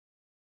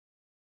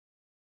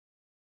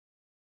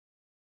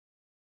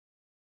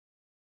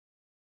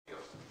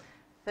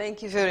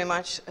Thank you very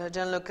much,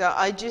 Gianluca.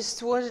 I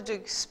just wanted to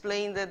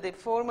explain that the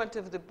format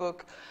of the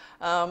book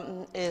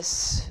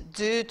is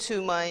due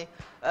to my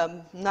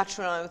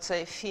natural, I would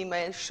say,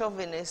 female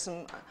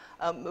chauvinism.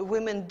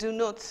 Women do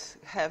not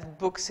have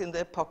books in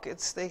their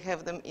pockets. They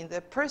have them in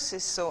their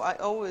purses, so I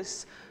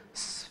always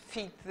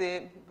fit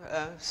the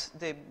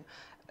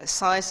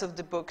size of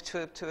the book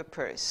to a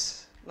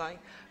purse. Like,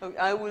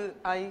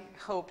 I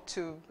hope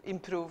to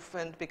improve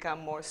and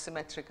become more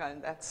symmetrical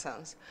in that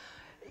sense.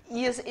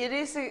 Yes, it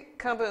is a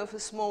kind of a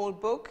small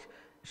book,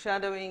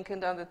 Shadowing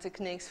and Other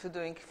Techniques for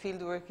Doing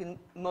Fieldwork in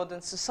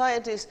Modern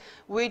Societies,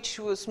 which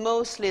was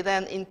mostly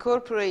then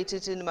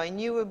incorporated in my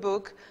newer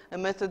book, a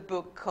method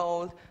book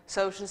called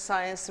Social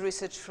Science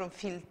Research from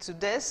Field to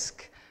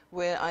Desk,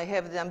 where I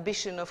have the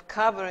ambition of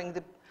covering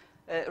the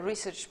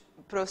research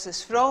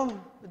process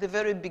from the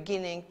very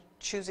beginning,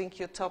 choosing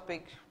your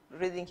topic,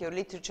 reading your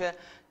literature,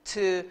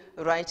 to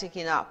writing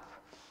it up.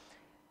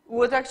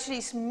 What actually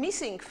is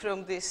missing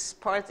from this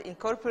part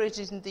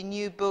incorporated in the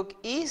new book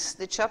is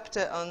the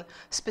chapter on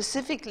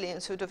specifically on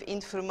sort of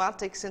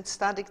informatics and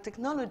static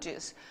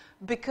technologies,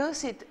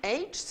 because it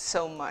aged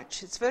so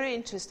much. It's very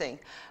interesting.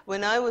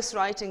 When I was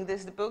writing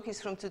this, the book is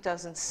from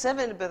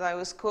 2007, but I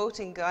was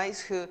quoting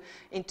guys who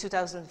in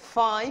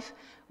 2005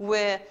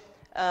 were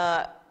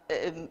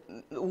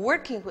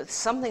working with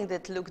something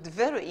that looked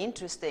very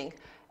interesting,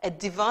 a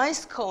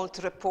device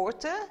called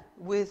Reporter,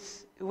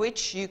 with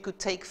which you could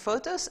take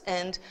photos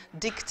and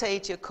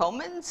dictate your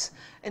comments.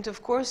 And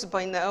of course,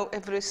 by now,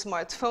 every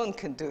smartphone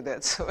can do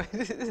that. So,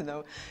 you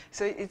know,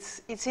 so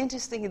it's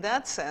interesting in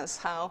that sense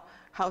how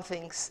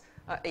things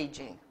are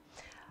aging.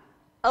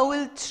 I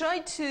will try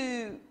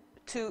to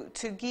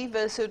give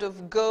a sort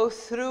of go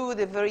through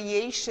the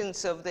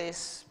variations of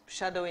these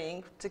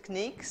shadowing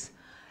techniques.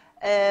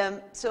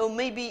 So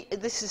maybe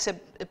this is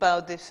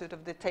about the sort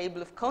of the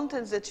table of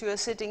contents that you are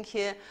sitting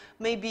here.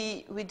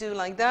 Maybe we do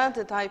like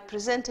that I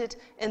present it,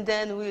 and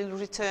then we'll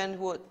return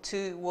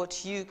to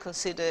what you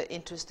consider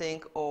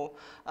interesting or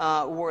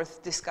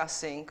worth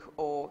discussing,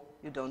 or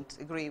you don't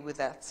agree with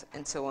that,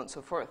 and so on and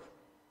so forth.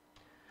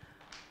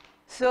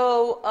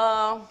 So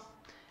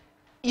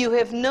you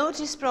have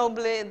noticed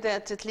probably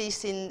that at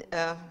least in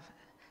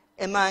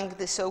among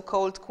the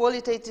so-called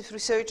qualitative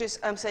researchers,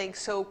 I'm saying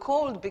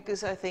so-called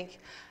because I think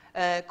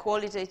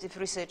qualitative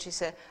research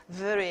is a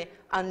very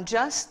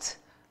unjust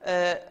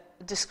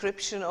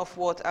description of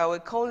what our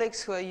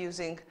colleagues who are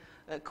using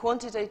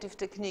quantitative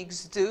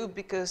techniques do,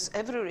 because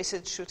every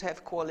research should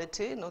have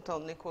quality, not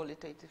only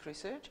qualitative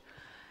research.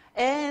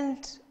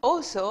 And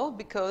also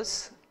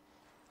because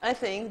I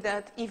think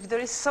that if there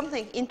is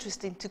something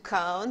interesting to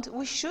count,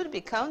 we should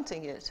be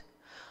counting it.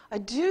 I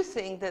do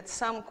think that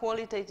some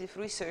qualitative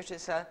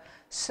researchers are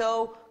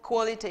so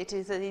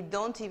qualitative that they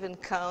don't even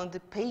count the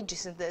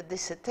pages in their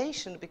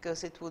dissertation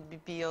because it would be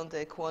beyond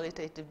their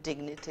qualitative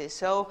dignity.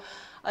 So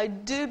I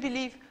do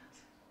believe,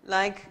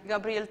 like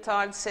Gabriel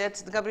Tard said,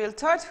 Gabriel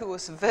Tard, who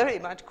was very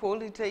much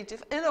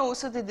qualitative, and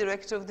also the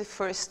director of the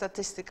first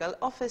statistical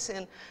office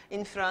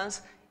in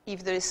France,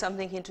 if there is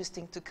something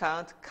interesting to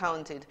count,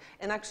 count it.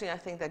 And actually I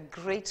think there are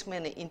a great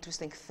many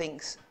interesting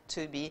things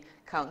to be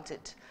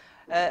counted.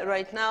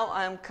 Right now,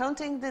 I am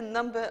counting the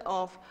number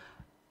of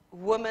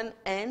women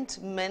and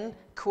men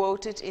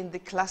quoted in the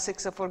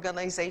classics of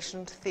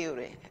organization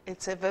theory.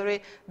 It's a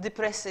very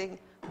depressing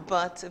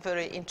but a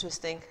very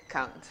interesting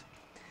count.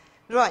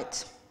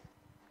 Right.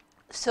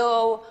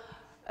 So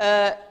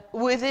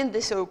within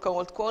the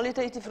so-called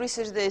qualitative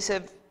research, there is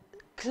a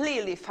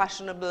clearly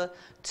fashionable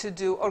to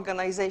do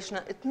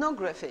organizational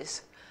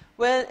ethnographies.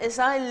 Well, as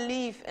I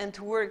live and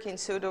work in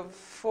sort of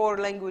 4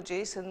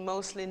 languages, and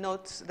mostly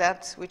not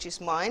that which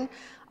is mine,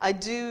 I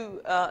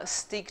do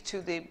stick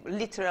to the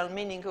literal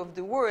meaning of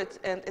the word,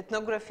 and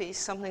ethnography is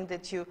something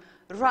that you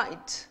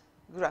write,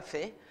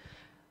 graphy,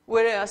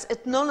 whereas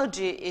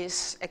ethnology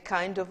is a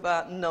kind of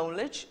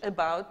knowledge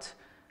about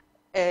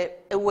a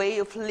way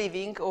of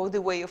living or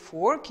the way of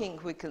working,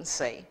 we can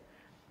say.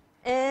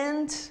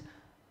 And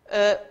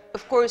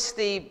of course,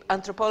 the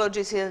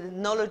anthropologists and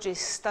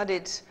ethnologists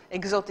studied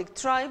exotic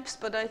tribes,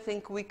 but I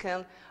think we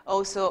can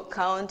also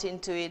count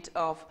into it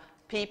of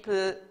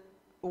people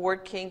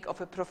working of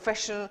a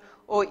profession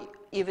or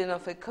even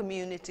of a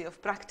community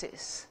of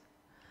practice.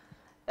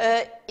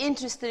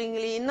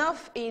 Interestingly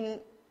enough, in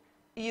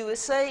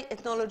USA,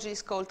 ethnology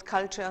is called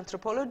culture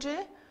anthropology,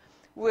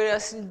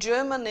 whereas in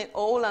Germany,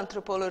 all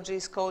anthropology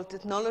is called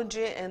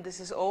ethnology, and this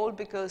is all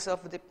because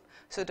of the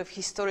sort of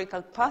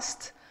historical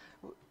past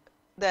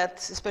that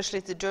especially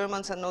the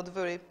Germans are not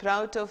very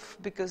proud of,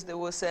 because there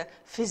was a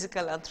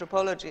physical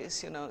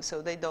anthropologist, you know, so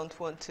they don't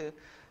want to,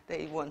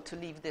 they want to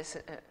leave this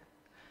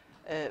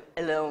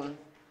alone.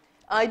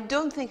 I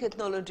don't think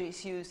ethnology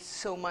is used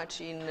so much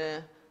in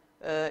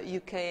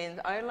UK and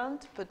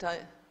Ireland, but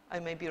I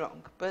may be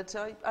wrong. But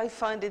I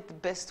find it the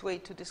best way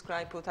to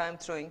describe what I'm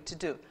trying to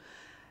do.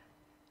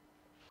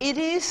 It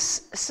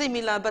is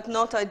similar but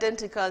not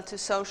identical to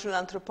social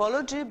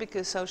anthropology,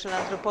 because social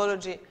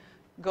anthropology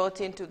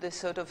got into this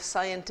sort of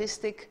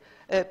scientific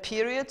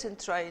period and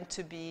trying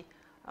to be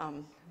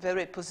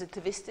very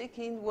positivistic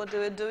in what they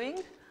were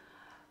doing,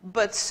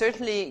 but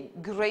certainly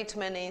great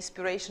many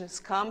inspirations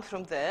come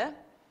from there,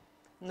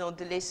 not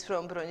the least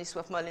from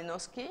Bronisław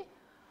Malinowski.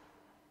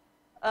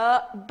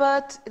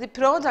 But the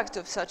product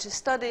of such a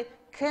study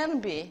can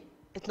be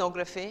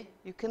ethnography.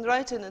 You can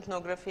write an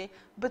ethnography,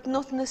 but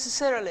not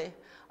necessarily.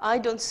 I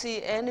don't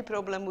see any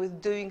problem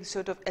with doing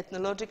sort of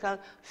ethnological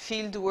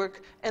field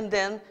work and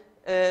then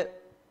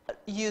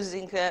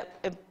using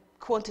a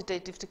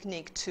quantitative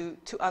technique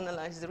to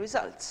analyze the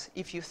results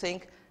if you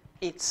think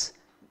it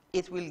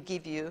will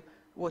give you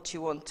what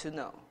you want to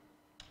know.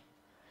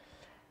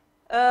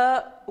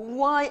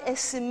 Why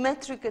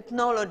asymmetric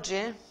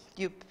ethnology?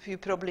 You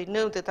probably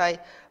know that I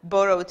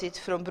borrowed it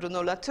from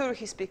Bruno Latour.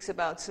 He speaks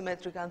about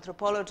symmetric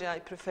anthropology. I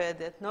prefer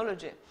the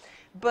ethnology.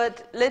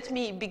 But let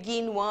me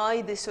begin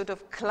why the sort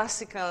of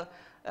classical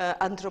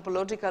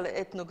anthropological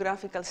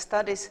ethnographical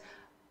studies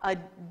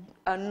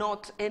are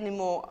not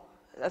anymore,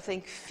 I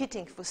think,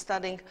 fitting for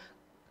studying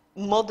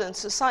modern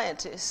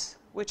societies,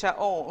 which are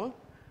all.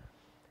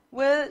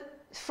 Well,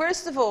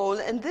 first of all,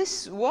 and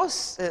this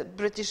was a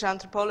British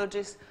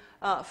anthropologist,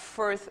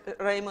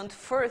 Raymond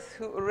Firth,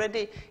 who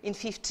already in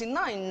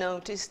 1959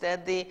 noticed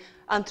that the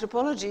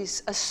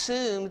anthropologists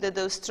assume that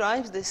those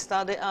tribes they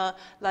study are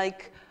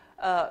like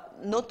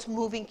not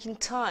moving in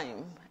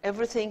time.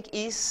 Everything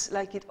is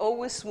like it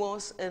always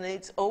was and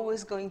it's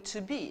always going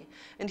to be.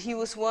 And he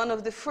was one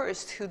of the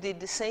first who did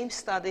the same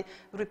study,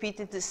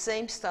 repeated the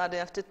same study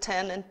after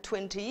 10 and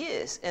 20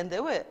 years. And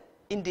there were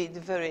indeed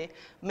very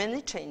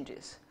many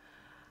changes.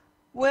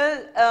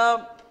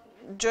 Well,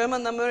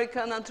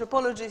 German-American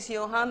anthropologist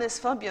Johannes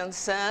Fabian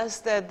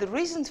says that the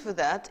reason for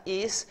that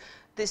is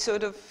the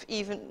sort of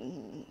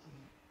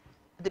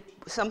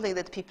something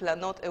that people are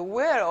not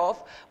aware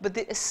of, but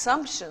the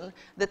assumption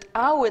that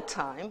our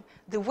time,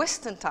 the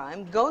Western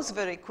time, goes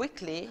very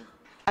quickly,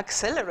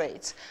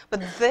 accelerates,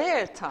 but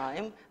their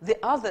time, the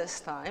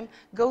others' time,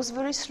 goes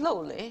very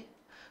slowly.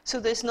 So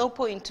there's no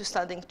point to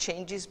studying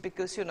changes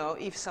because, you know,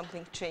 if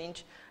something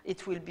changes,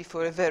 it will be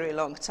for a very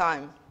long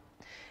time.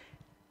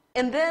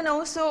 And then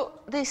also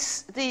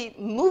the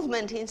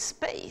movement in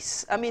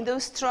space. I mean,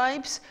 those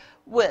tribes,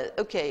 well,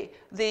 okay,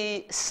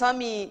 the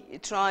Sami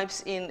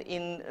tribes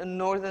in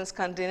northern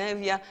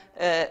Scandinavia,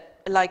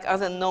 like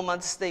other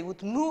nomads, they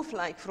would move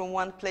like from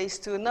one place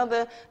to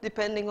another,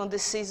 depending on the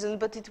season,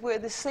 but it were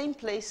the same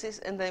places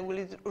and they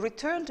will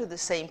return to the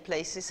same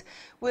places,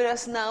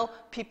 whereas now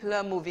people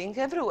are moving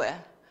everywhere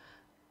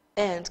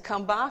and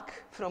come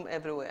back from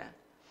everywhere.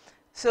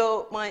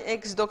 So my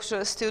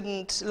ex-doctoral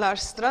student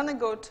Lars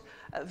Stranegård,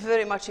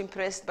 very much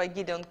impressed by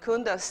Gideon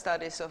Kunda's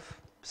studies of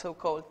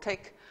so-called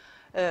tech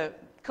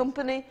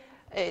company,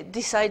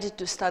 decided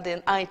to study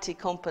an IT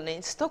company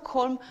in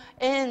Stockholm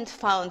and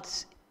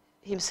found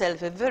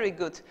himself a very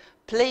good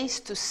place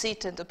to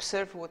sit and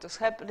observe what was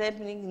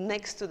happening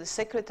next to the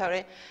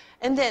secretary.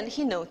 And then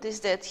he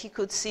noticed that he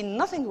could see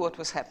nothing what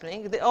was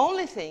happening. The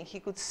only thing he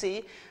could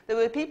see, there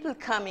were people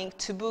coming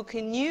to book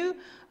a new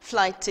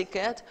flight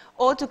ticket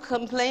or to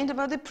complain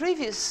about the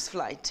previous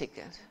flight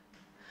ticket.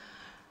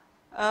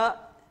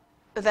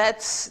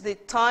 That's the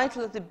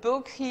title of the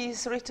book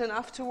he's written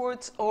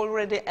afterwards,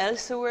 Already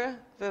Elsewhere.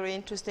 Very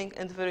interesting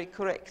and very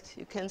correct.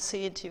 You can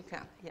see it, you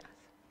can, yeah.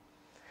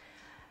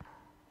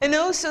 And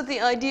also the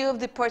idea of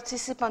the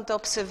participant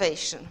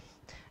observation.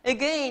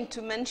 Again,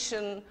 to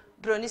mention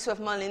Bronisław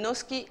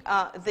Malinowski,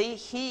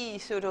 he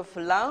sort of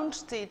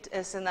launched it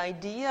as an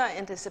idea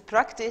and as a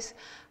practice.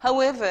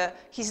 However,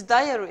 his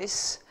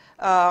diaries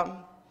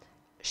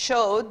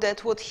showed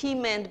that what he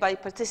meant by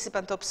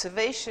participant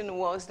observation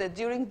was that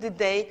during the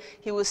day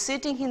he was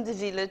sitting in the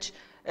village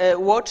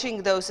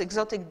watching those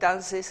exotic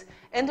dances,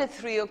 and at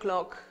 5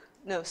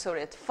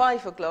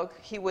 o'clock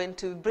he went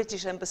to the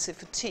British Embassy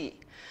for tea.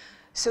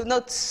 So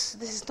this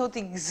is not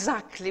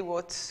exactly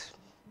what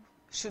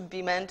should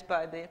be meant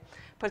by the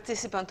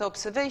participant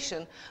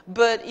observation,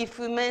 but if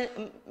we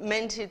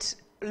meant it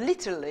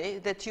literally,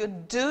 that you're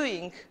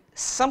doing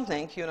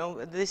something, you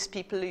know, these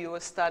people you are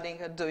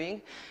studying are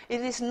doing, it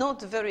is not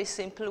very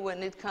simple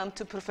when it comes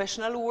to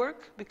professional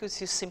work,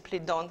 because you simply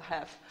don't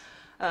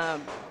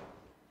have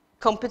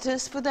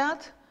competence for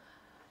that.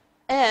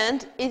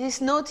 And it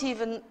is not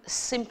even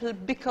simple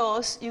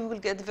because you will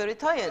get very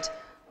tired.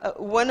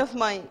 One of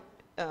my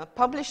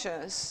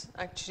publishers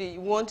actually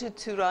wanted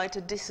to write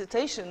a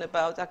dissertation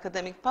about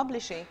academic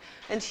publishing,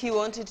 and he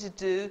wanted to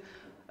do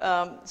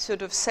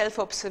sort of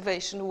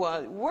self-observation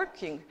while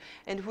working.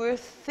 And we're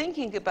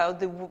thinking about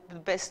the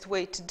best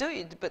way to do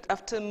it, but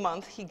after a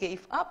month he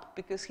gave up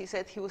because he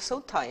said he was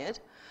so tired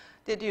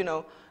that, you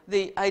know,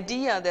 the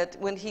idea that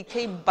when he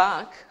came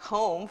back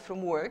home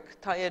from work,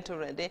 tired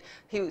already,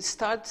 he would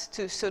start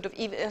to sort of,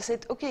 I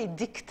said, okay,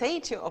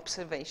 dictate your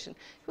observation.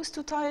 He was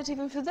too tired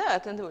even for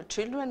that, and there were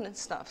children and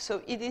stuff.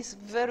 So it is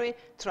very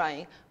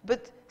trying,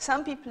 but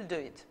some people do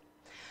it.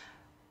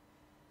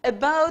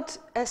 About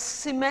a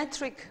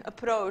symmetric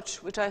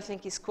approach, which I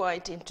think is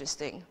quite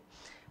interesting.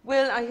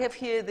 Well, I have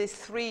here the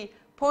 3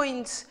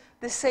 points,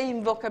 the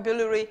same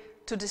vocabulary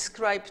to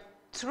describe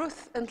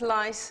truth and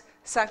lies,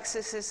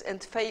 successes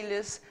and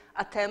failures,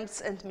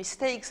 attempts and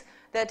mistakes.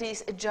 That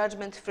is a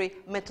judgment-free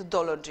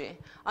methodology.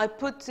 I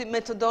put the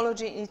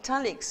methodology in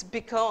italics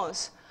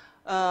because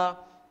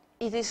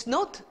it is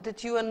not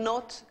that you are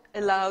not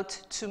allowed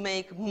to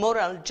make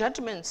moral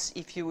judgments,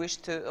 if you wish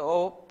to,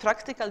 or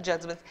practical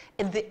judgments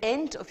at the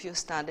end of your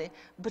study,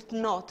 but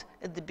not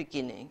at the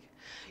beginning.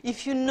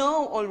 If you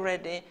know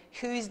already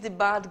who is the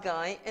bad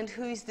guy and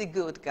who is the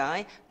good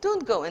guy,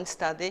 don't go and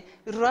study.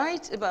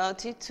 Write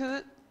about it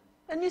to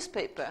a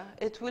newspaper.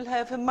 It will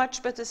have a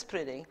much better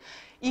spreading.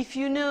 If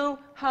you know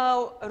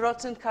how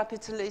rotten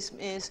capitalism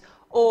is,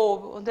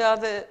 or on the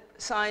other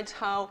side,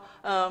 how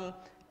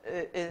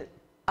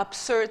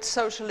absurd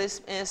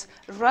socialism is,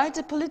 write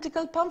a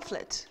political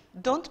pamphlet.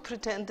 Don't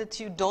pretend that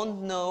you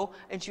don't know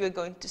and you are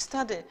going to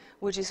study,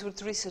 which is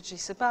what research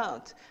is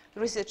about.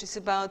 Research is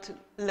about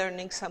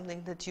learning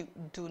something that you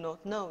do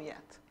not know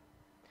yet.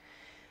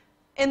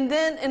 And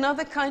then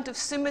another kind of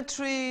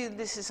symmetry,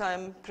 this is,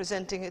 I'm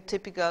presenting a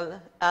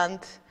typical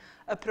ant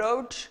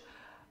approach.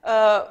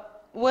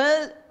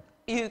 Well,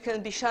 you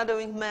can be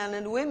shadowing men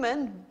and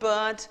women,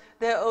 but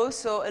there are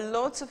also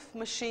lots of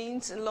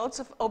machines and lots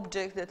of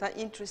objects that are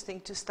interesting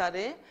to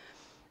study.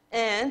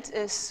 And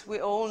as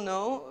we all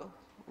know,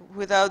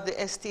 without the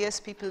STS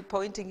people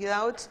pointing it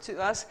out to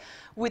us,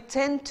 we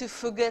tend to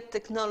forget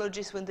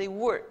technologies when they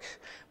work.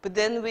 But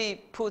then we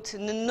put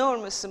an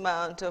enormous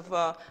amount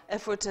of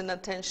effort and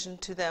attention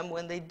to them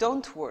when they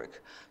don't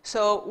work.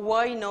 So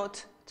why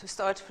not to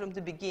start from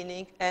the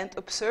beginning and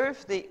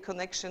observe the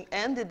connection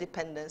and the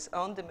dependence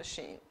on the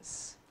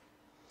machines.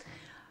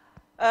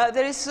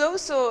 There is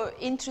also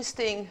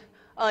interesting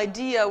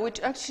idea which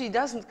actually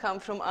doesn't come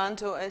from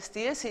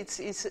Anto-STS,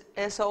 it's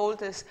as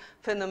old as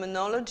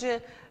phenomenology,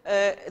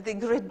 the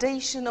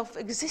gradation of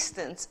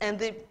existence and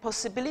the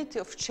possibility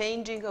of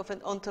changing of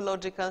an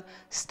ontological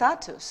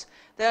status.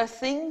 There are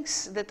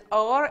things that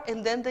are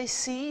and then they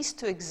cease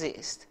to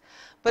exist.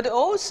 But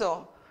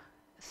also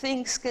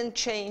things can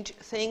change,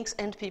 things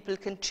and people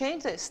can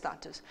change their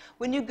status.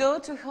 When you go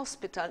to a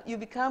hospital, you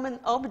become an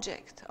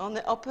object on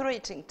the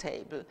operating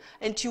table,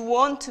 and you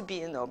want to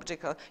be an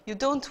object. You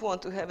don't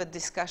want to have a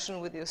discussion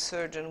with your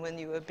surgeon when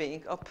you are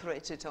being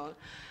operated on.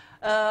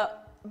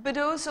 But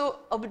also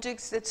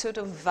objects that sort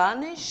of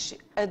vanish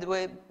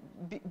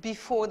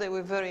before they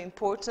were very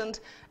important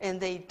and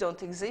they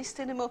don't exist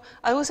anymore.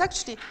 I was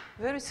actually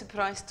very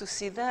surprised to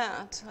see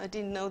that. I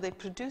didn't know they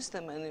produced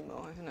them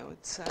anymore. You know,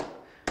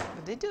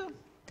 but they do.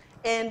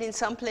 And in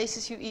some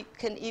places you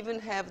can even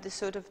have the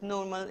sort of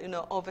normal,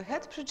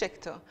 overhead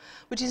projector,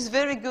 which is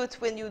very good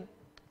when you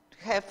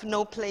have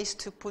no place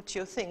to put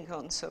your thing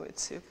on, so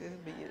it can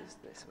be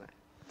used this way.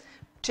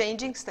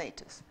 Changing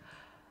status.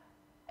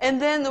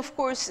 And then, of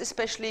course,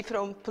 especially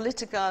from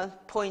political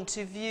point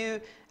of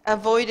view,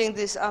 avoiding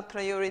these a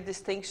priori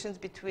distinctions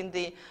between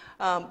the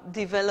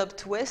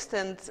developed West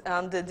and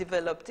the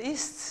developed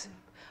East,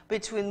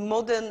 between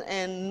modern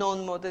and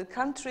non-modern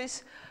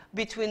countries,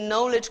 between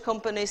knowledge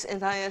companies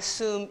and, I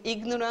assume,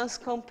 ignorance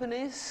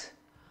companies.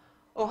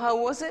 Or how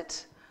was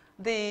it?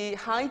 The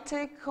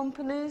high-tech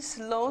companies,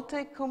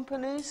 low-tech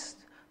companies,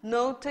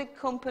 no-tech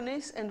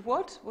companies, and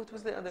what? What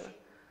was the other?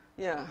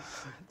 Yeah.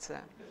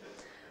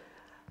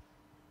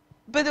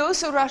 But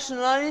also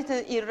rationality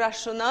and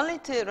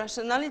irrationality.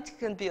 Rationality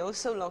can be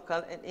also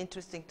local and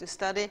interesting to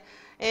study.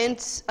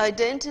 And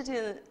identity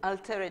and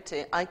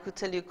alterity. I could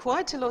tell you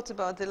quite a lot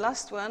about the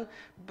last one,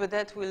 but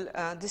that will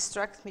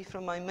distract me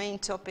from my main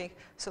topic,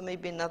 so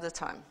maybe another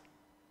time.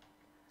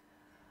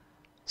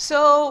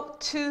 So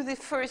to the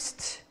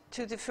first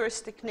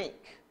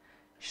technique,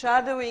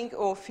 shadowing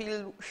or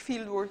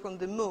field work on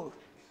the move.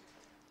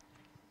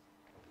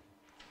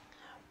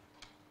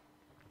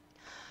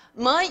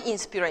 My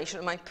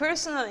inspiration, my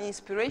personal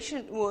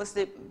inspiration, was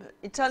the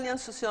Italian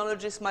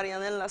sociologist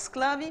Marianella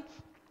Sclavi,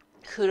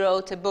 who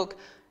wrote a book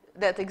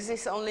that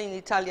exists only in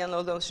Italian,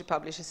 although she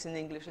publishes in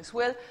English as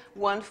well,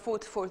 1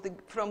 Foot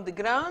from the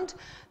Ground.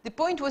 The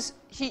point was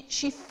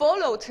she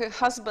followed her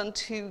husband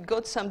who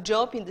got some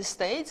job in the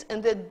States,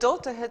 and their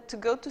daughter had to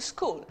go to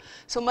school.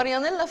 So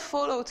Marianella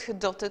followed her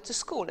daughter to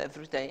school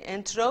every day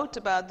and wrote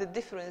about the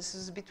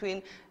differences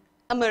between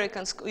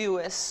American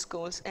US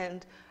schools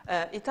and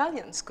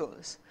Italian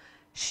schools.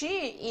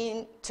 She,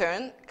 in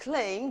turn,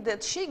 claimed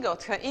that she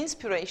got her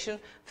inspiration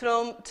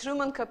from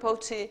Truman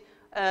Capote's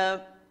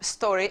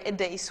story, A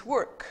Day's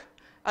Work.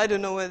 I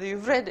don't know whether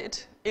you've read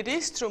it. It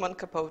is Truman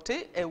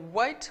Capote, a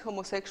white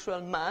homosexual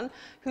man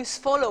who's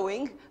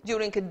following,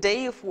 during a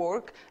day of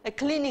work, a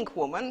cleaning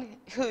woman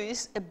who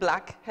is a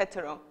black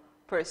hetero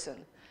person.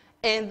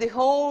 And the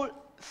whole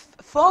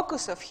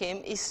focus of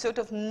him is sort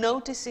of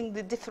noticing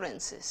the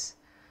differences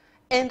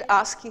and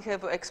asking her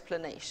for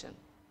explanation.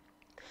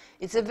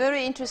 It's a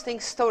very interesting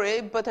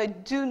story, but I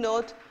do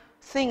not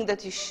think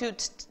that you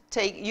should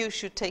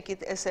take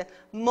it as a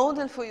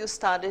model for your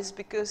studies,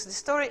 because the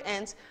story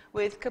ends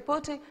with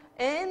Capote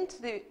and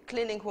the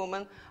cleaning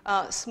woman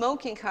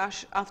smoking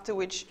hash, after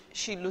which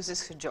she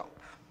loses her job.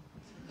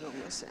 No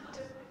more said.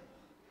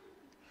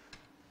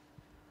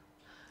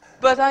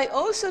 But I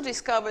also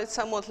discovered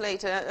somewhat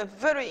later a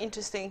very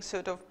interesting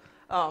sort of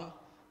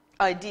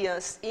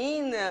ideas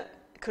in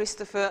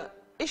Christopher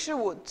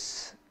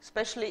Isherwood's,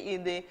 especially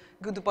in the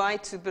Goodbye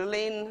to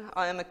Berlin,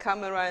 I Am a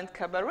Camera and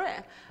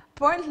Cabaret.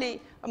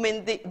 Apparently, I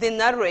mean, the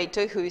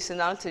narrator, who is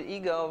an alter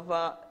ego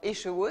of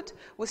Isherwood,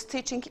 was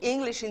teaching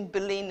English in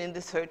Berlin in the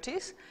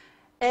 30s,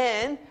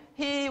 and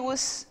he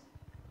was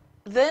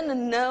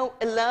then now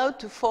allowed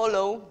to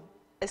follow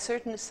a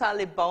certain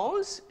Sally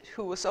Bowles,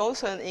 who was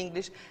also an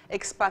English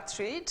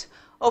expatriate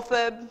of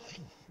a,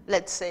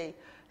 let's say,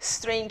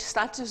 strange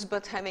status,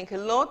 but having a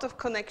lot of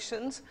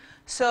connections.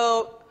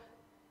 So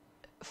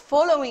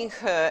following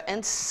her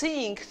and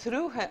seeing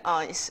through her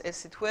eyes,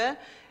 as it were,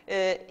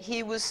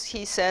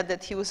 he said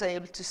that he was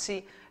able to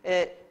see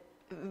a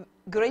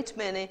great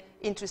many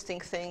interesting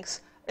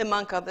things,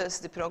 among others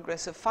the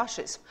progress of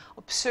fascism.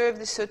 Observe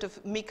this sort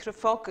of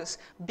micro-focus.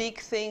 Big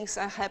things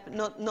are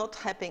not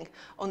happening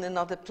on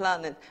another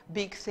planet.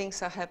 Big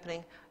things are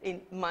happening in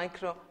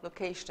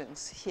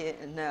micro-locations here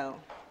and now.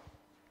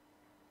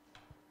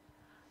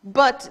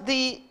 But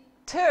the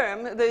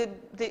term,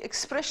 the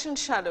expression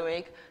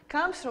shadowing,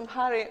 comes from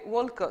Harry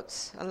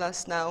Walcott's,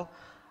 alas now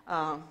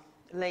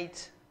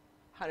late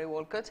Harry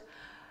Walcott,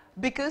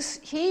 because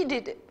he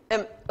did,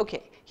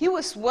 he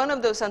was one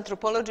of those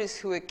anthropologists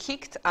who were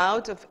kicked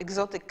out of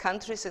exotic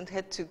countries and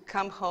had to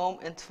come home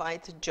and find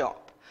a job.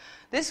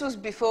 This was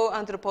before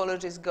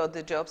anthropologists got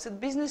the jobs at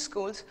business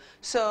schools,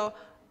 so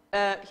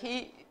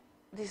he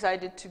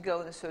decided to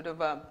go the sort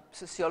of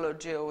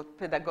sociology or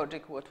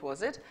pedagogic, what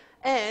was it,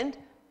 and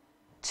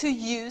to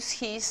use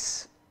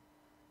his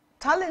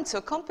talents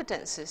or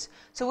competences.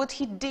 So what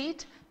he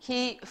did,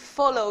 he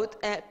followed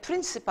a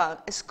principal,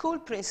 a school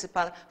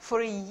principal,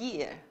 for a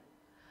year.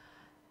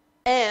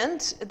 And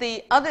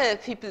the other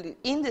people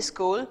in the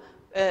school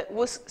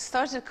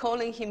started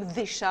calling him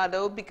the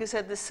Shadow, because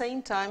at the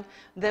same time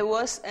there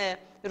was a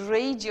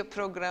radio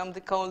program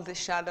they called The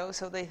Shadow,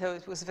 so they thought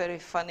it was very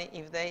funny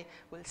if they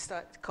would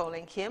start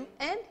calling him,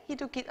 and he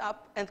took it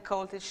up and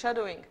called it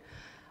shadowing.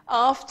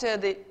 After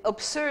they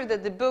observed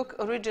that the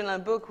original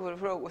book we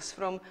wrote was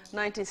from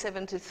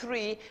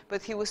 1973,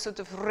 but he was sort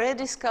of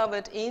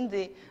rediscovered in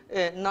the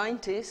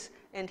 90s,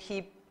 and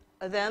he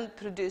then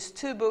produced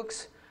two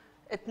books,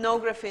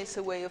 Ethnography is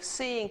a Way of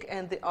Seeing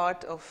and The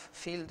Art of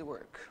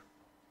Fieldwork.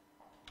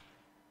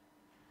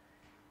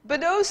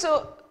 But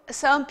also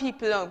some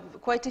people,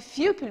 quite a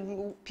few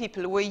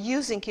people were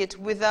using it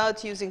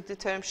without using the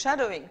term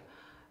shadowing.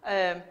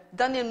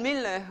 Daniel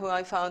Miller, who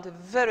I found a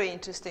very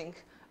interesting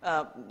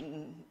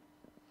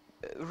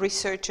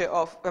researcher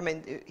of,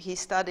 he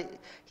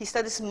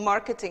studies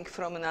marketing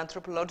from an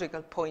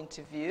anthropological point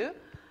of view.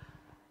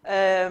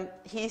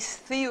 His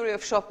theory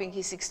of shopping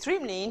is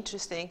extremely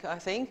interesting, I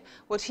think.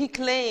 What he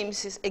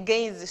claims is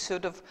against the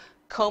sort of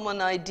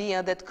common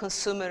idea that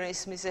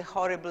consumerism is a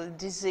horrible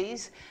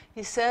disease.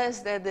 He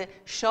says that the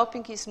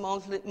shopping is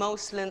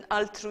mostly an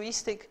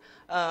altruistic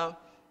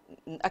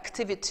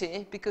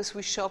activity because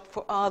we shop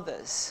for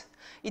others.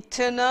 It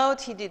turned out,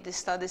 he did the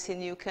studies in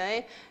the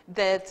UK,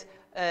 that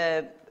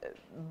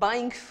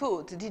buying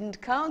food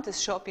didn't count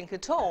as shopping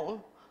at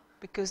all,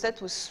 because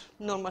that was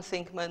normal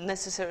thing, a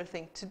necessary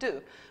thing to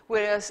do.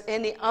 Whereas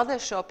any other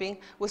shopping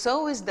was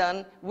always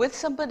done with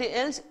somebody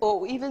else,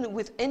 or even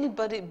with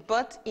anybody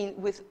but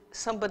with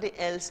somebody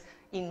else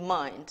in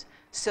mind,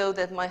 so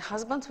that my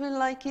husband will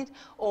like it,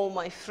 or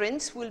my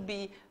friends will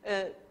be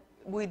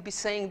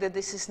saying that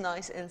this is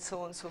nice, and so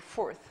on and so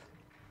forth.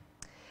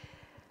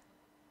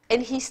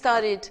 And he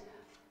studied,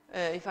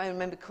 if I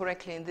remember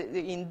correctly,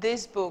 in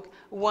this book,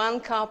 one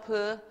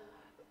couple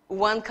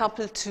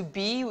to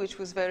be, which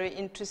was very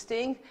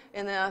interesting,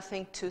 and then I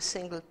think two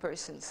single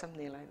persons,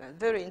 something like that.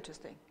 Very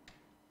interesting.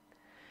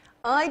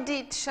 I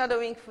did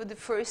shadowing for the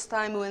first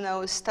time when I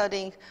was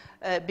studying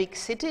big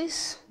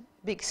cities,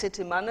 big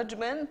city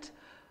management,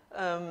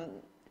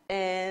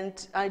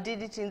 and I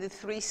did it in the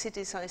 3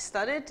 cities I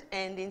studied,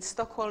 and in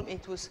Stockholm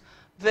it was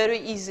very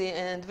easy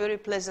and very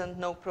pleasant,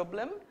 no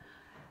problem.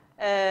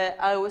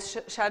 I was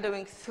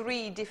shadowing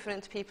 3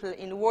 different people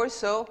in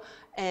Warsaw,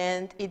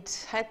 and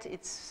it had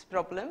its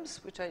problems,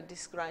 which I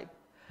describe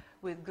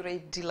with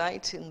great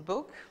delight in the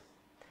book.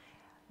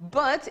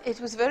 But it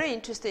was very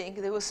interesting.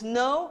 There was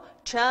no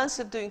chance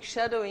of doing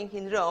shadowing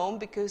in Rome,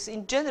 because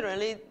in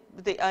generally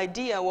the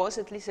idea was,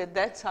 at least at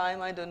that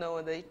time, I don't know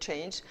whether it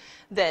changed,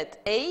 that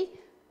A,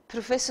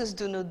 professors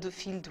do not do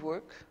field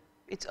work.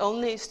 It's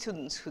only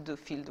students who do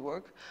field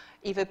work.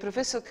 If a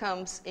professor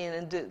comes in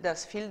and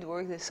does field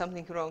work, there's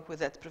something wrong with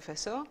that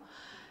professor.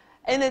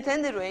 And at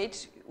any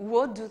rate,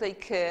 what do they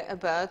care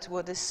about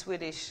what a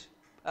Swedish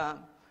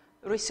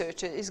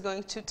researcher is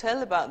going to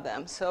tell about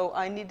them? So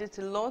I needed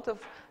a lot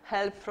of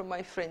help from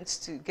my friends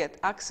to get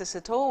access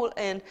at all,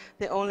 and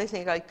the only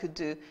thing I could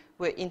do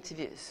were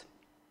interviews.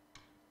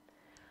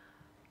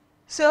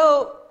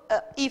 So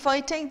if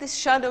I take this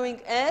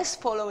shadowing as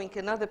following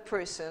another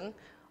person,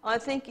 I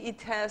think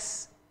it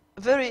has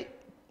very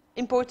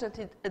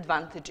important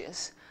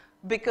advantages,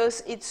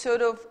 because it's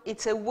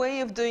a way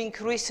of doing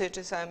research,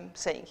 as I'm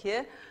saying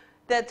here,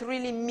 that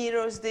really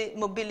mirrors the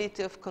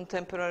mobility of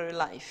contemporary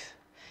life.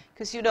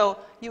 Because, you know,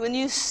 when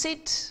you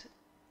sit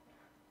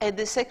at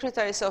the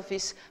secretary's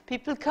office,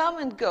 people come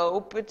and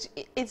go, but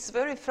it's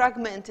very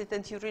fragmented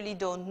and you really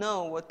don't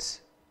know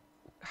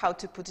how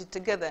to put it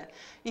together.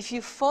 If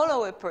you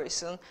follow a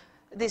person,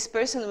 this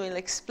person will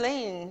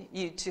explain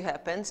you to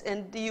happens,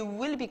 and you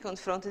will be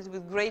confronted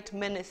with great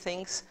many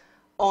things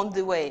on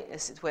the way,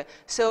 as it were.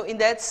 So in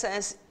that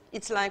sense,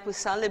 it's like with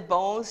salad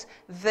bowls,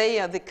 they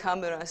are the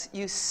cameras.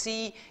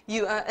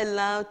 You are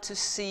allowed to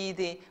see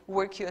the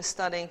work you are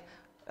studying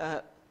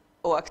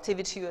or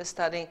activity you are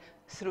studying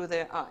through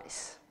their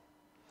eyes.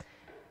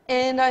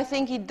 And I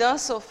think it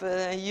does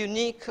offer a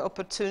unique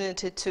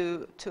opportunity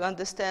to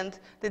understand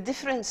the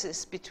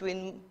differences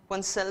between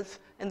oneself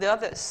and the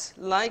others,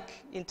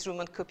 like in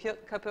Truman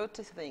Capote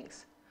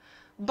things.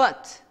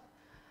 But,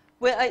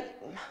 well,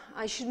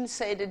 I shouldn't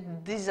say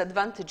that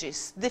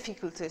disadvantages,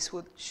 difficulties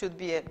should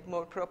be a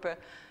more proper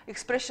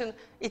expression.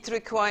 It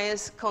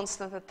requires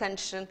constant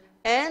attention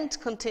and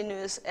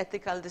continuous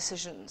ethical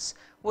decisions.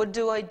 What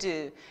do I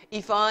do?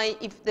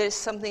 If there's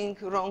something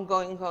wrong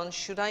going on,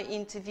 should I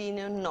intervene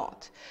or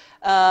not?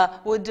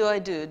 What do I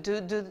do?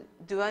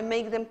 Do I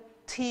make them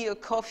tea or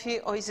coffee,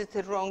 or is it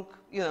the wrong,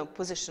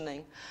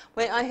 positioning?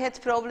 When I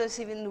had problems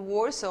even in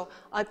Warsaw,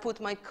 I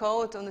put my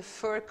coat on the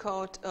fur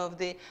coat of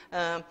the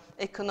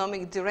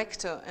economic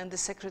director, and the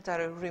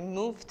secretary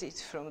removed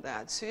it from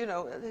that.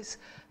 So, there's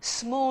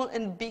small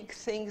and big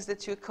things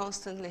that you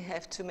constantly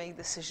have to make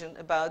decision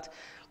about,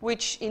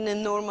 which in a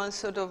normal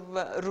sort of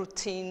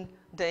routine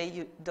day,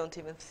 you don't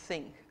even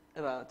think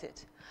about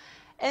it.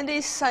 And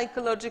it's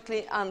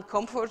psychologically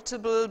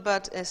uncomfortable,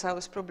 but as I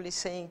was probably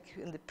saying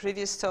in the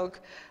previous talk,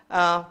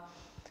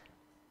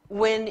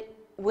 when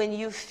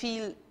you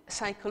feel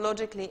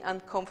psychologically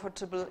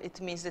uncomfortable,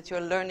 it means that you're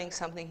learning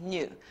something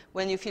new.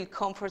 When you feel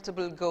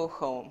comfortable, go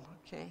home,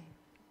 okay?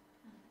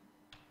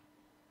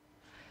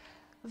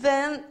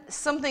 Then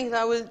something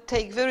that I will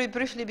take very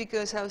briefly,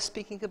 because I was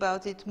speaking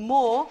about it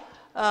more,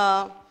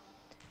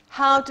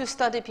 how to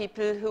study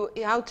people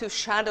how to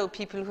shadow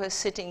people who are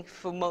sitting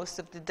for most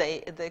of the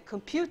day at their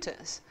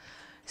computers.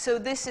 So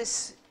this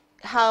is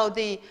how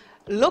the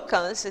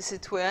locals, as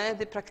it were,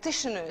 the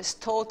practitioners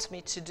taught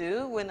me to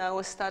do when I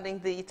was studying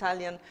the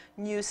Italian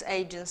news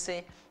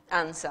agency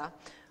ANSA.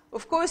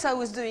 Of course, I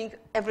was doing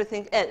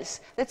everything else.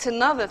 That's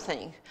another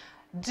thing.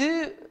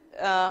 Do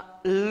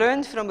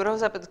learn from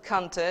Rosa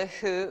Pedcante,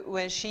 who,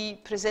 when she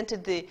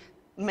presented the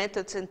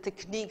methods and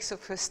techniques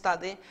of her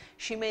study,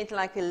 she made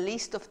like a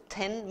list of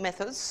 10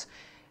 methods,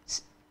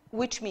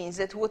 which means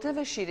that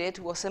whatever she did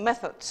was a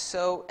method.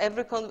 So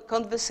every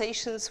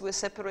conversations were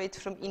separate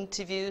from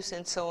interviews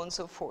and so on and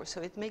so forth.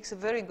 So it makes a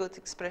very good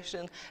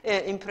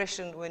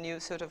impression when you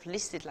sort of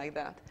list it like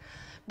that.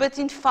 But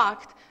in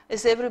fact,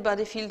 as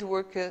everybody field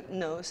worker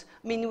knows,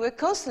 I mean, we're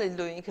constantly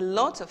doing a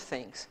lot of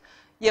things.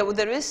 Yeah, well,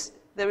 there is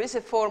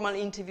a formal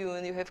interview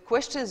and you have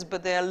questions,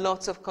 but there are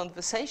lots of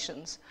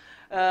conversations.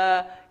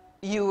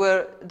 You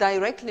were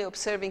directly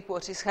observing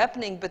what is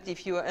happening, but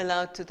if you are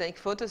allowed to take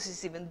photos,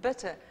 it's even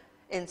better,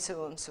 and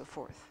so on and so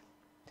forth.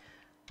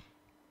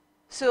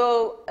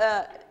 So,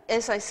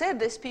 as I said,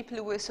 these people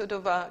who were sort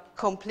of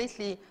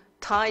completely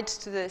tied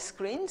to their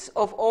screens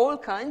of all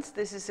kinds.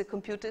 This is a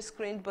computer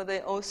screen, but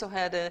they also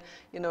had a,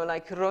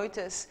 like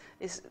Reuters,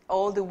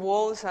 all the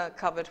walls are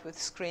covered with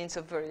screens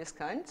of various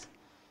kinds.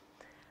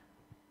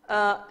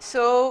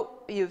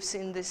 So you've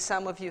seen this,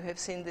 some of you have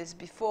seen this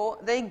before.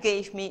 They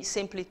gave me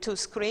simply 2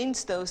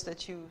 screens, those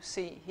that you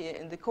see here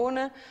in the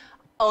corner.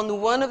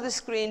 On one of the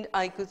screens,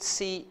 I could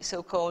see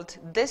so-called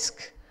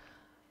desk,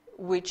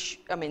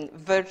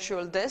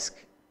 virtual desk,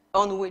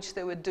 on which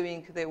they were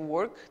doing their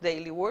work,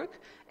 daily work.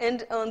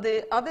 And on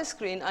the other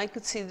screen, I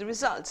could see the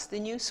results, the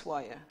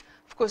newswire.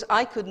 Of course,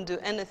 I couldn't do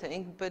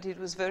anything, but it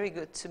was very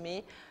good to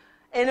me.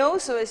 And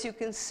also, as you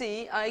can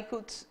see, I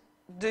could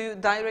do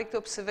direct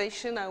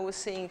observation. I was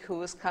seeing who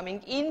was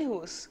coming in, who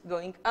was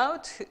going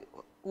out,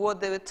 what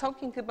they were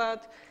talking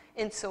about,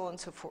 and so on and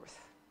so forth.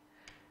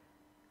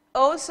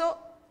 Also,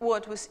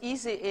 what was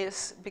easy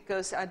is,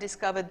 because I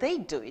discovered they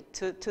do it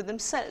to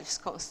themselves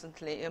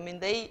constantly. I mean,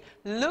 they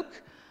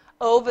look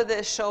over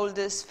their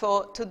shoulders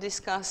to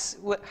discuss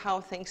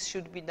how things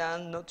should be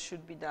done, not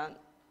should be done,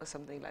 or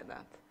something like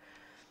that.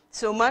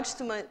 So much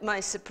to my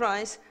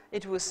surprise,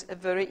 it was a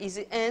very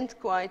easy and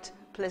quite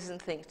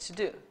pleasant thing to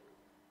do.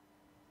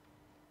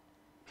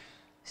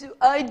 So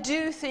I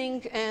do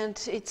think,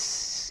 and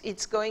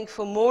it's going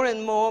for more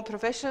and more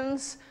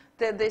professions,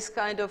 that this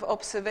kind of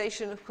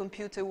observation of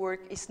computer work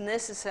is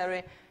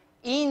necessary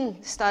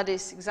in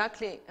studies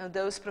exactly of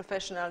those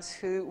professionals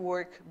who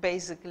work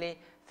basically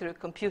through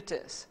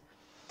computers.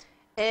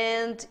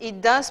 And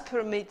it does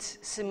permit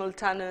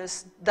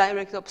simultaneous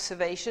direct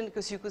observation,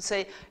 because you could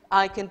say,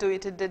 I can do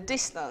it at a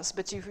distance,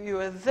 but if you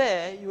are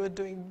there, you are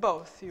doing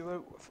both. You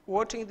are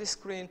watching the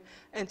screen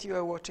and you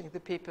are watching the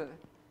people.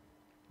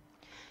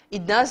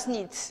 It does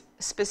need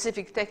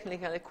specific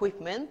technical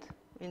equipment,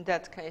 in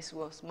that case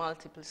was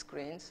multiple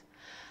screens.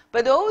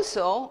 But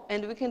also,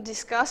 and we can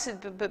discuss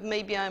it, but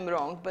maybe I'm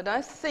wrong, but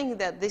I think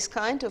that this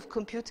kind of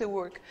computer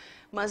work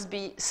must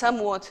be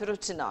somewhat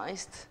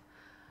routinized.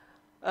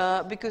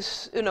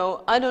 Because, you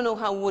know, I don't know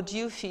how would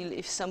you feel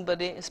if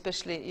somebody,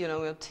 especially, you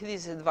know, your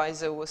thesis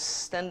advisor was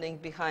standing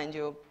behind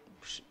you,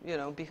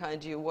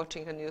 behind you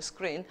watching on your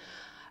screen.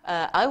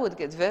 I would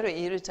get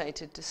very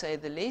irritated, to say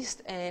the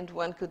least, and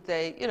one could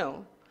say, you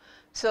know.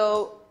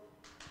 So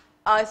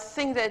I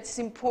think that it's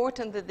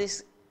important that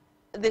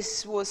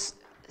this was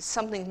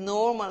something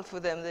normal for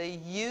them. They're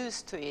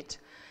used to it.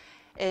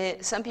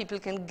 Some people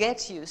can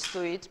get used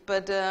to it,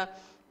 but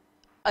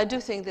I do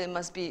think there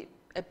must be,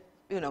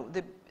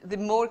 the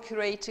more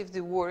creative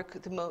the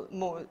work, the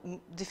more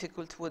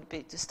difficult it would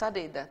be to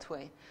study it that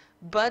way.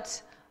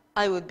 But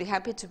I would be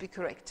happy to be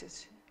corrected.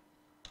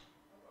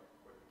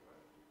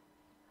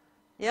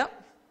 Yeah? To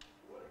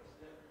what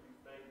extent do you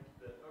think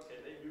that, okay,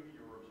 they knew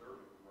you were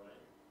observing,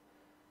 right?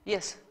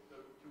 Yes. So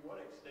to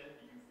what extent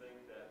do you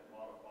think that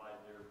modified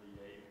their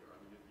behavior? I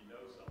mean, if you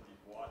know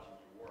somebody's watching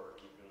you work,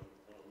 you're going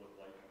to look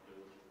like you're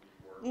diligently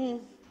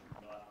working.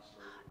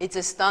 It's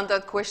a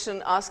standard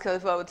question asked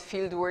about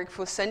field work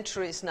for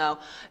centuries now.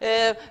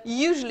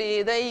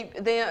 Usually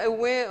they are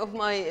aware of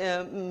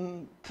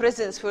my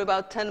presence for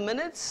about 10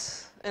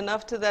 minutes, and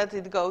after that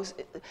it goes,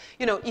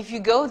 you know, if you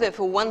go there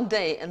for 1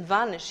 day and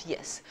vanish,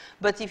 yes.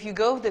 But if you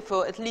go there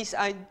for, at least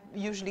I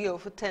usually go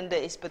for 10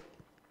 days, but,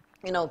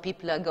 you know,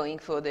 people are going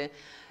for the,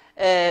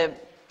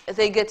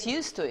 they get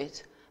used to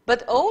it.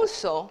 But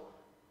also,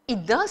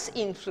 it does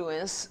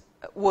influence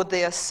what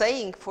they are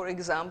saying, for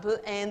example,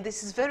 and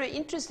this is very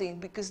interesting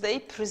because they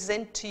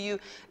present to you,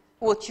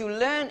 what you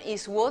learn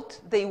is what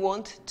they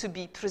want to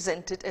be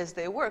presented as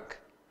their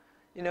work,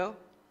 you know?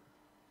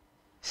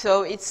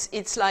 So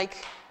it's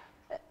like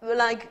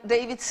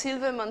David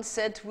Silverman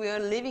said, we are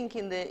living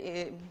in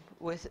the,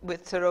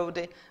 with Thoreau,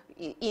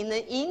 in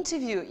the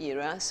interview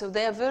era, so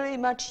they are very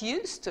much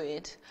used to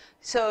it.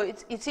 So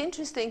it's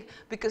interesting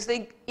because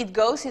it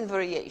goes in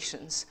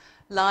variations.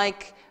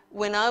 Like,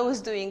 when I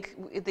was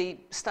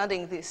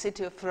studying the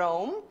city of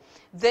Rome,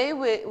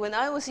 when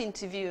I was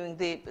interviewing,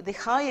 the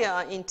higher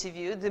I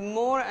interviewed, the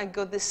more I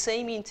got the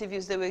same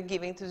interviews they were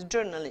giving to the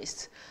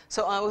journalists.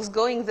 So I was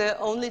going there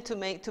only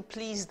to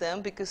please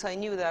them because I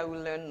knew that I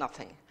would learn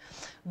nothing.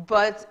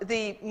 But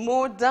the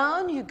more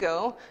down you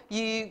go,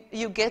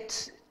 you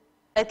get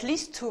at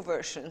least 2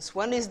 versions.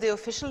 One is the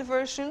official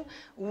version,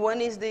 one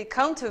is the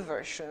counter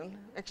version.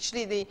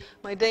 Actually,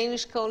 my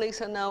Danish colleagues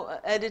are now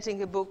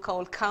editing a book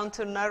called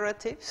Counter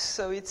Narratives,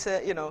 so it's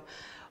a, you know,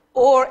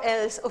 or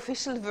else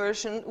official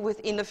version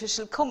with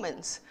unofficial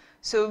comments.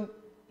 So,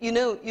 you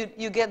know,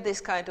 you get this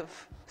kind of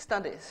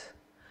studies.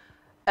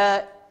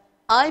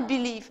 I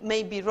believe,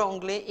 maybe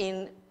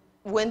wrongly,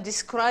 when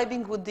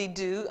describing what they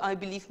do, I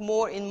believe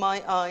more in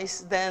my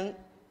eyes than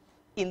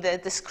in their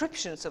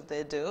descriptions of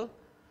their do.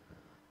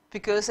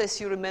 Because, as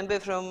you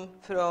remember from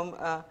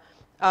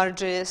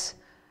Arges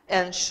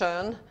and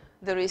Schoen,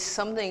 there is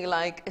something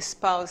like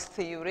espoused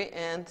theory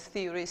and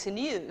theories in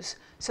use.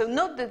 So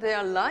not that they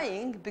are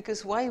lying,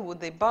 because why would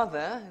they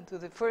bother in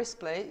the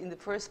first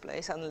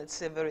place, unless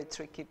it's a very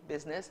tricky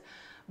business,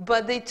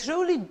 but they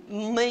truly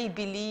may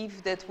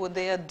believe that what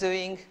they are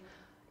doing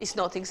is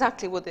not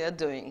exactly what they are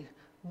doing.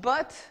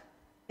 But,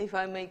 if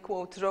I may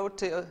quote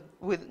Rorty,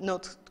 with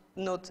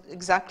not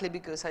exactly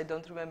because I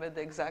don't remember the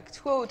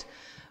exact quote,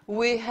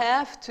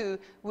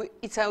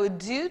 it's our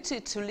duty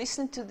to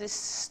listen to these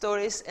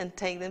stories and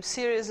take them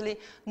seriously,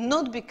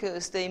 not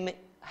because they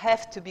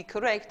have to be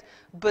correct,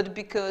 but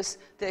because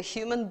they're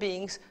human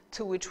beings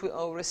to which we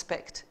owe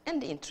respect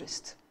and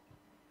interest.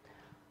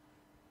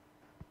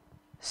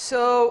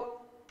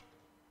 So,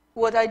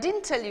 what I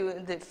didn't tell you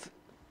in the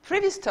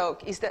previous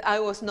talk is that I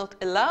was not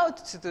allowed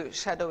to do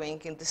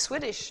shadowing in the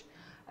Swedish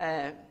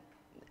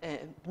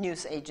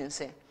news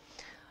agency.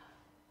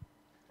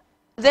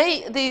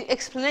 The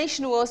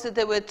explanation was that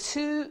they were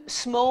too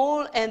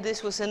small and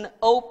this was an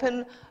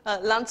open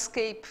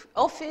landscape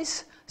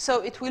office, so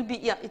it will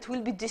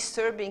be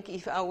disturbing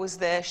if I was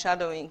there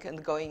shadowing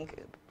and going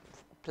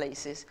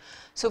places.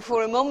 So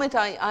for a moment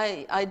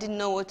I didn't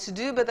know what to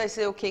do, but I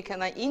said, okay,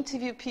 can I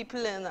interview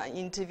people? And I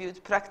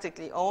interviewed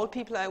practically all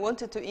people I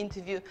wanted to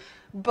interview.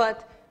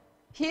 But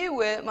here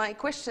were my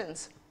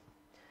questions.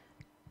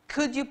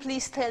 Could you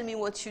please tell me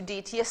what you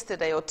did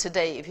yesterday or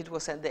today, if it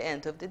was at the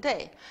end of the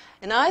day?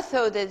 And I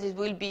thought that it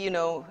will be, you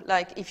know,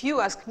 like if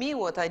you ask me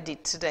what I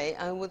did today,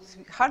 I would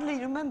hardly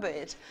remember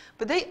it.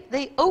 But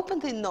they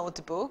opened the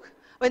notebook.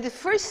 Well, the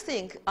first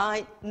thing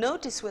I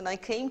noticed when I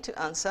came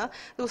to answer,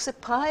 there was a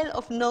pile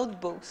of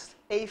notebooks,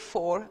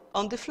 A4,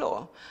 on the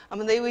floor. I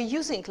mean, they were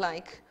using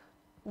like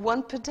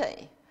 1 per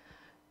day.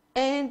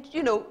 And,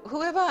 you know,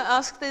 whoever I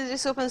asked, they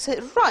just open and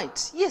said,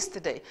 right,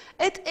 yesterday,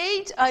 at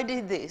 8 I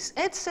did this,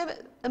 at 7,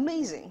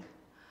 amazing.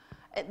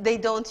 They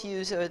don't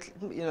use,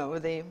 you know,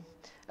 the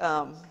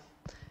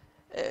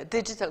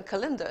digital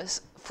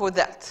calendars for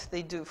that.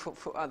 They do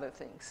for other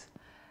things.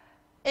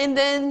 And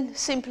then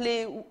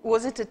simply,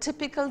 was it a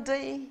typical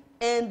day?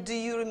 And do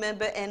you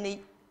remember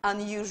any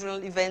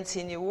unusual events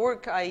in your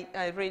work,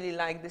 I really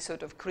like the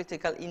sort of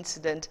critical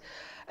incident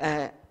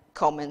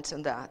comment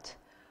on that.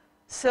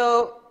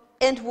 So,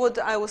 and what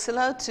I was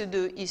allowed to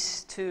do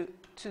is to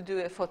do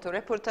a photo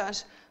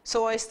reportage.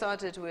 So I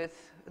started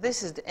with,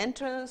 this is the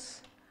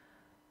entrance.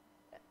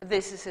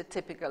 This is a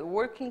typical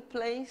working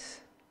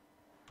place.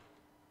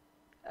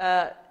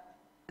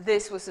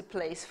 This was a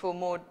place for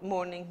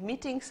morning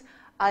meetings.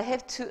 I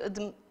have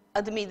to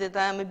admit that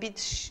I am a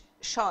bit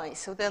shy,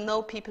 so there are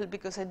no people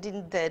because I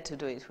didn't dare to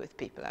do it with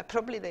people.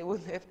 Probably they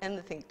wouldn't have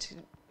anything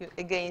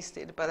against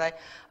it, but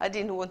I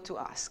didn't want to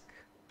ask.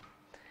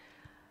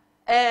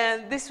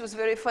 And this was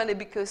very funny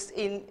because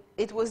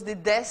it was the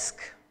desk,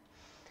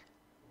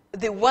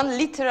 the one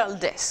literal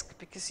desk,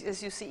 because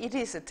as you see, it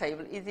is a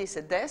table, it is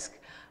a desk,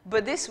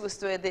 but this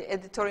was where the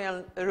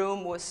editorial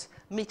room was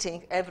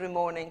meeting every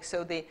morning.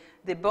 So the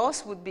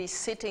boss would be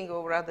sitting,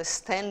 or rather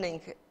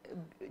standing,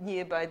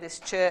 nearby this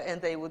chair,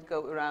 and they would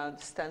go around,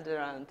 stand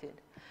around it.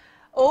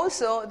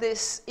 Also,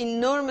 this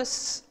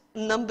enormous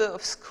number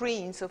of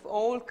screens of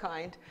all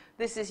kind.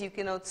 This is, you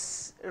cannot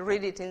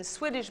read it in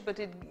Swedish, but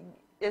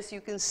as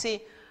you can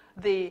see,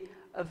 the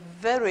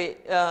very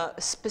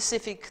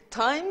specific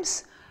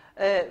times,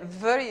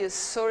 various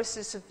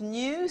sources of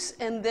news,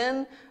 and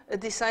then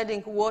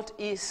deciding what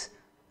is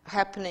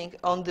happening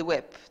on the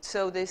web.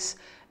 So this,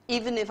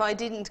 even if I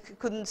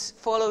couldn't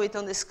follow it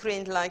on the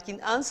screen like in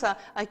ANSA,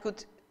 I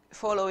could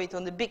follow it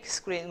on the big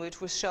screen,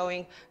 which was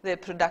showing the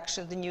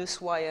production, the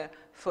news wire,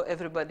 for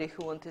everybody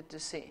who wanted to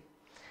see.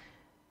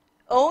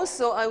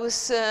 Also, I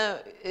was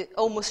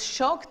almost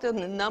shocked at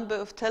the number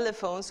of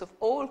telephones of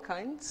all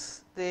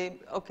kinds. The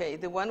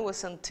one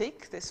was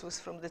antique. This was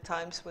from the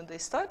times when they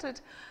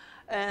started.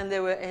 And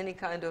there were any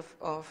kind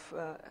of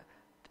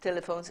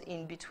telephones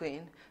in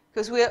between.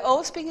 Because we are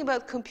all speaking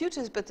about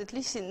computers, but at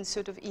least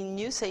in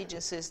news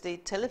agencies, the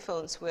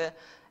telephones were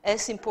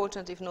as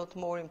important, if not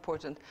more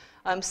important.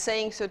 I'm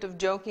saying, sort of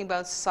joking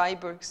about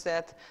cyborgs,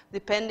 that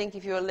depending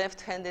if you're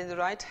left-handed or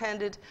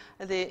right-handed,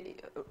 the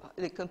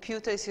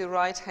computer is your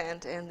right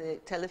hand and the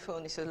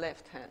telephone is your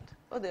left hand,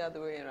 or the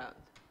other way around.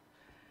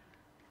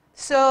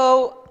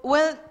 So,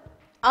 well,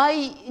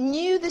 I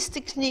knew this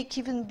technique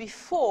even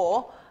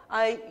before.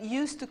 I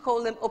used to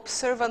call them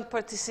observant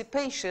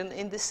participation,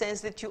 in the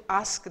sense that you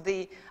ask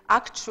the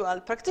actual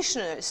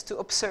practitioners to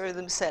observe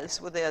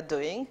themselves what they are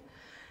doing.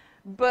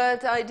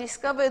 But I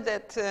discovered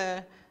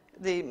that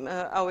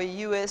our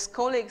US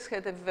colleagues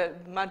had a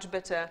much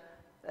better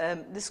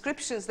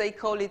descriptions. They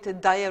call it a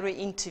diary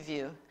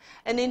interview.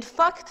 And in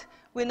fact,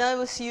 when I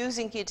was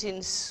using it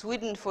in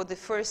Sweden for the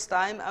first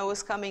time, I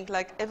was coming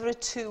like every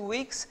 2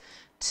 weeks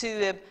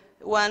to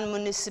one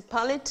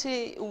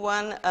municipality,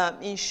 one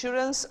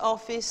insurance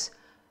office,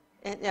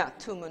 and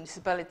 2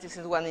 municipalities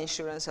and 1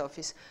 insurance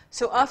office.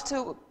 So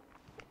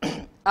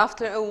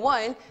after a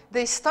while,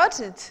 they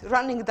started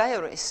running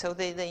diaries, so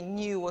they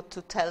knew what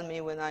to tell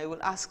me when I would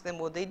ask them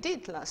what they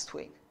did last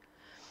week.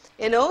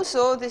 And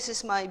also, this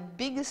is my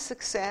biggest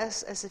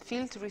success as a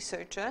field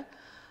researcher.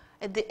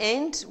 At the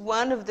end,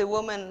 one of the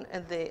women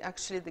at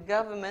the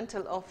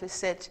governmental office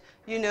said,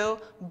 you know,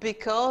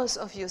 because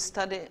of your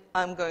study,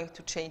 I'm going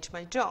to change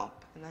my job.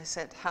 And I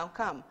said, how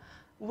come?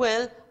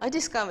 Well, I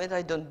discovered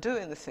I don't do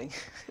anything.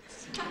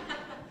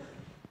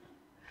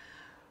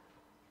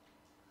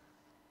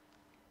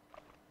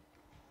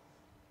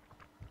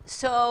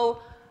 So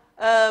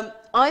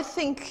I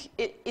think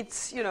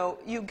it's, you know,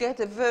 you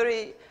get a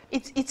very,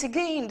 it's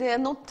again, they are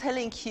not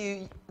telling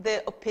you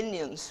their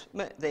opinions.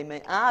 They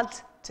may add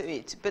to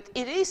it, but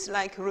it is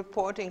like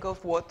reporting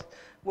of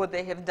what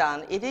they have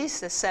done. It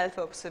is a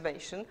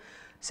self-observation.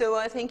 So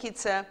I think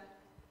it's a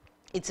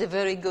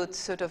very good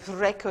sort of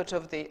record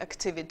of the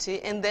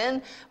activity. And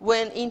then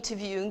when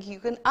interviewing, you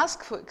can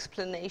ask for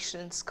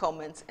explanations,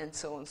 comments, and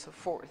so on and so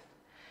forth.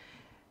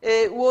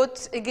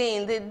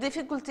 Again, the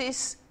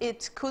difficulties,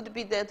 it could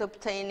be that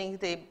obtaining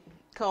the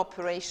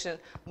cooperation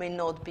may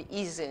not be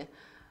easy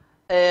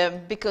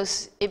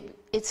because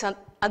it's an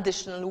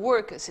additional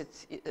work as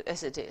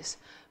it is.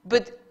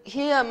 But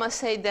here I must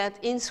say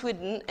that in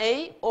Sweden,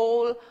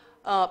 all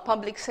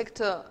public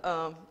sector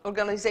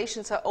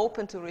organizations are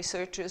open to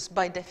researchers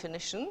by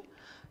definition.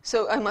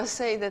 So I must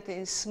say that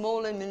in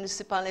smaller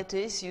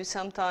municipalities, you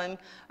sometimes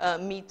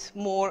meet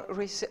more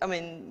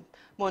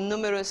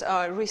numerous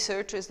are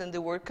researchers than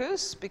the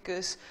workers,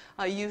 because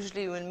I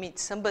usually will meet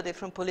somebody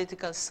from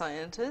political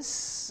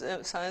sciences,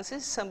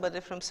 somebody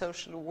from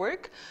social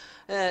work,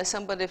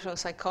 somebody from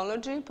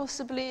psychology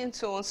possibly, and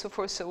so on and so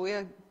forth. So we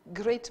are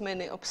great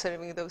many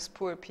observing those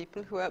poor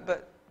people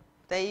but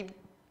they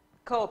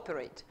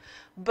cooperate.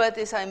 But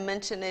as I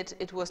mentioned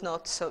it was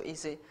not so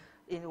easy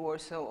in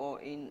Warsaw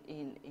or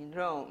in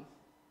Rome.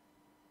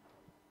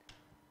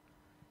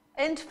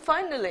 And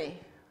finally,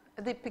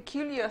 the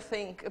peculiar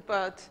thing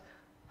about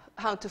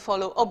how to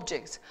follow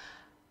objects.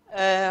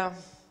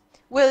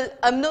 Well,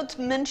 I'm not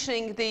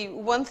mentioning the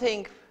one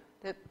thing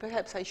that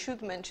perhaps I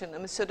should mention.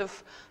 I'm sort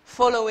of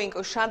following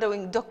or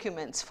shadowing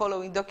documents,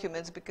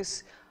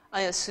 because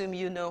I assume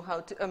you know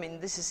how to, I mean,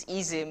 this is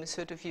easy, I mean,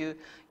 sort of you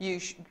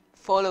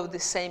follow the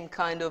same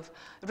kind of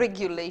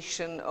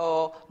regulation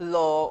or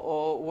law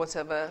or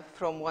whatever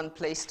from one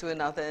place to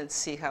another and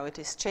see how it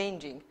is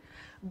changing.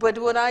 But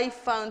what I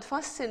found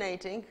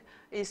fascinating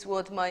is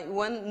what my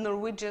one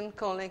Norwegian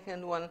colleague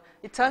and one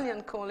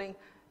Italian colleague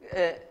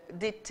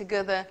did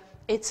together.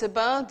 It's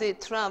about the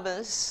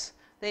travels.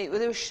 They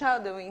were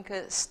shadowing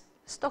a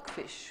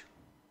stockfish.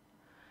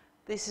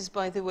 This is,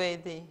 by the way,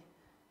 the,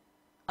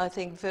 I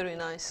think, very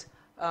nice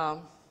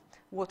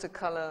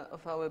watercolor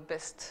of our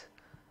best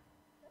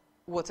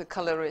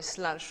watercolorist,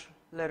 Lars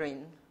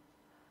Lerin.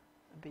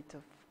 A bit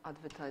of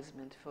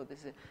advertisement for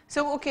this.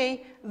 So,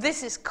 okay,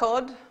 this is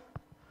cod,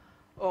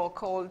 or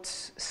called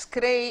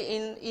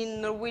skrei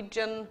in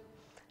Norwegian,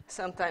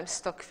 sometimes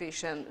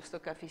stockfish and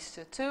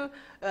stockafish too.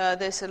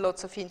 There's a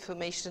lot of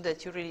information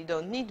that you really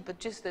don't need, but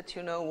just that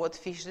you know what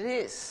fish it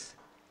is.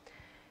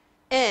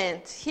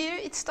 And here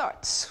it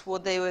starts,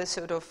 what they were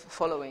sort of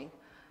following.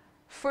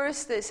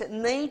 First, there's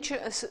nature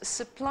as a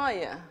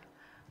supplier.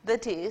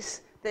 That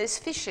is, there's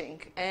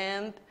fishing,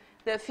 and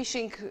they're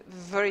fishing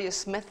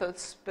various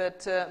methods,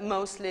 but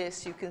mostly,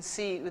 as you can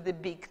see, with a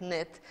big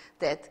net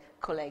that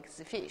collects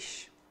the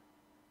fish.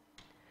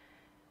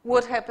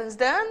 What happens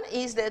then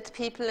is that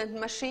people and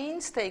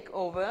machines take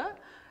over.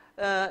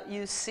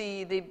 You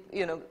see,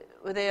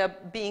 they are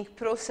being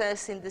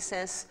processed in the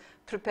sense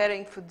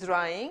preparing for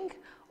drying.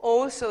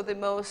 Also,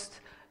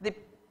 the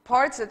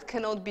parts that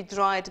cannot be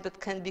dried but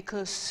can be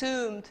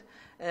consumed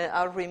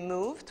are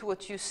removed.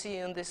 What you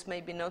see on this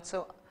maybe not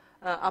so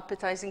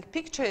appetizing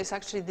picture is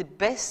actually the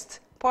best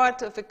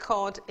part of a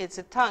cod. It's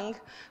a tongue,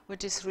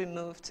 which is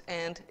removed,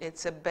 and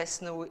it's a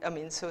best,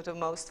 sort of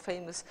most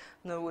famous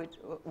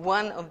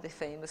one of the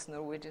famous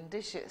Norwegian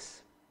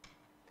dishes.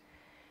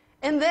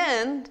 And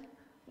then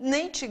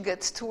nature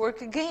gets to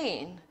work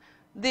again.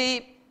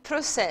 The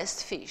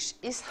processed fish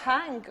is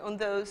hung on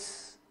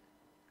those,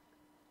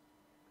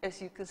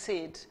 as you can see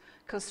it,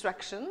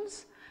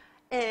 constructions,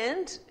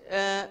 and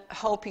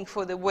hoping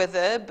for the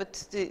weather,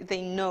 but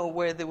they know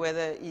where the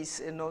weather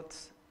is not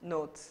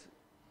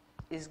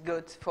is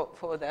good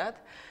for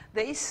that.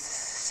 They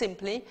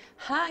simply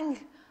hang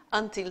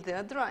until they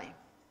are dry.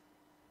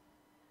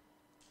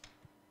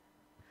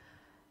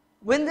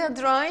 When they're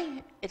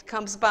dry, it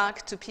comes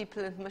back to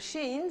people and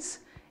machines,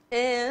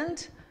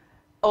 and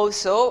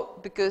also,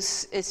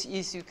 because as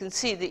you can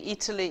see,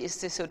 Italy is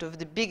the sort of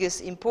the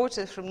biggest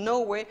importer from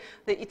Norway,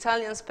 the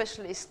Italian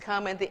specialists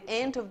come at the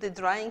end of the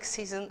drying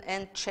season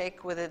and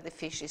check whether the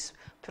fish is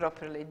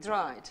properly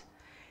dried.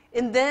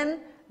 And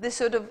then the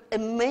sort of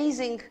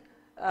amazing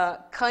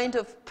kind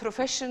of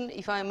profession,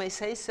 if I may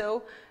say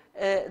so,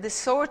 the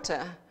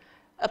sorter.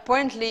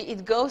 Apparently,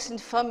 it goes in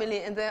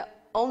family, and there are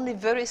only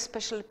very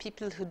special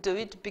people who do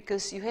it,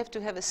 because you have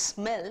to have a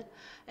smell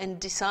and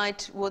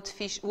decide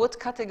what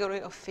category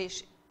of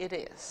fish it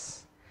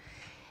is.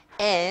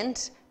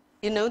 And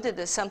you know that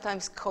they're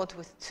sometimes caught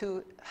with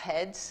two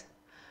heads.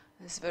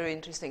 It's very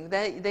interesting.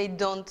 They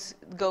don't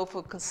go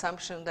for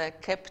consumption. They're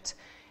kept.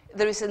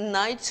 There is a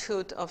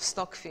knighthood of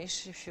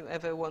stockfish, if you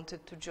ever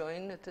wanted to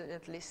join,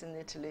 at least in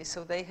Italy.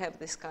 So they have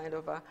this kind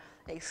of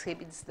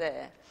exhibits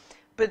there.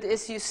 But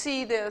as you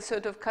see, there are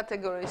sort of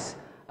categories,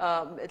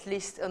 at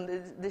least on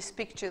this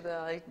picture, there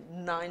are like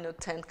 9 or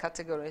 10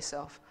 categories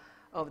of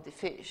the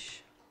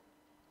fish.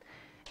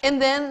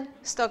 And then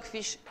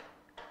stockfish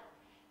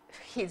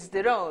hits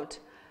the road.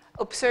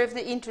 Observe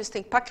the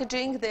interesting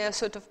packaging. They are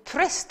sort of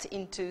pressed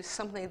into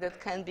something that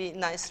can be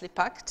nicely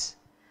packed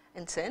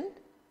and sent.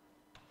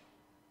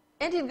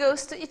 And it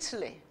goes to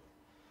Italy.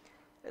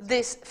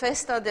 This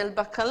Festa del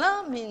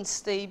Baccalà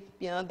means the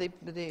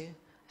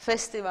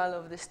festival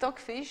of the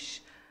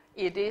stockfish.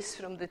 It is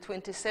from the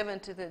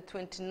 27th to the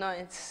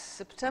 29th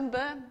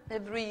September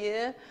every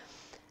year.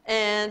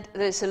 And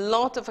there's a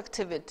lot of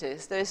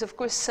activities. There is, of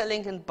course,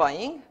 selling and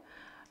buying.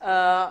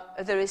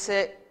 There is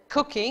a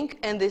cooking,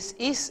 and this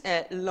is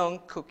a long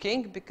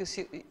cooking, because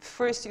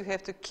first you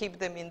have to keep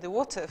them in the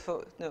water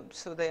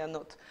so they are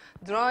not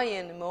dry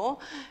anymore.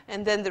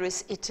 And then there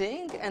is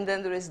eating, and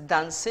then there is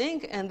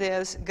dancing, and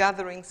there's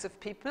gatherings of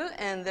people,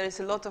 and there is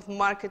a lot of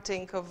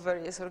marketing of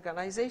various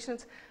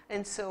organizations,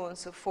 and so on and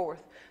so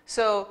forth.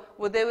 So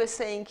what they were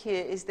saying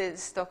here is that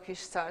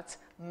stockfish starts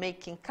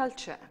making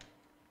culture.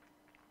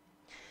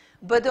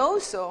 But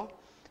also,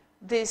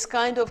 these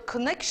kind of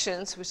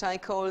connections, which I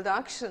call the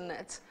action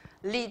nets,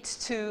 lead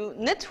to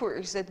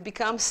networks that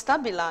become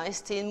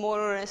stabilized in more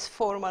or less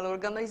formal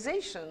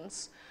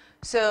organizations.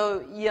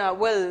 So, yeah,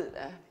 well,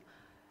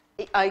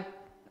 I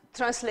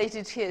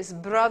translated here as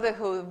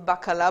Brotherhood of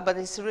Baccalà, but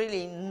it's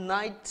really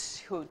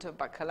Knighthood of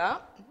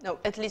Baccalà. No,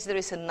 at least there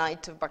is a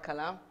Knight of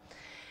Baccalà.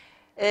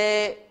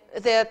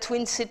 There are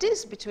twin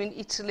cities between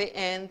Italy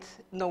and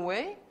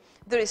Norway.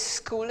 There is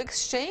school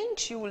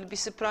exchange. You will be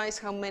surprised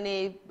how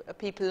many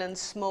people in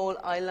small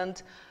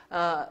island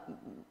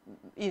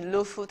in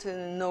Lofoten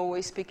in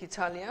Norway speak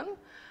Italian.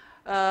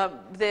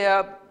 There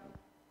are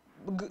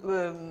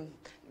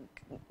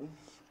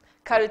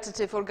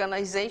caritative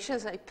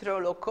organizations like Pro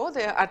Loco.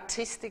 There are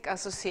artistic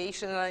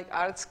associations like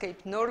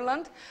Artscape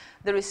Norrland.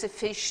 There is a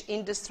fish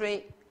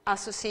industry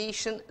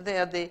association.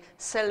 There are the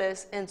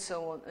sellers, and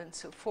so on and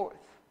so forth.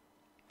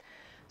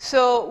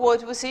 So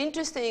what was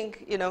interesting,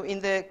 you know, in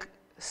the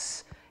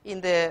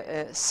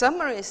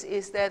summaries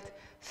is that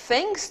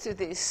thanks to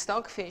this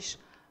stockfish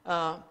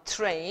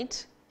trade,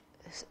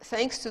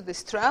 thanks to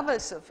these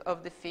travels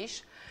of the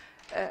fish,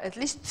 at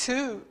least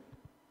 2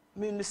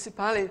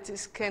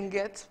 municipalities can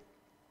get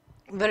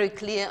very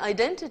clear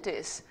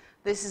identities.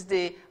 This is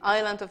the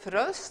island of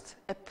Röst,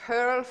 a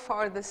pearl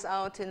farthest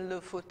out in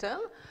Lofoten.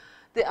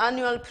 The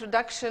annual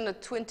production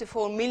at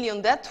 24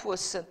 million, that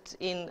was set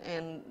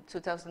in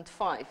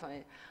 2005.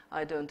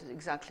 I don't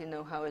exactly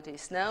know how it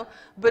is now.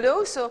 But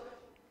also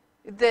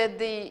that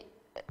the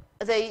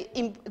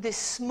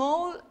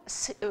small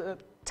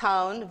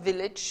town,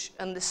 village,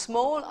 and the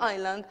small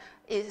island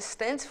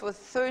stands for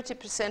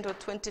 30% or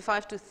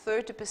 25 to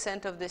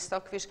 30% of the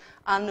stockfish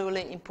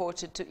annually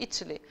imported to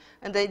Italy.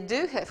 And they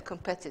do have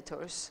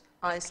competitors,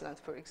 Iceland,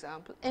 for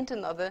example, and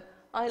another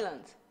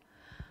island.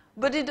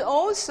 But it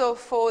also,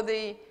 for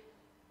the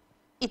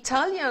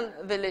Italian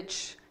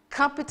village,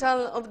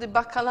 capital of the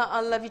Baccalà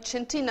alla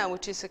Vicentina,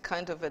 which is a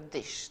kind of a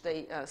dish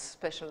they are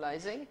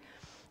specializing.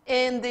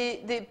 And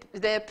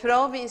their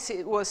province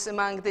was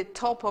among the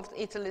top of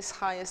Italy's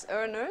highest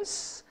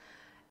earners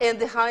and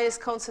the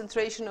highest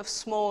concentration of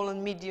small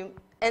and medium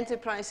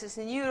enterprises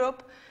in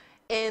Europe.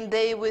 And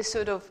they were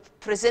sort of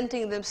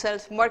presenting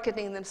themselves,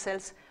 marketing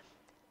themselves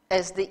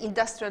as the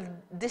industrial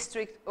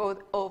district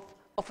of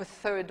a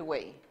third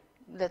way.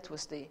 That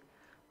was the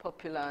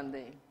popular and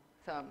the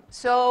thumb.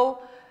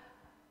 So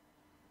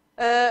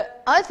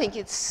I think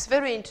it's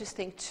very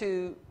interesting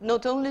to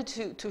not only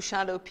to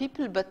shadow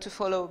people, but to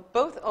follow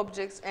both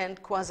objects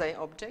and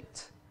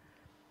quasi-objects,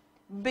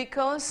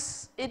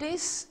 because it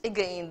is,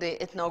 again,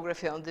 the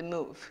ethnography on the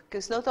move,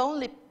 because not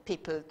only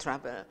people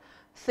travel,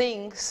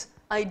 things,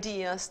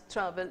 ideas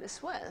travel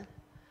as well.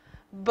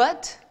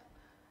 But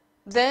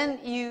then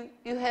you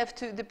have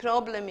to, the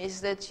problem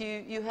is that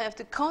you have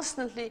to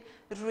constantly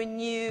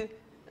renew,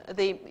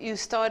 you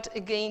start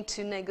again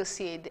to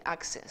negotiate the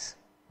access.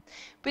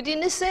 But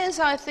in a sense,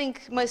 I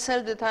think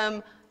myself that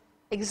I'm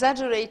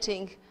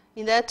exaggerating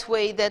in that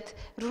way, that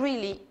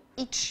really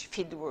each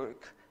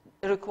fieldwork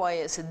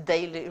requires a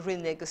daily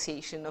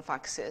renegotiation of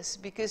access,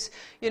 because,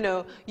 you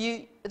know,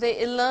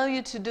 they allow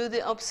you to do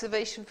the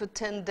observation for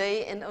 10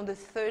 days, and on the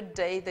 3rd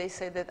day they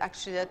say that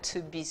actually they're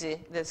too busy,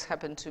 that's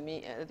happened to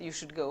me, you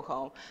should go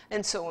home,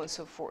 and so on and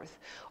so forth.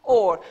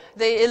 Or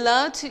they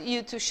allow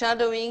you to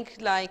shadowing,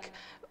 like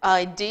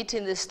I did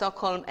in the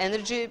Stockholm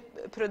energy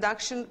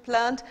production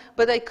plant,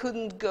 but I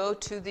couldn't go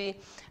to the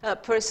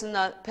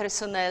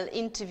personnel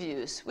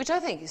interviews, which I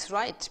think is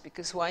right,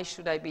 because why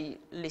should I be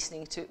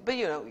listening to, but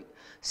you know,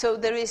 so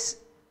there is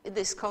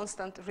this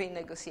constant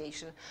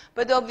renegotiation.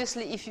 But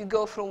obviously, if you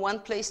go from one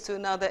place to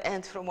another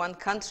and from one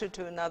country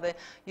to another,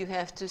 you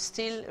have to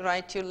still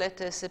write your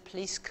letters,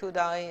 please could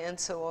I, and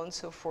so on and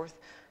so forth.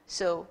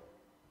 So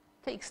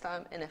it takes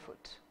time and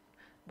effort,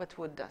 but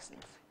what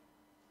doesn't?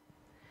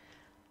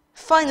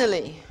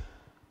 Finally,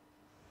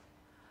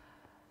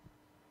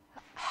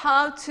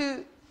 how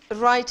to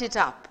write it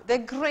up. There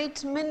are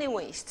great many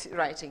ways to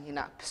writing it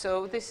up.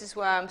 So this is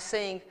why I'm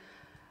saying,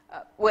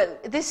 well,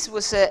 this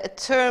was a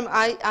term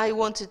I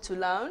wanted to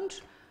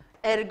launch,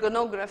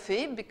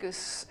 ergonography,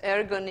 because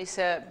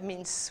ergon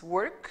means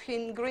work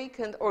in Greek,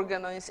 and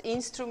organon is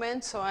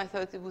instrument, so I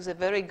thought it was a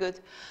very good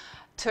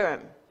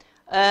term.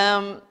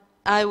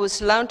 I was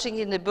launching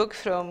in a book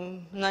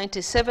from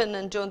 '97,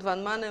 and John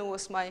van Manen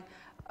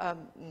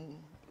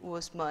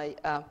was my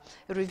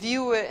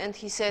reviewer, and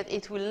he said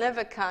it will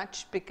never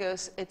catch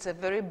because it's a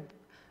very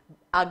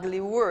ugly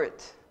word.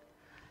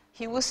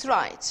 He was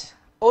right.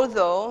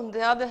 Although, on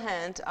the other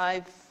hand,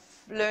 I've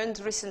learned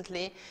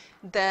recently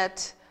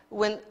that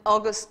when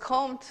Auguste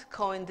Comte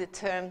coined the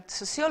term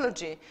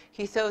sociology,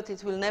 he thought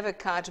it will never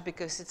catch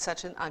because it's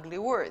such an ugly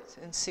word,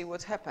 and see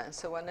what happens,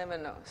 so one never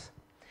knows.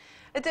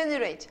 At any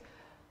rate,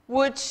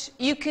 what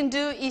you can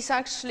do is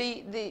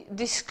actually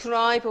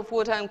describe of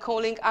what I'm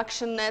calling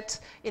action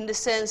net, in the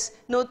sense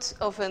not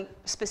of a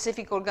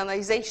specific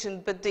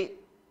organization, but the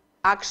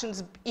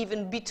actions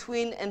even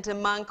between and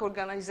among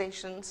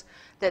organizations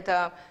that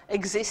are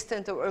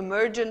existent or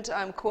emergent.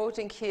 I'm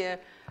quoting here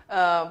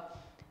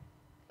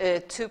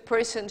 2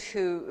 persons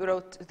who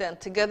wrote them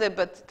together,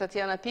 but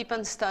Tatiana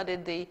Pipan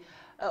studied the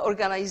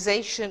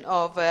organization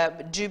of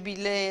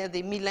Jubilee,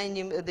 the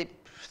millennium, the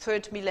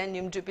 3rd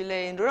millennium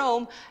jubilee in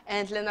Rome,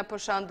 and Lena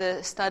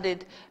Pochande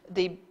studied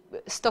the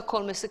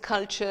Stockholm as a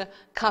culture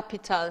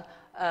capital.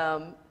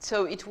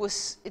 So it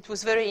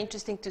was very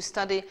interesting to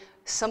study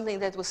something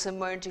that was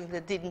emerging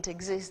that didn't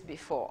exist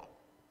before.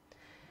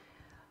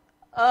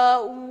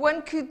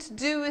 One could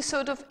do a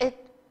sort of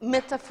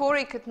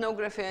metaphoric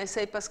ethnography. I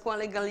say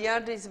Pasquale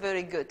Gagliardi is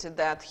very good at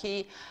that.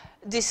 He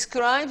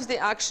describes the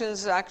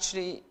actions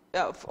actually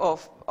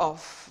of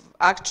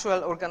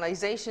actual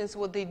organizations,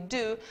 what they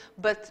do,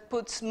 but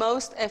puts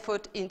most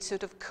effort in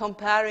sort of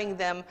comparing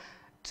them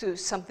to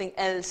something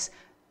else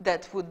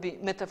that would be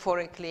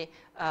metaphorically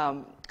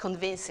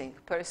convincing,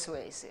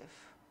 persuasive.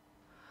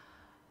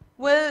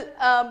 Well,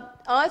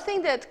 I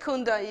think that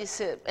Kunda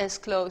is as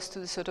close to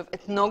the sort of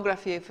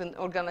ethnography of an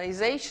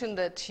organization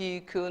that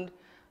you could,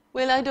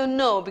 well, I don't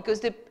know,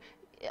 because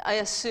I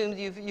assume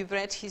you've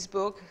read his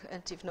book,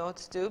 and if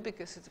not, do,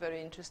 because it's very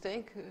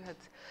interesting. He had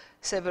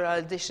several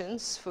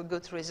editions for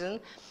good reason.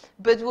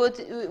 But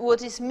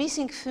what is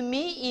missing for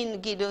me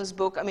in Guido's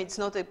book, I mean, it's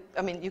not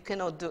I mean, you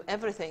cannot do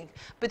everything,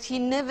 but he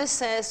never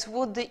says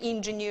what the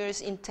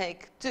engineers in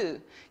tech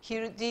do.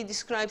 He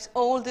describes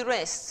all the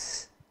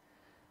rests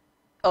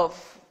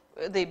of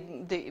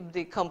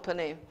the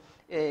company,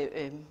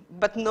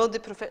 but not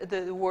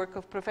the work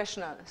of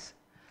professionals.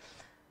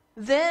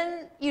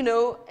 Then, you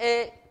know,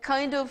 a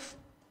kind of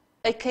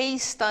a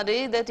case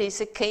study that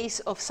is a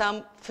case of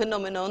some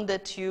phenomenon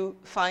that you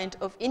find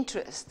of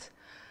interest.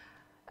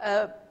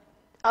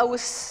 I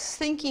was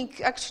thinking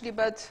actually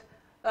about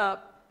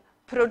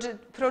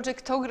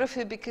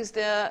projectography because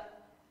there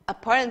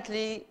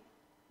apparently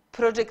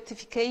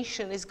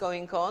projectification is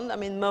going on. I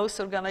mean, most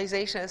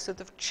organizations are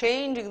sort of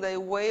changing their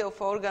way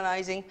of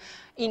organizing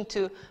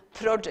into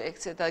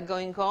projects that are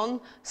going on,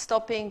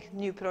 stopping,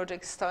 new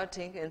projects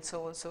starting, and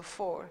so on and so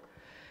forth.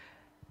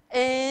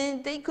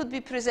 And they could be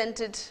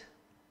presented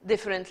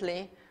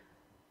differently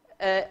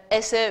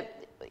as a,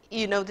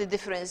 you know, the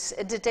difference.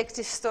 A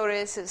detective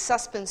story is a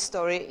suspense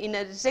story. In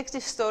a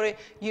detective story,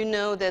 you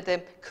know that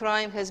a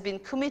crime has been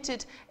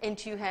committed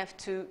and you have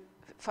to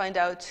find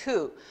out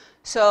who.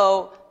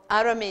 So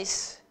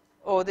Aramis,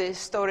 or the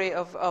story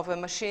of a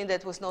machine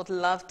that was not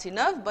loved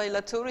enough by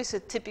Latour, is a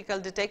typical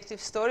detective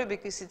story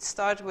because it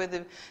starts with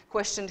the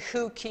question,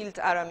 who killed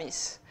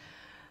Aramis?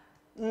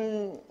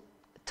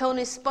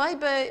 Tony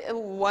Spivey, a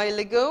while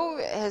ago,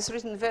 has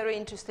written a very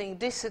interesting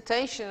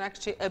dissertation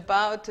actually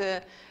about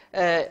the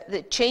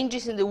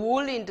changes in the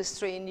wool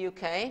industry in the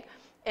UK.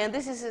 And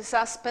this is a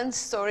suspense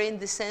story in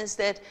the sense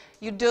that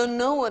you don't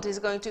know what is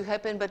going to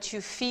happen, but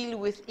you feel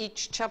with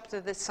each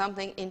chapter that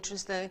something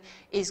interesting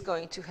is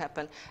going to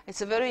happen. It's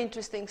a very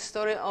interesting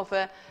story of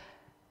a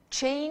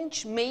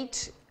change made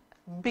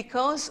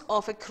because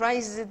of a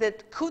crisis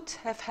that could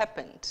have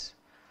happened.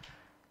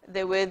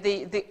 There were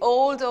the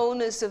old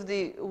owners of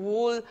the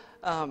wool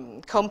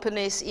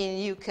companies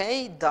in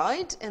UK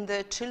died, and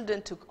their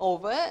children took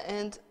over,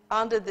 and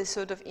under the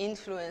sort of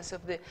influence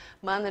of the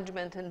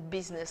management and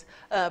business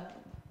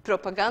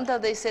propaganda,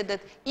 they said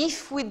that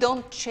if we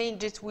don't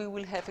change it, we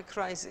will have a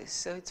crisis.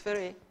 So it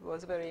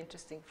was very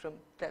interesting from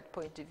that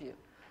point of view.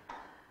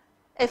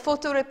 A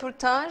photo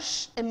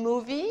reportage, a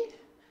movie.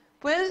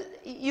 Well,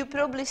 you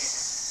probably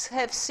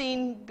have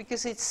seen,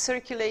 because it's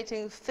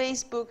circulating on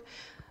Facebook,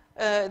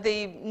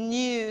 the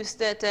news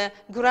that a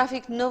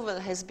graphic novel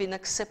has been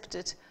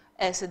accepted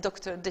as a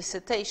doctoral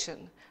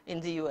dissertation in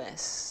the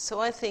US. So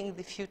I think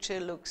the future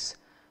looks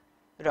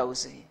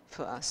rosy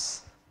for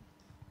us.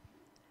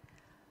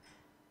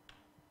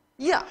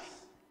 Yeah,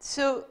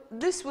 so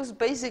this was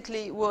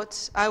basically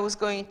what I was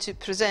going to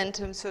present.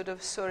 I'm sort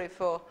of sorry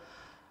for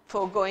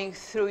going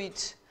through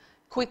it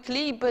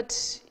quickly,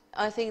 but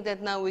I think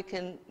that now we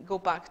can go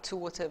back to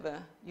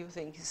whatever you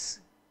think is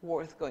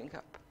worth going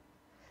up.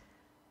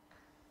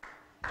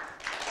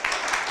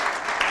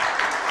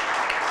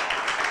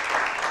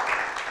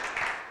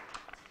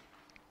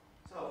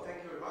 So,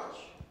 thank you very much.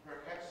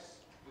 Perhaps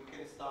we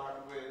can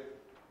start with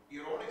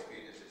your own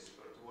experiences,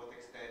 to what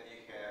extent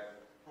you have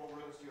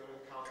problems you're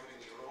encountering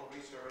in your own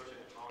research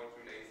and how it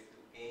relates to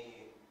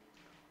any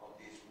of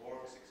these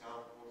works,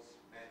 examples,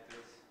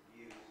 methods,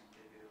 views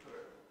that you've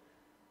heard.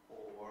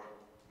 Or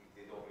if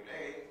they don't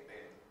relate,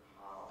 then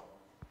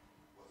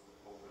what's the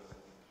problem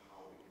and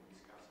how we can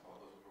discuss about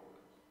those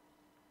problems.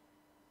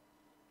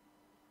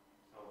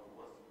 So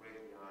who wants to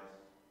break the ice?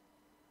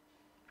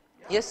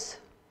 Yeah. Yes?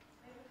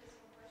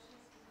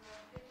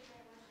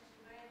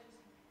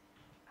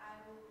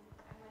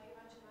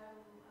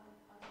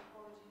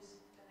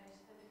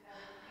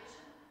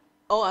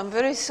 Oh, I'm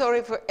very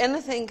sorry for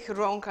anything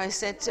wrong I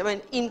said, I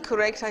mean,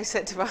 incorrect I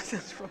said about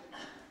that. I'm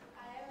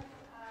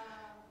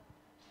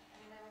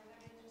very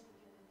interested in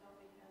the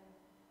topic, and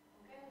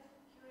I'm kind of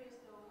curious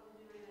though how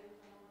do you relate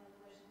to one of the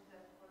questions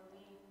that for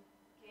me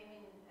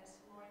came in as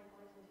more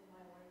important in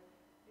my work,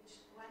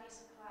 which one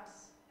is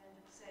class, and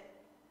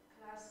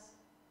class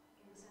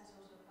in the sense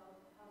also of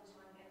how does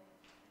one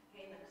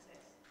gain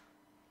access,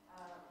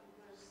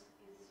 because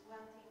it's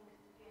one thing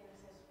to gain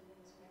access within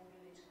a small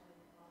village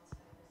coming from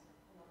outside,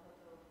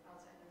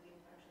 outside of the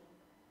interaction.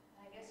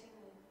 I guess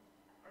in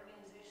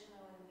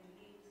organizational and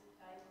elite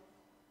type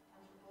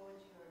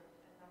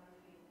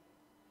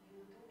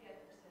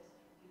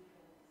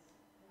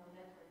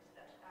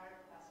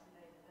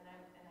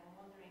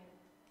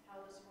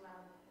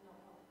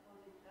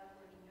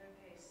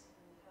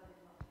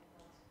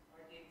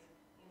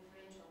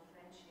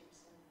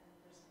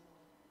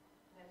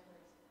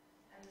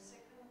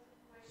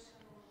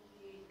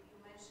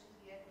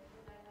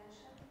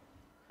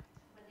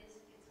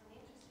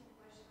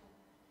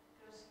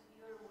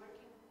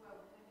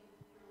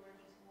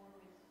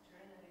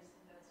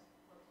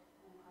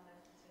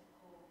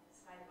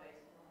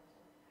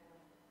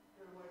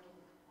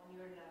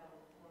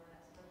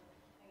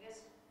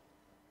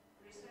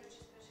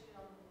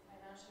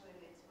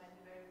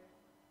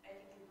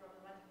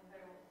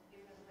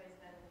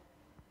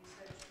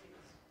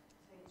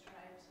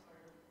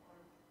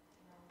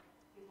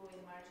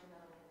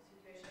marginal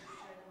situations which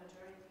are the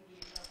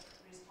majority of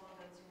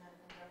respondents in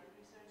ethnographic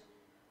research,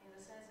 in the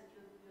sense that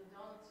you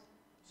don't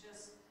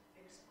just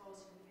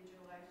expose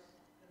individual lives,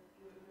 but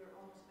you're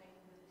almost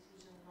making the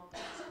decision not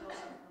to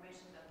disclose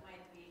information that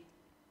might be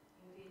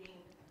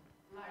invading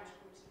large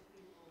groups of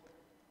people,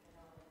 you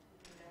know,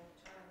 putting them in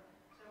charge.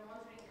 So I'm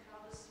wondering,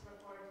 how does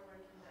report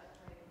work in that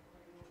way for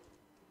you?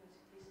 Because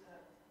this,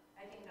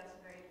 I think that's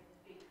a very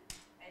big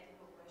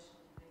ethical question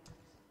to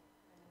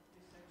make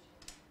research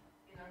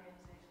in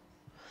organizations.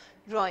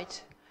 Right.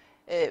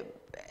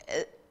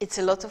 It's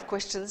a lot of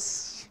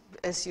questions,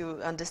 as you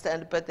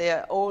understand, but they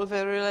are all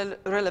very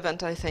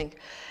relevant, I think.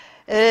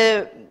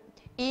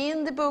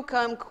 In the book,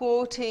 I'm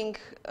quoting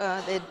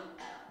the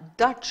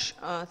Dutch,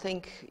 I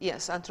think,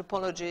 yes,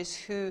 anthropologists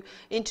who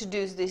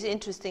introduced this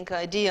interesting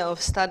idea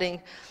of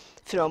studying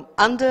from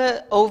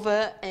under,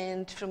 over,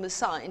 and from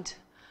aside,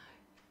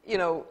 you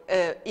know,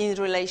 in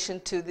relation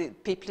to the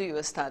people you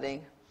are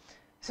studying.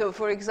 So,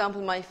 for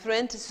example, my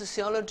friend, a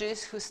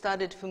sociologist who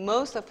studied for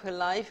most of her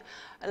life,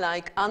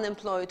 like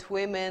unemployed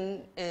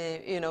women,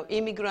 you know,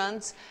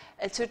 immigrants,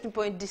 at a certain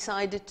point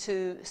decided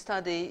to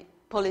study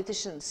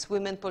politicians,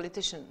 women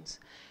politicians.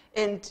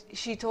 And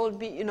she told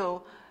me, you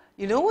know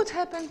what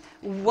happened?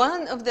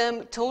 One of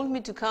them told me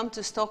to come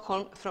to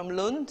Stockholm from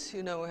Lund,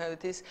 you know how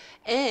it is,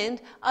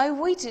 and I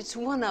waited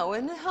 1 hour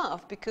and a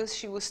half because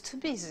she was too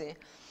busy.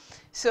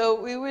 So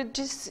we were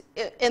just,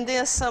 and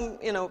there are some,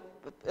 you know,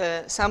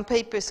 some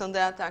papers on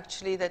that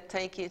actually that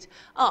take it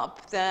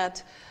up,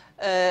 that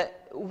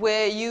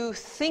where you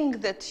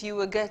think that you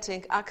are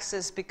getting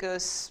access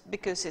because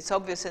it's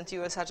obvious and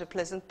you are such a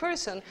pleasant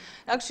person,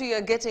 actually you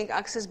are getting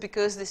access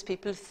because these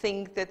people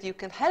think that you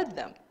can help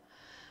them.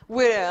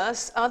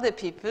 Whereas other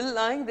people,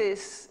 like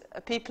this,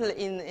 people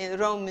in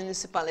Rome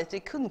municipality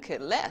couldn't care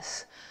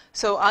less.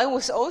 So I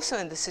was also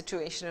in the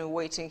situation of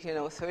waiting, you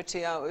know,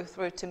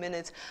 30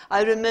 minutes.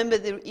 I remember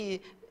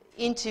the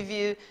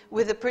interview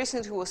with a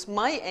person who was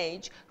my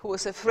age, who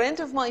was a friend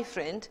of my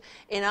friend,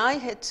 and I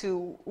had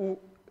to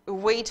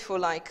wait for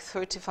like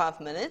 35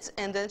 minutes,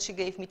 and then she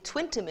gave me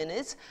 20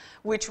 minutes,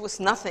 which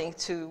was nothing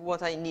to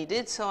what I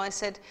needed. So I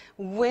said,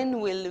 when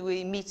will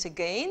we meet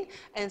again?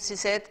 And she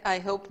said, I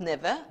hope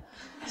never.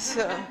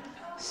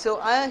 So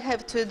I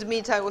have to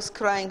admit I was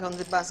crying on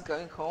the bus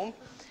going home.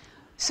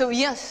 So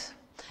yes,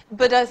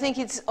 but I think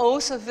it's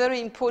also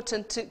very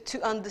important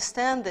to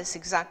understand this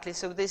exactly.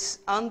 So this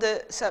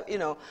you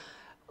know,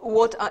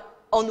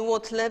 on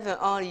what level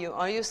are you?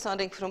 Are you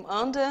studying from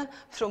under,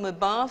 from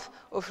above,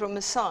 or from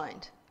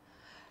aside?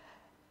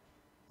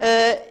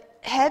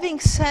 Having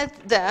said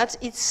that,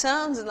 it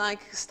sounds like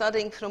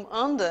studying from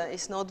under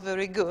is not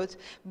very good,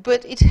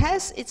 but it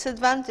has its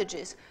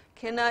advantages.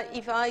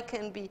 If I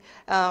can be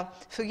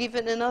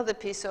forgiven another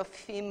piece of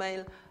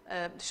female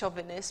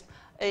chauvinism,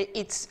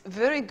 it's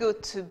very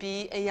good to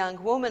be a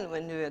young woman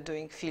when you are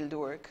doing field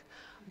work,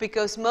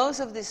 because most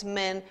of these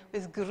men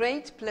with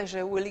great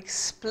pleasure will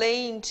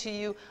explain to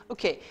you,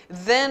 okay,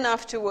 then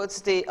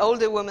afterwards the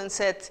older woman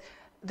said,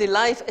 the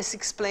life is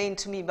explained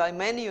to me by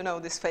men, you know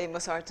this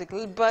famous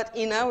article, but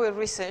in our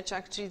research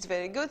actually it's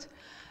very good.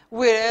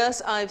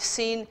 Whereas I've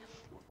seen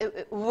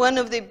one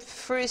of the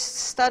first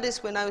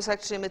studies when I was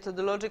actually a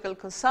methodological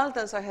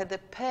consultant, I had a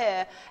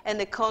pair, an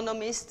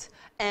economist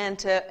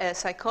and a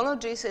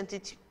psychologist, and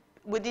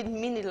we didn't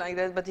mean it like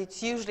that, but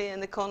it's usually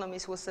an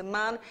economist was a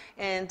man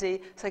and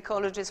the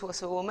psychologist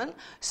was a woman.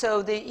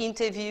 So the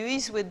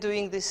interviewees were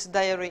doing these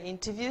diary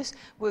interviews,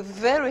 were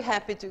very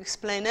happy to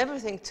explain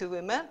everything to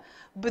women,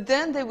 but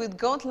then they would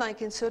go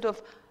like in sort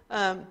of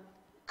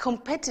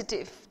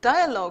competitive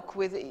dialogue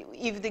with,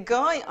 if the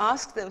guy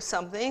asked them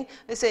something,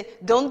 they say,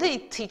 don't they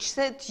teach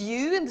that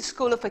you in the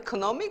School of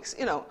Economics?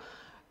 You know,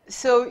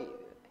 so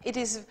it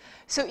is,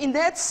 so in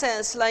that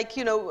sense, like,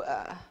 you know,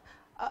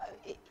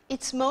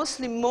 it's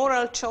mostly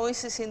moral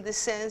choices in the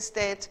sense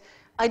that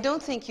I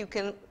don't think you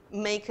can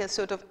make a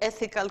sort of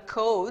ethical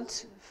code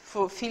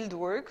for field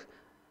work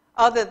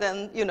other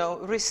than, you know,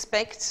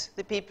 respect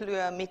the people you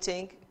are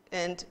meeting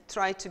and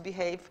try to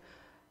behave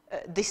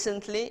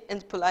decently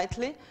and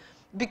politely.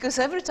 Because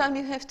every time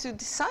you have to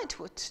decide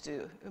what to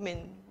do. I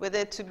mean,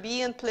 whether to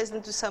be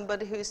unpleasant to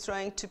somebody who is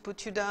trying to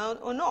put you down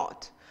or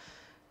not.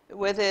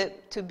 Whether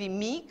to be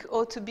meek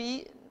or to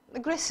be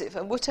aggressive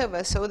or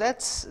whatever. So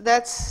that's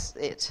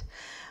it.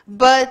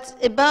 But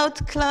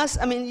about class,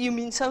 I mean, you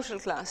mean social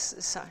class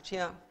as such,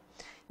 yeah.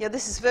 Yeah,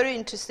 this is very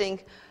interesting.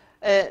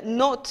 It's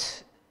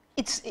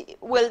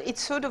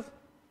sort of,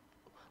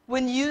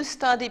 when you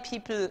study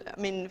people, I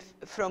mean,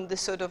 from the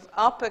sort of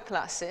upper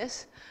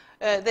classes,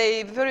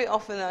 they very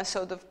often are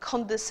sort of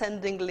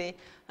condescendingly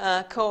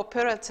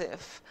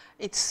cooperative.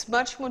 It's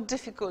much more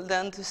difficult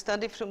than to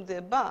study from the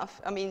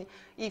above. I mean,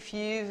 if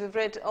you've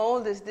read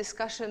all this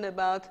discussion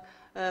about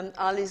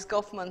Alice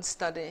Goffman's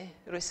study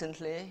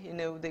recently, you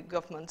know, the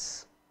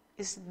Goffman's,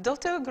 his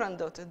daughter or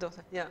granddaughter?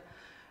 Daughter, yeah.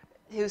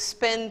 Who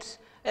spent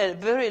a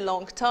very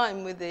long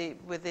time with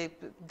the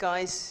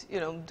guys, you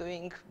know,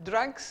 doing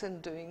drugs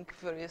and doing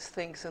various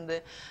things.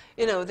 And,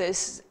 you know,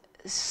 there's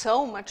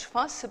so much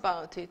fuss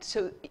about it.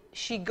 So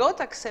she got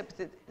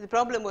accepted. The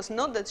problem was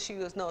not that she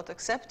was not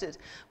accepted,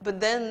 but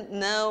then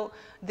now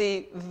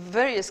the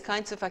various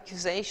kinds of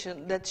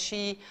accusation that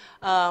she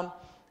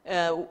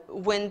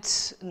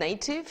went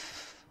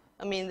native.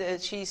 I mean,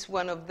 she's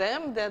one of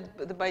them,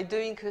 that by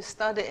doing her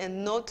study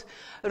and not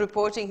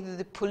reporting to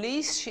the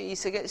police, she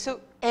is against. So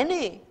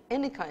any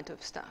kind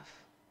of stuff.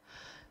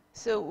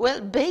 So, well,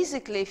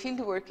 basically,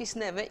 fieldwork is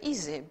never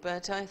easy,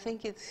 but I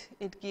think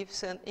it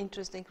gives an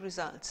interesting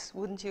results.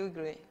 Wouldn't you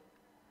agree?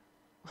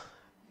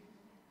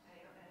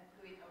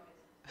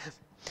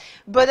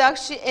 But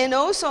actually, and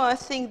also I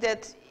think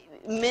that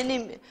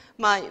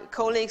my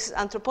colleagues,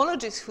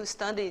 anthropologists who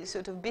study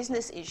sort of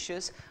business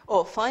issues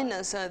or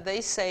finance,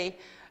 they say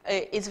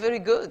it's very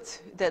good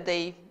that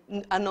they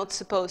are not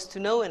supposed to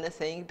know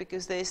anything,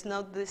 because there is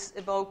not this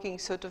evoking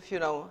sort of,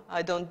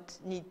 I don't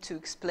need to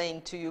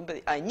explain to you,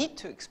 but I need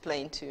to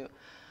explain to you.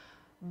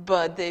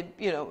 But they,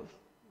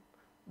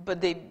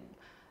 but they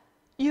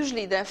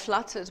usually they're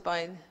flattered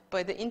by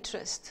the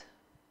interest.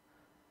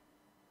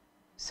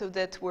 So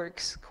that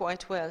works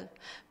quite well.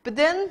 But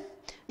then,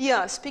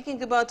 yeah,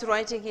 speaking about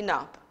writing it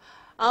up,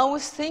 I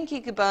was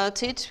thinking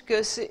about it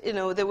because,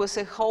 there was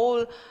a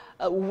whole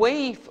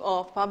wave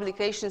of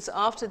publications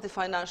after the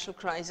financial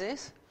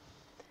crisis.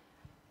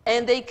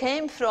 And they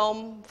came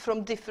from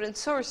different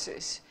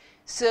sources.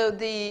 So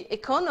the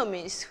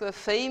economists who are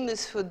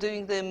famous for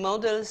doing their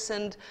models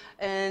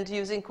and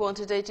using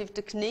quantitative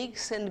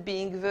techniques and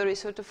being very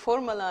sort of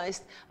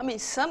formalized, I mean,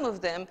 some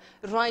of them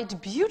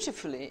write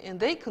beautifully and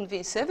they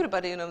convince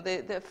everybody,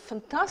 they're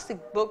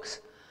fantastic books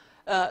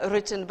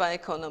written by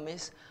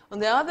economists. On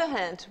the other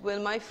hand,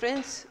 when my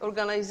friends,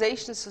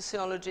 organization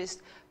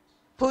sociologists,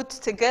 put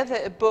together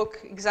a book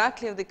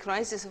exactly of the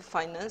crisis of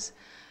finance,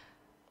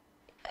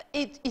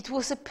 it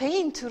was a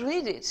pain to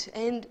read it.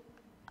 And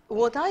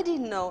what I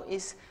didn't know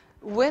is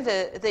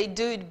whether they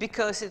do it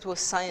because it was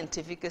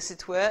scientific, as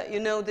it were.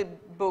 The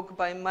book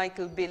by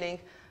Michael Billing,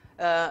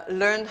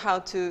 Learn How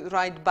to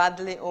Write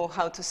Badly or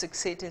How to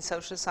Succeed in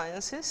Social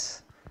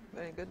Sciences.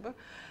 Very good book.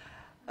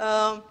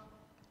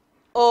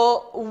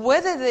 Or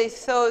whether they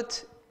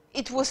thought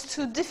it was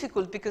too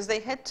difficult because they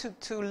had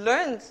to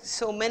learn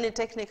so many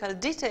technical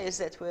details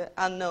that were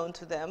unknown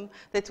to them,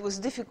 that it was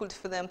difficult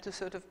for them to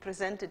sort of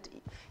present it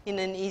in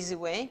an easy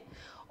way,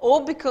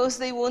 or because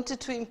they wanted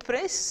to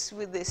impress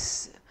with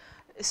this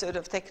sort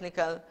of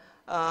technical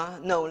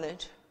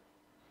knowledge.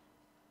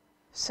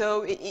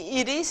 So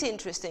it is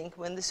interesting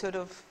when the sort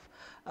of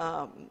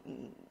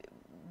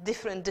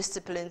different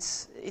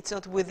disciplines, it's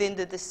not within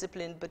the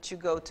discipline, but you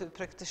go to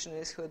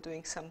practitioners who are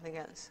doing something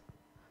else.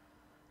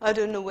 I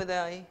don't know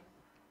whether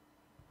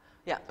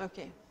yeah,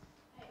 okay.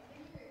 Hey,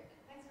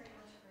 thanks very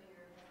much for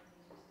your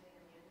presentation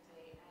today and here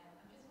today. I'm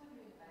just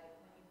wondering about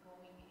when you're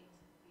going into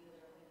the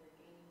field or when you're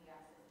gaining the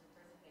access in the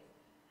first place,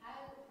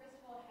 first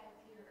of all, how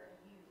clear are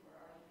you,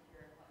 or are you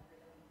clear on what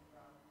you're looking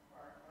from,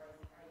 or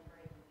is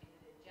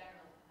it a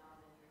general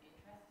phenomenon you're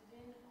interested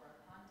in, or a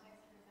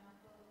context, for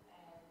example,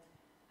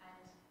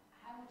 and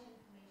how much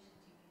information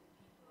do you give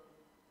people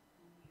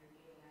who you're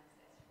gaining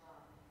access from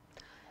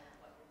about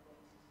what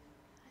you're going to do?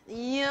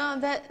 Yeah,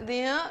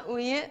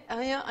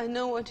 I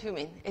know what you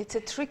mean. It's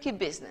a tricky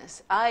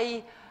business.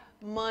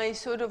 My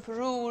sort of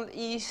rule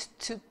is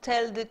to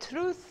tell the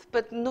truth,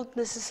 but not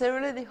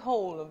necessarily the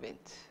whole of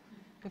it.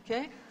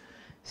 Okay?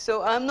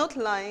 So I'm not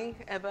lying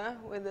ever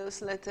with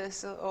those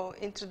letters or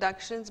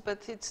introductions,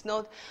 but it's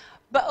not.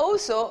 But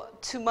also,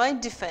 to my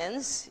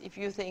defense, if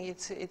you think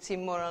it's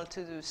immoral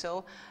to do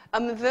so,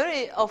 I'm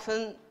very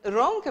often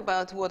wrong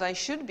about what I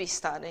should be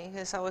studying.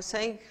 As I was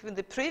saying in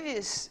the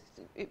previous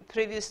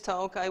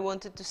talk, I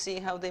wanted to see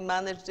how they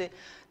managed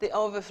the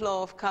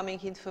overflow of coming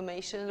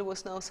information. There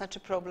was no such a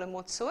problem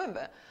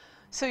whatsoever.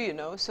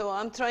 So, so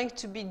I'm trying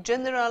to be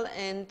general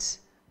and,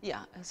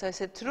 yeah, as I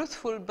said,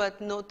 truthful, but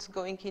not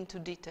going into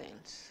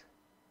details.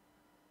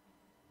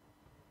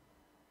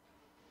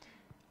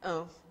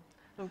 Oh,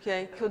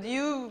 okay. Could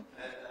you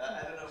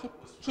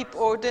keep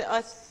order?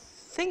 I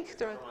think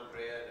there.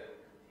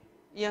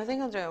 Yeah, I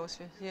think Andrea was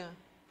here. Yeah.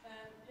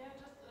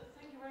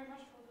 Thank you very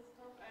much for this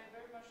talk. I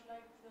very much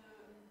like the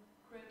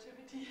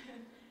creativity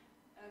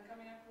and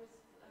coming up with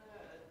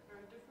a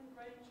very different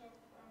range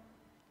of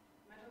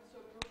methods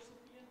to approach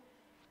the field.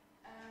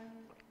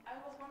 I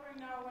was wondering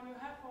now, when you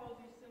have all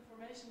this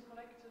information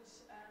collected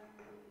and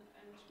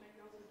maybe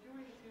also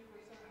during the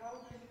fieldwork, so how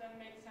do you then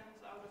make sense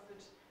out of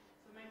it?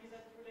 So maybe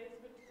that relates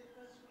a bit to the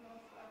question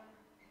of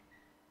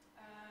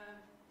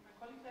my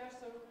colleague there.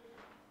 So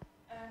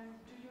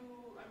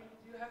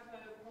you have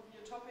probably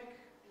a topic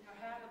in your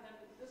head, and then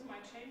this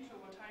might change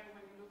over time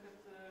when you look at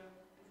the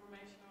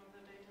information or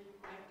the data you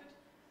collected.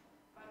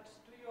 But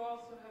do you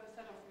also have a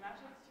set of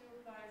methods you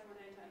apply for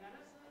data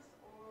analysis,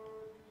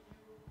 or do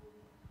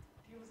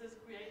you use this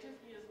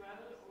creatively as well?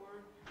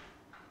 Or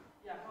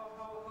yeah,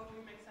 how do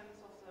you make sense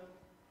of the,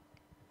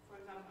 for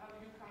example, how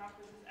do you come up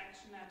with this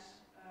action net?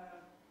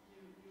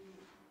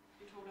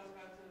 You told us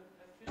about the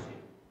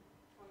fishing,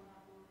 for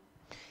example.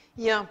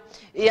 Yeah,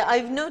 yeah.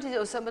 I've noticed,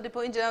 or somebody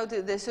pointed out,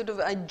 that sort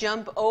of I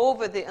jump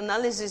over the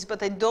analysis,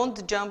 but I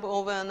don't jump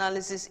over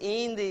analysis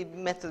in the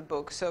method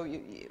book. So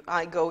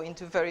I go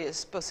into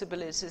various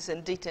possibilities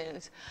and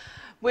details.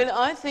 Well,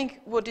 I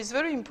think what is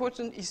very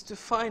important is to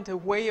find a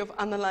way of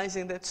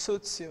analyzing that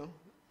suits you,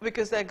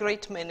 because there are a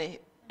great many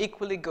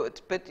equally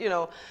good. But you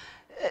know,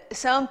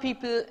 some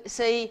people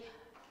say,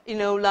 you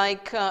know,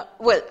 like,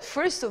 well,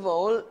 first of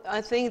all,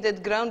 I think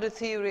that grounded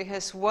theory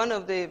has one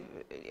of the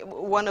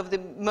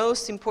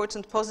most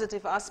important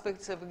positive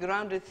aspects of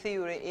grounded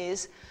theory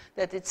is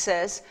that it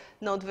says,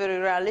 not very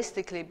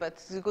realistically, but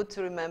it's good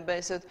to remember,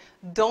 is that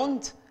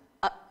don't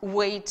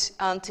wait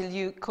until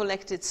you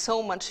collected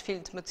so much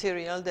field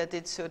material that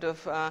it sort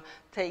of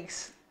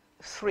takes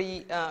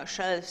 3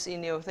 shelves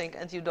in your thing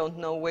and you don't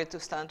know where to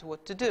start,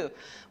 what to do.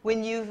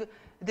 When you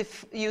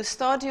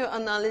start your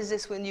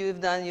analysis when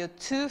you've done your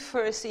 2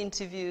 first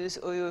interviews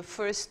or your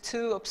first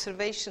 2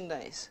 observation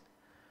days.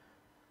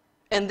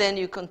 And then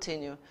you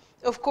continue.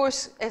 Of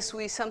course, as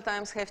we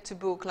sometimes have to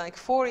book like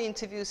 4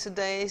 interviews a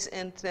day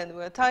and then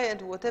we're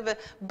tired, whatever,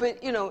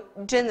 but you know,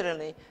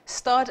 generally,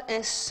 start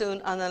as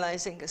soon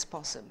analyzing as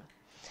possible.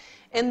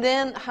 And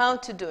then how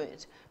to do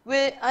it?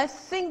 Well, I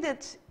think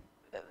that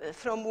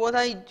from what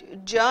I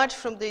judge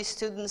from the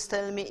students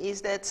tell me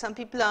is that some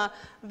people are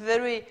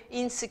very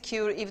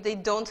insecure if they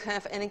don't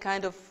have any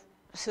kind of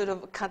sort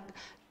of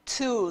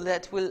tool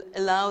that will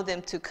allow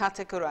them to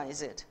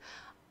categorize it.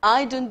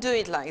 I don't do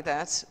it like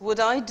that. What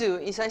I do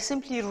is I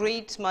simply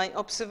read my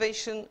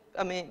observation,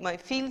 my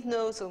field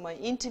notes or my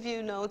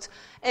interview notes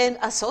and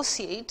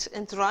associate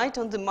and write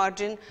on the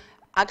margin,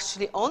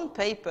 actually on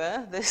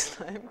paper this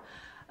time,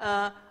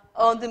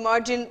 on the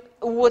margin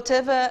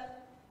whatever,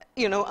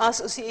 you know,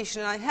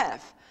 association I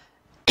have.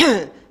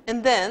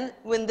 And then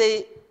when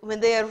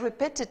they are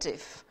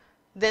repetitive,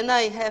 then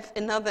I have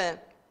another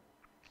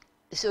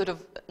sort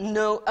of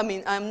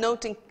I'm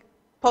noting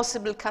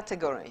possible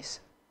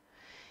categories.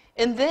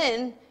 And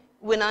then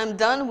when I'm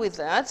done with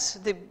that,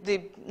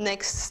 the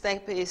next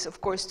step is, of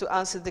course, to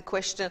answer the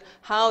question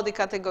how the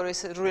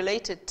categories are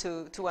related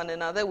to one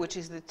another, which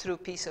is the true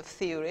piece of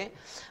theory.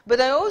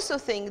 But I also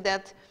think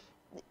that,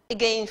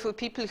 again, for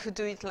people who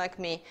do it like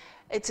me,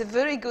 it's a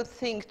very good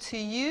thing to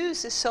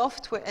use a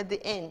software at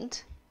the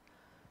end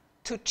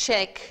to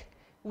check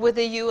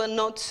whether you are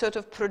not sort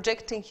of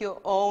projecting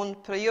your own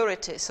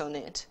priorities on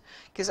it.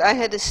 Because I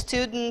had a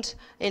student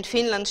in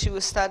Finland, she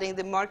was studying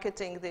the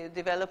marketing, the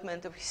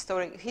development of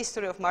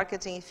history of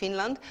marketing in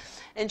Finland,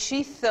 and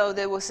she thought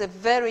there was a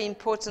very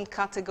important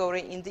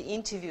category in the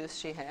interviews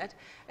she had.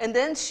 And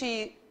then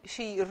she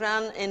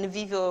ran in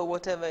vivo,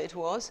 whatever it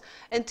was,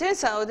 and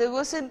turns out there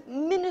was a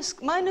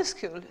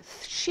minuscule.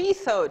 She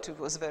thought it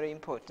was very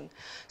important.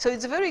 So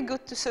it's very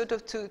good to sort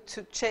of to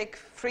check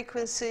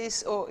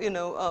frequencies or, you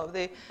know,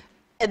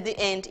 at the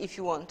end if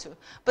you want to.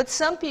 But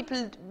some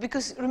people,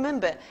 because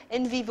remember,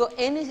 in vivo,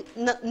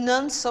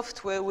 none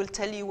software will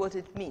tell you what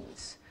it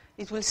means.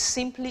 It will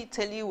simply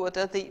tell you what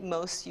are the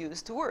most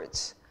used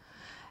words.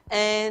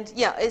 And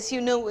yeah, as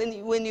you know,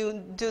 when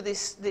you do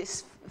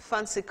this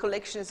fancy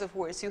collections of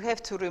words, you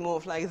have to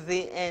remove like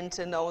the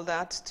and all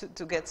that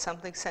to get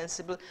something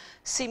sensible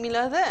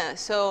similar there.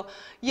 So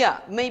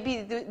yeah,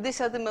 maybe these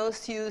are the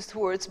most used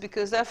words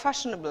because they're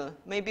fashionable.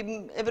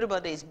 Maybe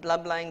everybody is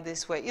blabbering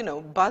this way, you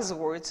know,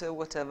 buzzwords or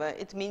whatever.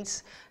 It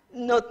means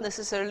not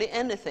necessarily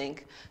anything.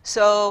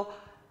 So,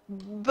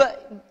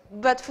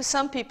 but for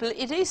some people,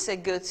 it is a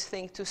good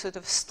thing to sort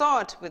of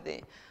start with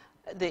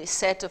the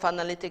set of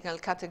analytical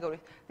categories.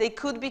 They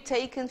could be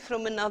taken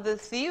from another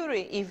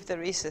theory if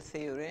there is a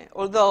theory.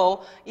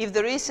 Although, if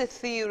there is a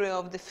theory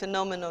of the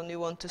phenomenon you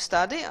want to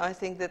study, I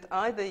think that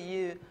either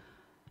you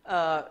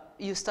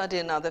study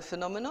another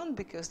phenomenon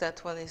because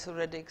that one is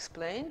already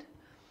explained,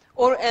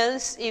 or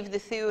else if the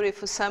theory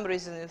for some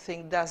reason you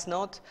think does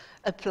not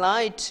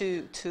apply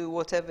to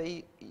whatever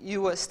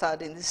you are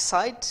studying, the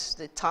site,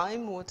 the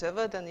time,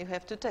 whatever, then you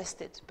have to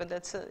test it. But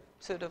that's a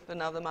sort of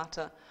another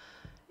matter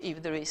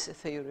if there is a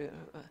theory.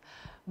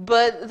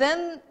 But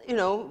then, you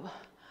know,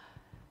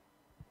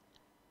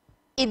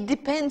 it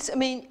depends, I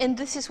mean, and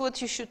this is what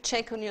you should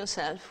check on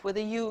yourself, whether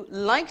you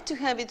like to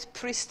have it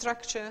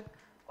pre-structured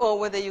or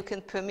whether you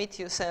can permit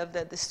yourself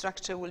that the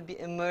structure will be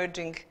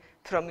emerging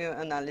from your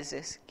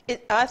analysis.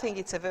 I think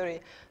it's a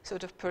very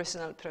sort of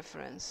personal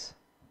preference.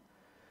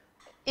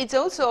 It's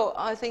also,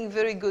 I think,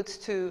 very good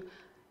to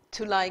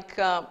like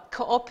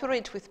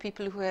cooperate with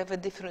people who have a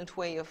different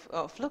way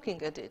of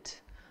looking at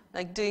it.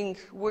 Like doing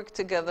work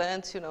together,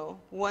 and you know,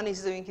 one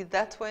is doing it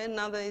that way,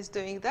 another is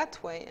doing that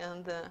way,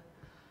 and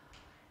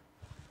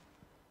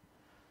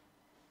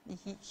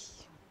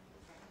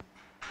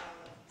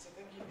So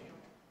thank you for your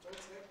talk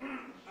today.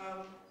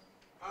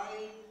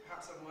 I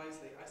have some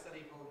wisely. I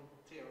study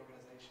volunteer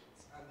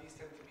organizations, and these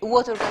tend to be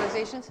what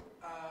organizations?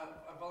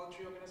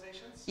 Voluntary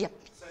organizations. Yep.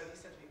 So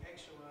these tend to be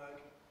extra work,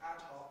 ad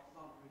hoc,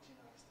 not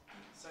routinized.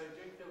 So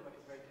doing fieldwork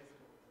is very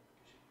difficult with them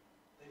because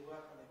they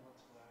work when they want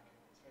to work,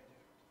 and it's very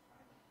difficult to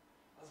find them.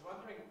 I was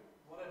wondering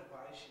what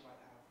advice you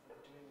might have for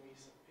doing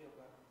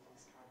fieldwork with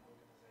these kind of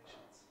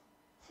organizations.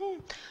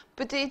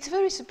 But it's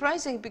very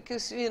surprising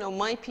because, you know,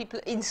 my people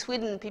in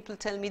Sweden, people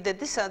tell me that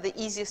these are the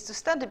easiest to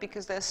study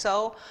because they're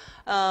so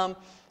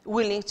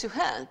willing to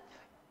help.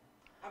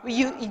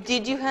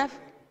 Did you have?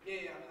 Yeah, I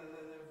mean,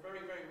 they're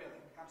very, very willing,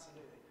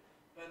 absolutely.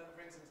 But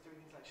for instance, doing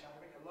things like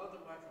shadowing, a lot of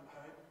them work from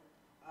home.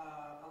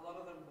 A lot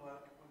of them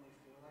work when they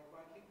feel like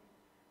working.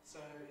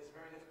 So it's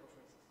very difficult,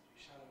 for instance, to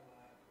do shadow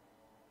work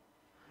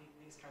or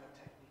these kind of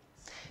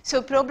techniques. So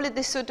probably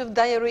this sort of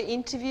diary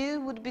interview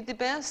would be the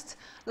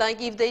best. Like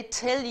if they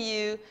tell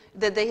you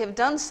that they have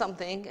done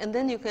something, and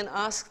then you can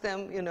ask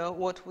them, you know,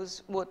 what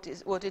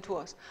it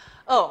was.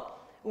 Oh.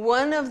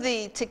 One of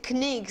the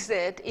techniques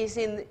that is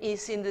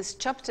in this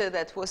chapter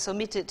that was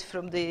omitted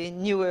from the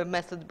newer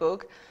method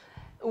book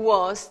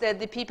was that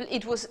the people,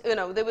 it was, you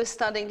know, they were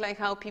studying like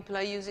how people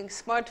are using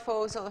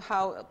smartphones or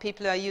how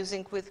people are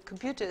using with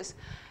computers.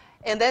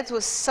 And that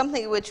was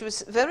something which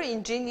was very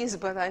ingenious,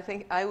 but I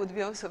think I would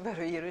be also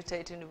very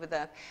irritated with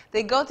that.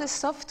 They got a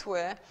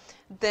software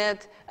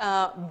that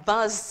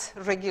buzzed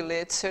regularly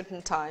at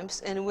certain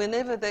times, and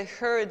whenever they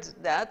heard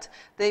that,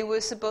 they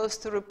were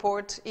supposed to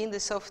report in the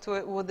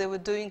software what they were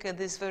doing at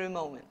this very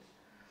moment.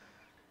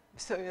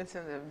 So it's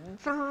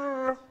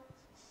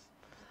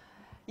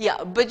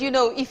yeah, but you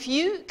know, if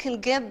you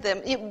can get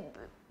them,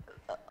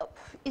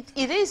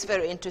 it is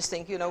very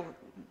interesting, you know,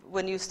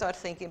 when you start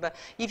thinking about,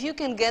 if you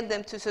can get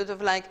them to sort of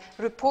like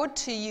report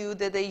to you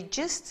that they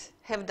just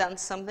have done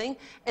something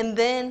and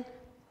then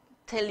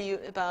tell you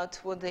about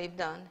what they've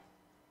done.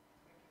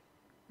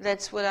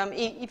 That's what I'm,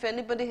 if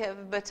anybody have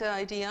a better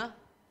idea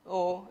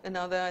or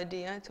another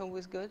idea, it's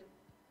always good.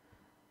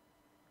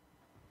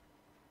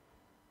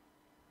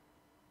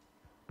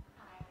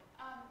 Hi.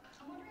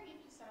 I'm wondering if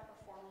you set up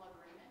a formal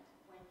agreement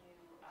when you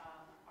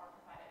are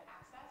provided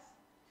access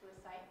to a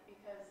site,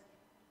 because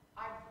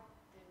I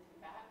didn't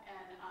do that,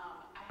 and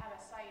I had a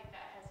site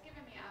that has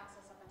given me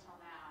access up until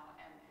now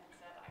and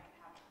said I can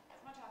have as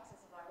much access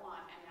as I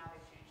want, and now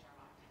they've changed their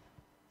mind.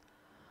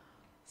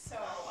 So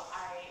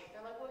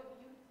they're like, well,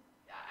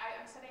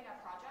 I'm setting a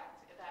project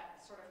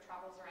that sort of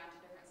travels around to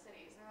different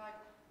cities. And they're like,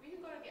 we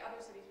can go to the other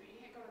cities, but you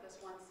can't go to this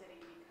one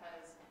city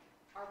because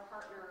our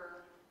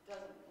partner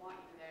doesn't want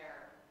you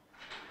there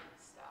and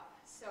stuff.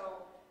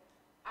 So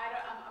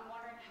I'm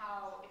wondering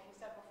how, if you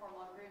set up a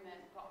formal agreement,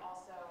 but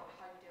also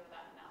how you deal with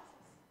that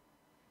analysis.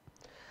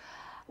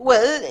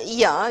 Well,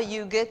 yeah,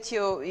 you get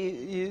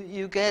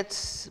you get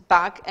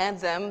back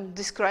at them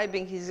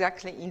describing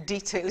exactly in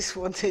details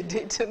what they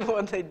did and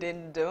what they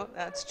didn't do.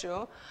 That's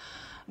true.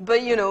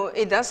 But, you know,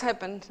 it does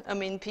happen. I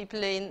mean,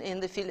 people in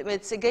the field,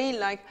 it's again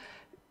like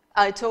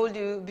I told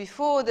you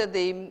before that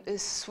the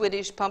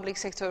Swedish public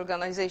sector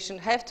organization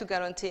have to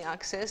guarantee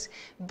access,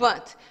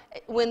 but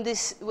when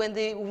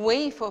the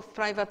wave of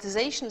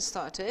privatization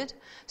started,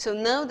 so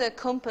now they're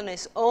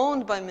companies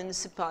owned by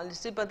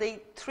municipality, but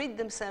they treat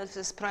themselves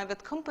as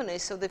private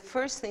companies. So the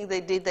first thing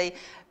they did, they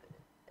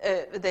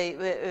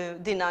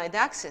denied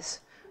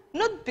access.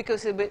 Not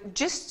because,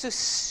 just to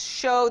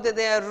show that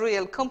they are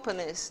real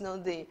companies,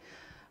 not the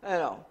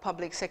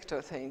public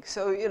sector thing.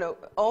 So, you know,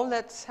 all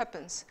that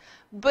happens.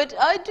 But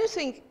I do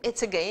think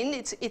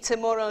it's a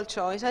moral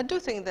choice. I do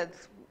think that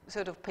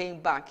sort of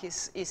paying back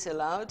is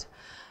allowed.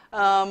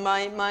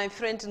 My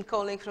friend and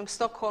colleague from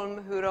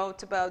Stockholm who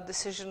wrote about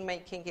decision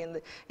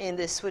making in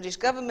the Swedish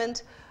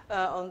government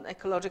on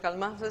ecological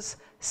matters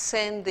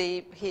sent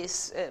the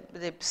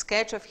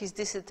sketch of his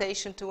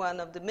dissertation to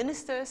one of the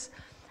ministers,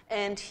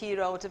 and he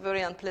wrote a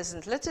very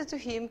unpleasant letter to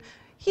him.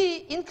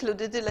 He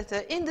included the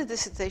letter in the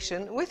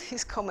dissertation with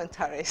his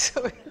commentary,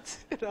 so it's,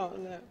 you know,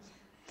 no.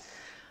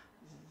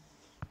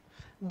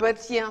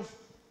 But yeah,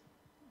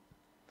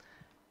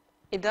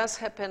 it does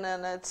happen,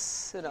 and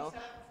it's, you know. Did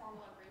you set up a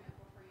formal agreement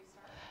before you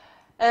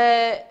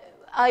started?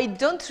 I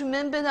don't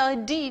remember that I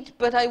did,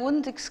 but I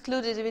wouldn't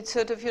exclude it. It's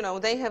sort of, you know,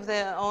 they have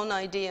their own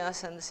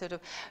ideas and sort of.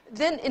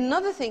 Then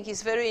another thing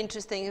is very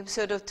interesting,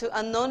 sort of to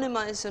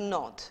anonymize or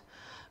not.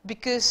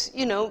 Because,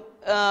 you know,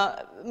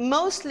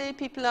 mostly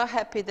people are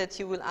happy that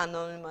you will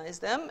anonymize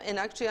them, and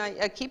actually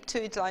I keep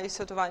to it.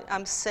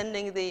 I'm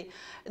sending the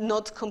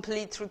not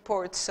complete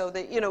reports, so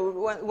that, you know,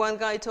 one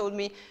guy told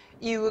me,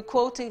 you were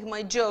quoting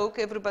my joke,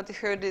 everybody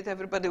heard it,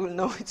 everybody will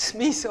know it's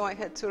me, so I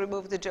had to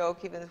remove the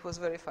joke, even if it was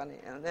very funny.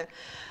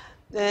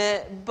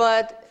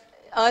 But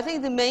I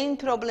think the main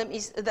problem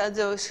is that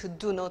those who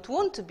do not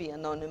want to be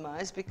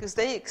anonymized, because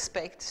they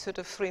expect sort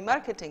of free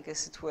marketing,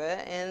 as it were,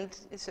 and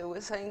so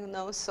we're saying,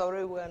 no,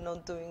 sorry, we're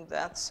not doing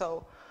that.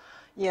 So,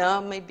 yeah,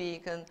 maybe you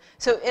can.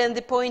 So, and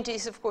the point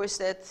is, of course,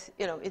 that,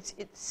 you know,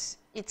 it's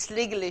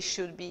legally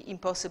should be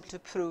impossible to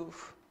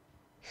prove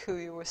who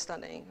you were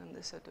studying on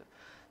this sort of.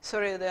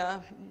 Sorry,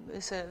 there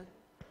is a.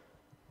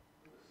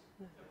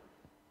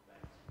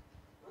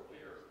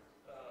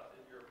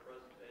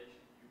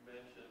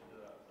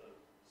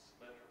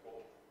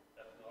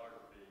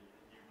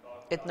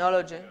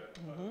 Ethnology.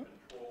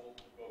 Controlled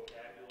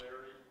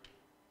vocabulary,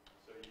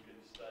 so you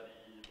can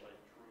study like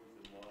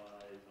truth and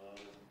lies,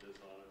 honest and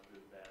dishonest,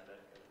 good, bad,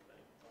 that kind of thing.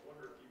 I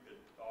wonder if you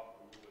could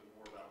talk a little bit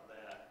more about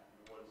that.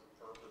 What is the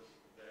purpose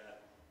of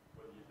that?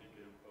 Whether you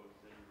think it imposes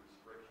any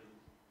restrictions?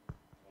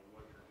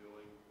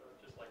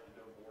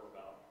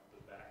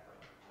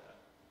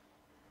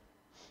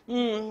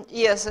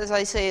 Yes, as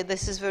I say,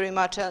 this is very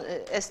much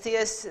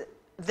STS.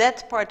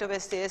 That part of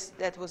STS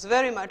that was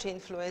very much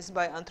influenced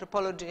by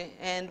anthropology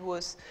and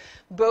was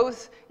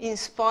both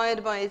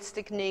inspired by its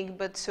technique,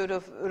 but sort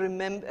of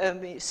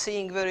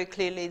seeing very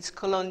clearly its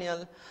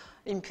colonial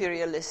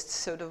imperialist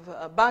sort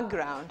of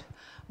background.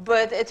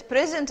 But at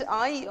present,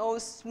 I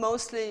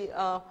mostly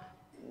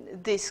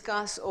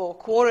discuss or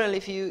quarrel,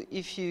 if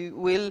you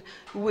will,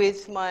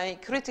 with my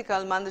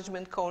critical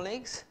management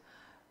colleagues.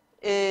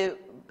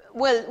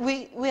 Well,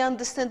 we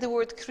understand the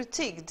word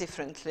critique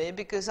differently,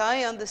 because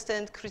I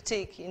understand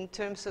critique in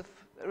terms of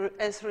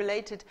as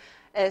related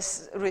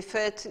as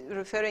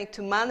referring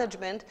to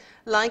management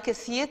like a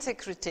theater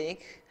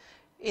critique,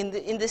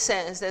 in the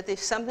sense that if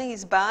something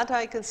is bad,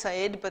 I can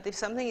say it, but if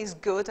something is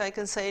good, I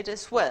can say it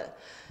as well.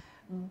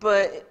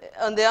 But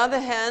on the other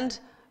hand,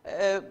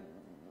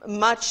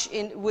 much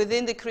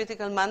within the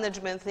critical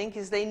management thing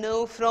is they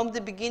know from the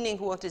beginning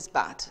what is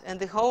bad, and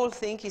the whole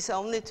thing is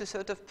only to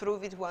sort of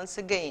prove it once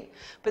again.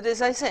 But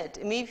as I said,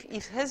 if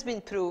it has been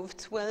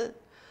proved, well,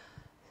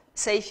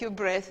 save your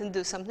breath and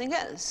do something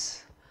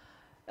else.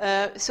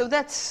 So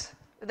that's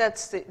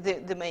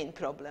the main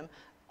problem.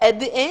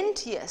 At the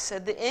end, yes,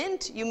 at the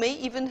end, you may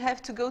even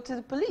have to go to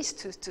the police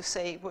to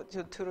say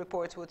to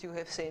report what you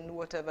have seen,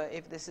 whatever,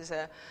 if this is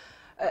a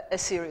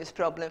serious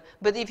problem.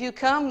 But if you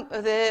come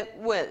there,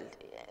 well,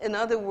 in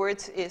other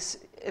words, is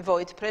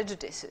avoid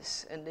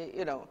prejudices, and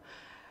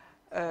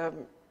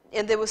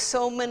and there were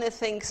so many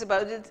things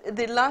about it.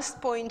 The last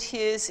point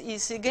here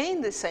is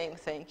again the same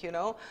thing,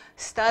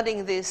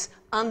 studying these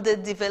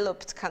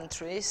underdeveloped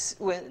countries.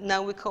 Well,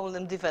 now we call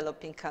them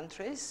developing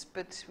countries,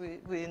 but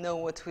we know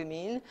what we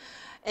mean,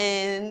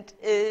 and.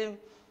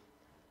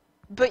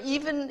 But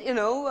even,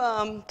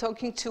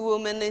 talking to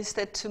women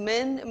instead to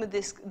men, I mean,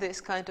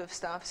 this kind of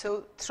stuff.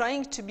 So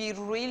trying to be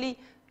really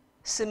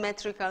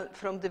symmetrical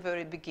from the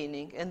very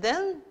beginning. And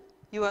then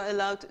you are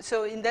allowed to,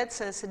 so in that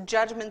sense, a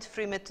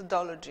judgment-free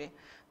methodology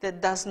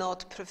that does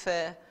not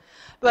prefer.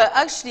 But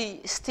actually,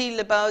 still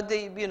about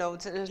the,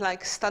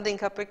 like studying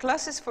upper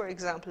classes, for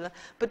example.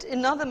 But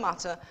another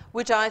matter,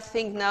 which I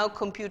think now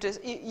computers,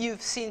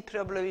 you've seen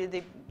probably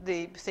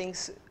the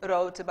things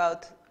wrote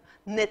about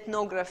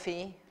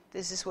ethnography.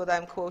 This is what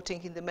I'm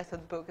quoting in the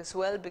method book as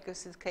well,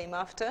 because it came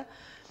after.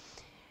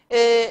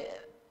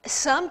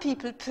 Some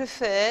people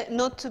prefer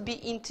not to be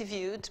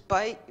interviewed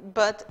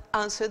but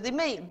answer the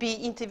mail, be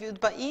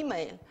interviewed by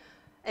email.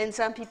 And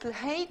some people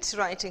hate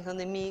writing on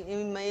the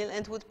email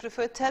and would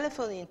prefer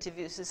telephone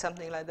interviews or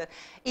something like that.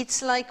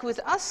 It's like with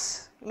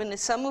us. I mean,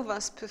 some of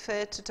us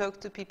prefer to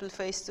talk to people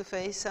face to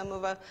face, some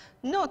of us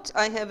not.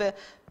 I have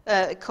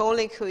a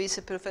colleague who is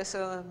a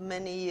professor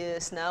many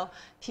years now.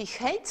 He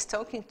hates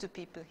talking to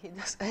people. He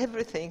does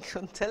everything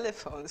on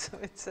telephone. So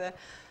it's,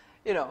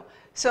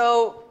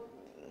 so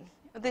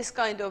this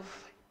kind of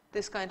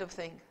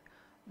thing,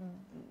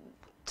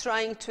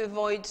 trying to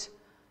avoid,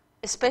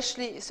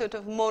 especially sort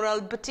of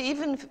moral, but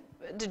even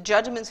the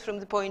judgments from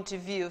the point of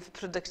view of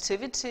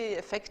productivity,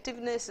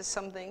 effectiveness, is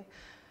something.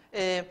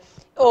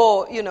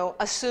 Or,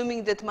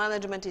 assuming that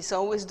management is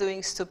always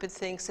doing stupid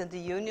things and the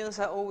unions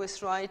are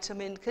always right. I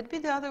mean, it could be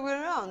the other way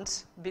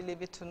around,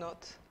 believe it or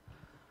not.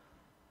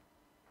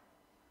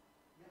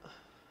 You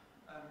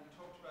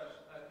talked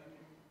about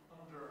looking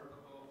under,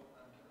 above,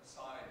 and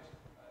aside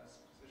as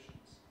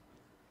positions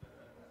that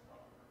an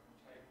ethnographer can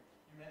take.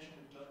 You mentioned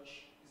in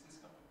Dutch. Is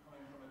this coming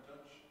from a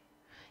Dutch?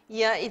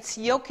 Yeah, it's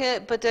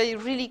Joke, but I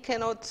really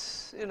cannot,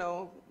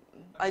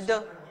 I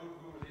don't.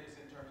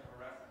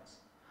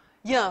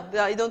 Yeah,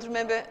 I don't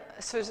remember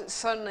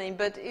surname,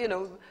 but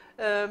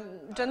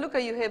Gianluca,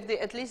 you have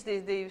at least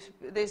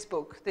this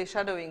book, the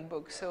Shadowing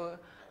book. So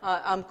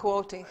I'm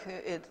quoting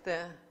it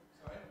there.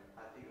 Sorry?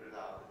 I figured it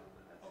out.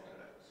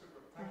 Okay, super.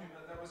 Thank you.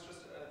 That was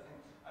just a thing.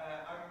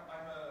 I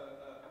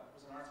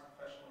was an arts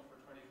professional for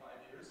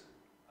 25 years,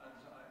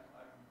 and I'm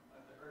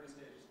at the early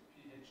stages of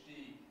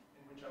PhD,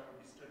 in which I would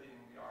be studying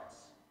the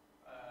arts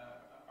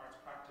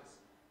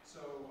practice.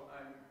 So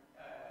I'm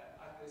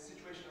at the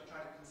situation of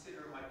trying to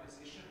consider my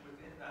position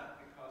within that,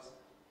 because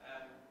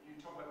you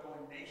talk about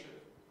going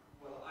native.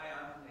 Well, I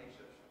am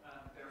native,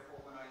 and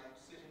therefore when I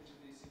sit into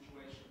these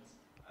situations,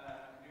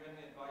 do you have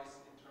any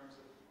advice in terms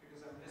of,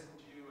 because I'm listening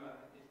to you, and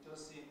it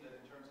does seem that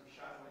in terms of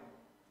shadowing,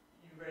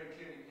 you very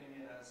clearly came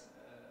in as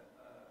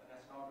an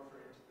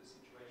ethnographer into the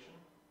situation,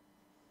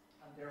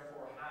 and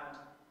therefore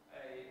had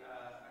a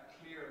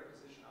clear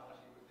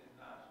positionality within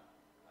that.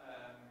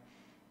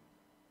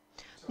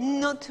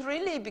 Not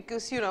really,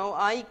 because,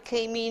 I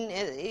came in,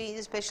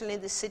 especially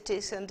in the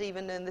cities and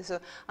even in this,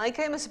 I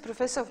came as a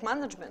professor of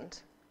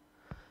management.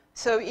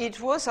 So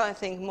it was, I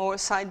think, more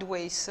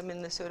sideways. I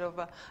mean, the sort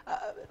of,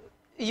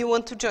 you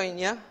want to join,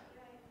 yeah?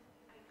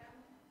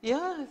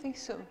 Yeah, I think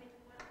so. I mean,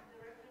 the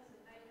reference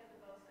that I have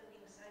about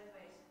studying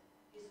sideways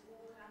is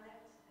Ulf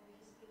Hanert, and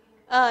he's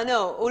speaking.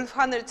 No, Ulf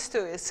Hanert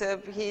too.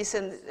 He's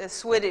a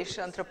Swedish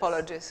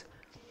anthropologist.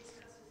 He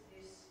discusses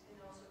this,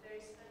 so there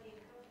is studying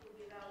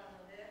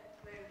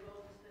where he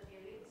goes to study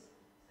elites.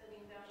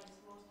 Studying down is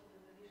most of the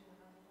tradition of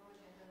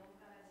anthropology, and then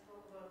Ulf Hanert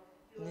spoke about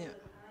he was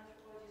an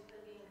anthropologist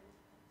studying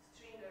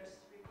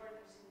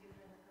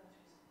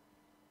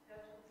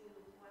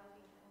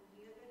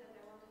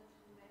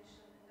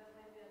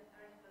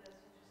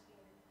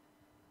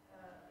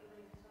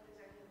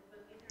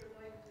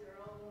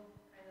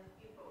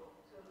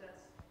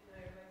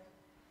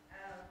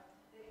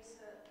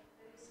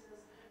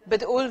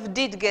But Ulf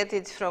did get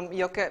it from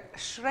Jocke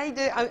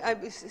Schrader. I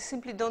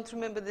simply don't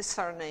remember the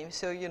surname,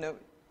 so, you know,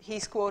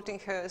 he's quoting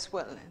her as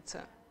well. It's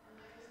it's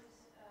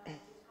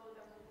called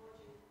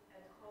Anthropology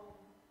at Home,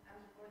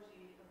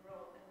 Anthropology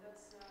Abroad, and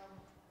that's,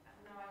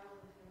 now I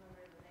wouldn't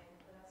remember the name,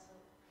 but that's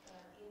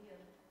an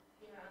Indian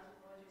female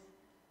anthropologist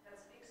that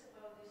speaks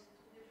about these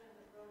two different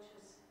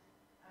approaches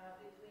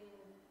between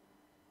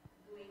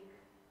doing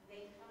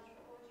native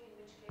anthropology,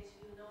 in which case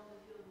you know the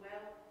field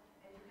well,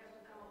 and you have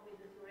to come up with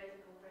the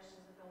theoretical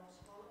questions that are most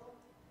followable,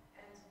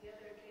 and the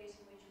other case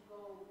in which you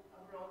go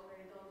abroad where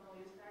you don't know,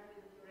 you start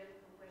with the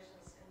theoretical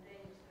questions and then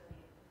you study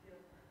the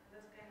field. And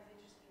that's kind of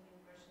interesting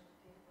impression to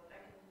think about. I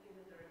can give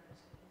you the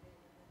reference, you can take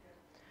it from here.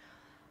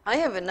 I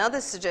have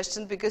another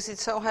suggestion, because it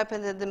so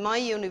happened that at my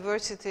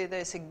university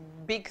there's a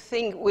big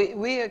thing.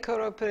 We are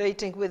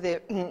cooperating with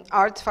the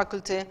art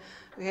faculty.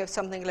 We have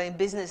something like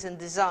business and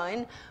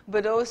design,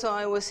 but also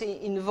I was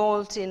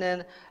involved in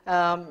an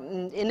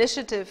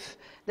initiative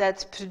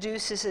that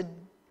produces a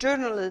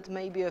journal that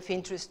may be of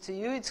interest to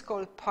you. It's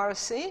called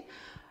PARSI,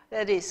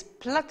 that is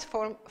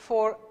Platform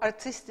for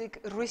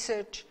Artistic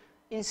Research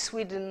in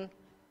Sweden,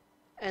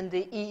 and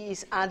the E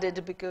is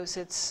added because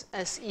it's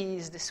SE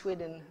is the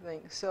Sweden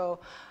thing. So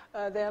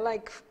they're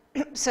like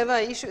several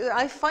issues.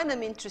 I find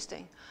them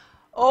interesting.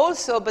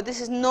 Also, but this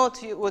is not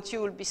what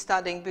you will be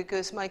studying,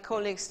 because my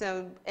colleagues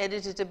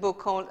edited a book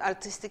called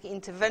Artistic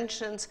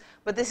Interventions,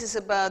 but this is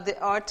about the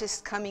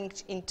artist coming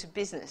into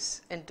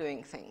business and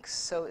doing things.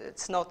 So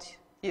it's not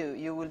you.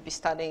 You will be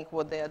studying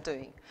what they are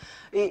doing.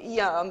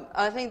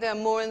 I think there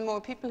are more and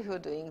more people who are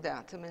doing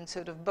that. I mean,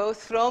 sort of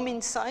both from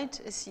inside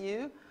as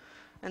you,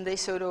 and they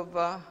sort of...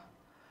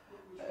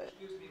 which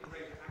gives me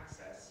great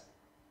access,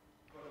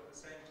 but at the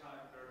same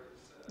time there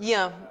is...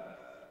 yeah.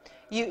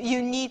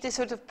 You need a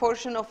sort of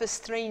portion of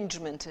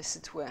estrangement, as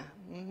it were.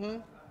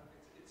 Mm-hmm.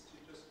 It's to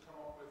just come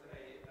up with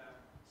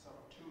some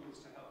tools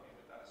to help me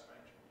with that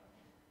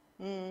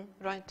estrangement.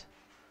 Right.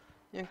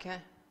 Okay.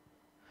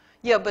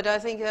 Yeah, but I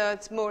think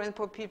it's more and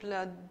more people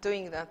are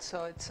doing that,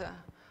 so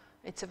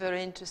it's a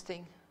very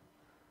interesting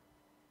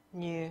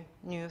new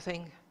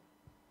thing.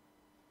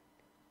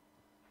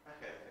 I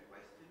have a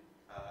question.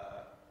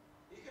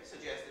 You can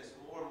suggest this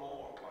more and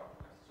more, well,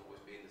 it's always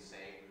been the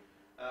same.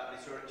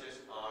 Researchers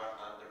are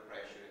under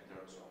pressure in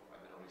terms of, I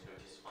don't know,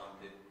 research is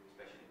funded,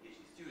 especially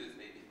PhD students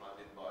may be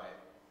funded by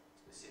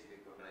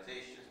specific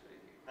organizations,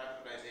 private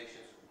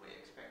organizations who may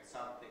expect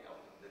something out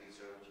of the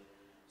research.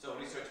 So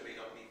research may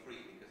not be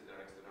free because there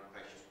are external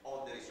pressures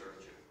on the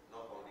researcher,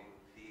 not only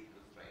field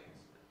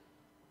constraints, but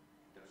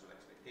in terms of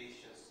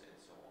expectations and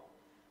so on.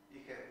 Do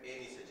you have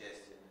any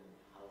suggestion on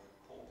how to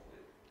cope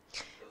with those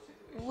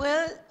situations?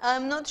 Well,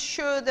 I'm not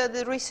sure that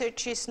the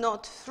research is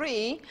not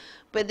free,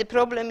 but the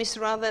problem is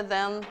rather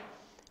than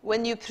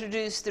when you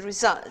produce the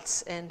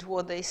results and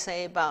what they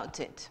say about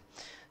it.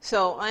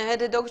 So I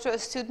had a doctoral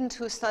student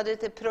who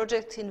studied a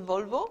project in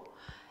Volvo,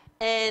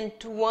 and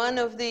one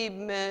of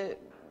the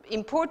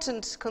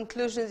important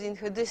conclusions in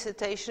her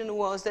dissertation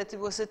was that it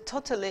was a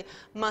totally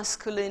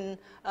masculine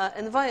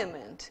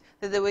environment,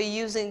 that they were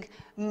using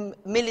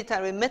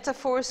military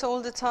metaphors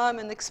all the time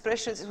and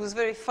expressions. It was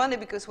very funny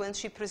because when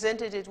she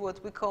presented it,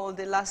 what we call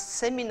the last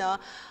seminar,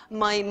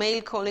 my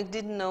male colleague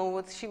didn't know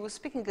what she was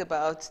speaking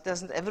about.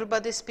 Doesn't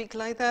everybody speak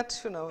like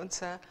that? You know,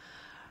 it's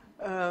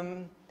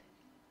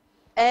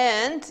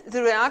and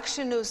the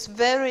reaction was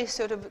very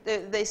sort of,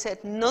 they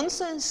said,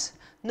 nonsense.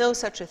 No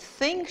such a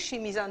thing. She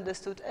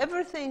misunderstood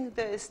everything.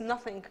 There is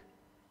nothing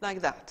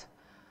like that.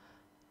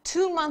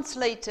 2 months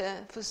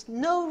later, for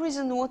no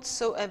reason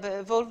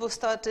whatsoever, Volvo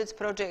started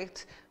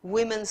project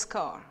Women's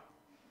Car.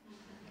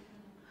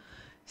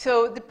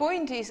 So the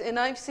point is, and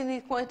I've seen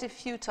it quite a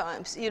few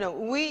times, you know,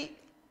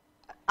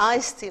 I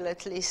still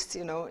at least,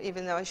 you know,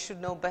 even though I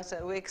should know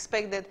better, we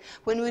expect that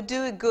when we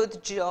do a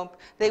good job,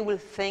 they will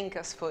thank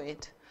us for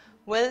it.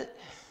 Well,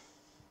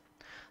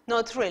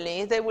 not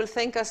really. They will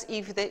thank us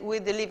if we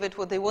delivered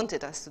what they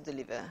wanted us to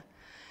deliver.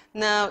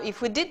 Now,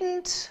 if we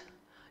didn't,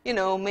 you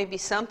know, maybe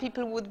some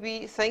people would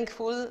be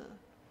thankful,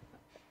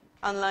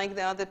 unlike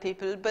the other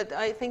people, but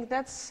I think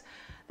that's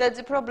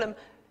the problem.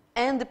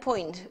 And the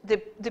point.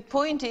 The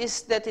point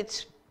is that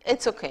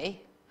it's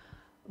okay,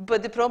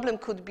 but the problem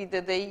could be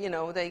that they, you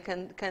know, they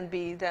can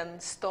be then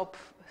stop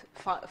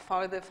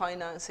further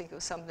financing or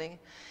something.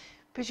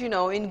 But you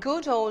know, in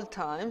good old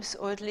times,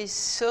 or at least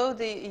so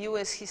the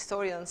US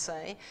historians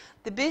say,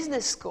 the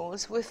business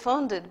schools were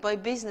founded by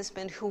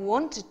businessmen who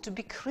wanted to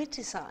be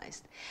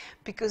criticized,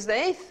 because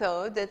they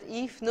thought that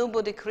if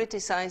nobody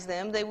criticized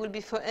them, they will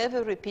be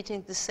forever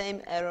repeating the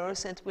same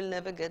errors and will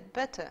never get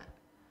better.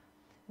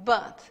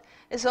 But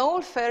as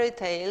all fairy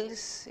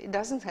tales, it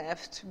doesn't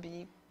have to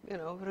be, you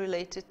know,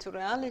 related to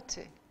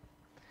reality.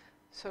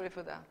 Sorry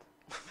for that.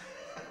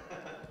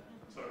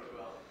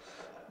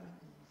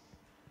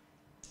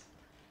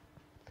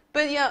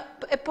 But yeah,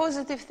 a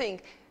positive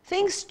thing.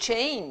 Things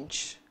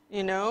change,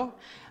 you know,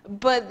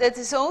 but that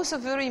is also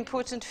very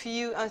important for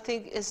you, I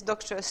think, as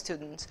doctoral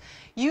students.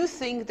 You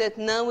think that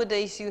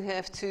nowadays you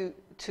have to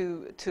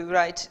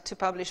to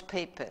publish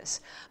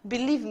papers.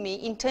 Believe me,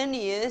 in 10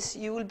 years,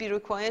 you will be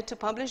required to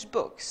publish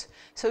books.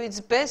 So it's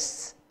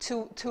best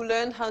to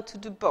learn how to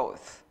do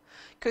both.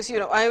 Because, you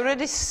know, I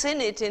already seen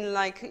it in,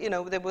 like, you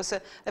know, there was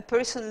a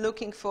person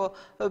looking for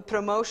a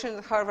promotion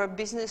at Harvard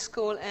Business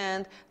School,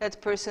 and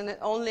that person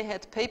only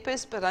had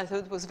papers, but I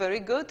thought it was very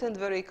good and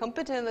very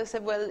competent. I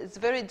said, well, it's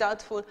very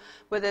doubtful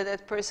whether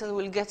that person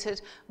will get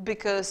it,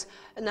 because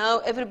now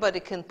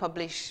everybody can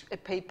publish a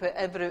paper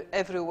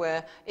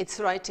everywhere. It's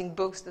writing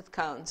books that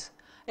counts.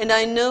 And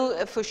I know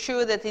for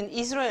sure that in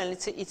Israel,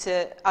 it's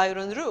an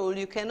iron rule.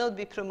 You cannot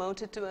be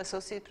promoted to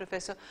associate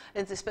professor,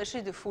 and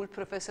especially the full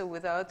professor,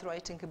 without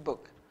writing a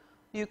book.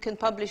 You can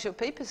publish your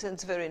papers, and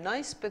it's very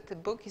nice, but the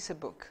book is a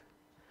book.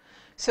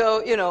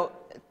 So, you know,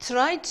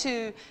 try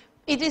to...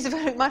 It is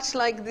very much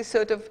like this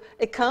sort of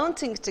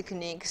accounting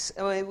techniques.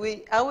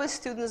 Our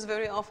students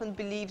very often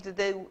believe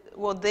that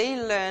what they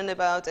learn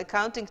about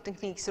accounting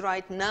techniques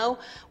right now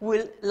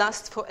will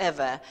last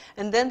forever.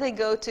 And then they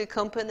go to a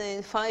company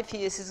in 5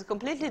 years. It's a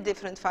completely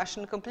different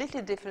fashion,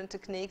 completely different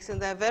techniques,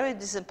 and they're very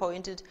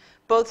disappointed,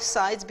 both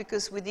sides,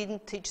 because we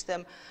didn't teach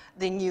them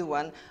the new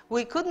one.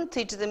 We couldn't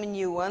teach them a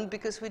new one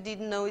because we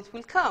didn't know it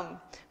will come.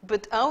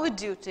 But our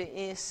duty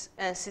is,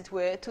 as it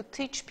were, to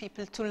teach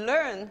people to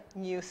learn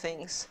new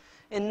things,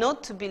 and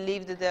not to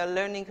believe that they are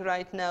learning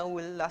right now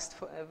will last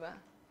forever,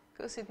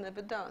 because it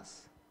never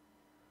does.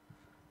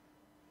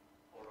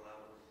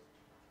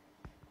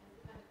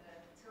 It's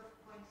a tough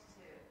point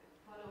to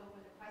follow up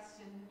with a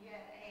question.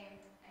 Yeah,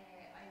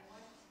 I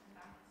wanted to come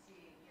back to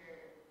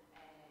your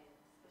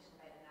discussion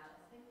about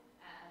analysis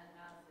and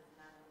analyzing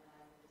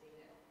the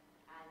data.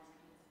 And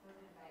you've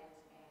spoken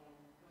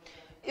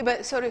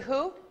about Sorry,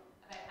 who?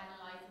 about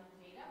analysing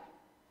the data.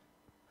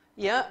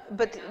 Yeah,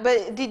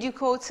 but did you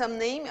quote some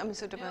name? I'm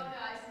sort of... No, I was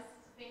just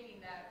thinking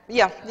that...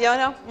 Yeah,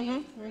 no. Very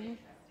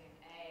interesting.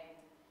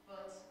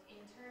 But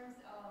in terms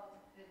of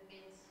the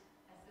bit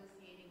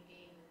associating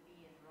A with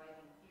B and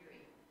driving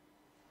theory,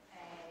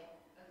 I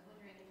was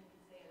wondering if you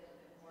could say a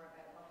little bit more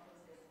about what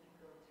process you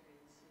go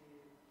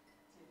through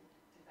to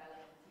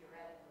develop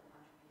theoretical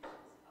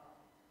contributions of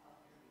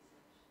your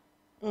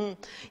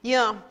research.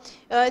 Yeah,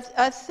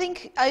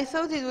 I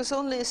thought it was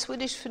only a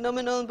Swedish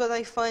phenomenon, but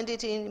I find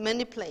it in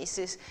many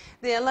places.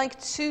 There are like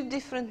two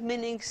different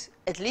meanings,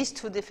 at least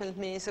two different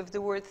meanings of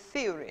the word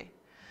theory.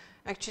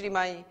 Actually,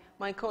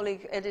 my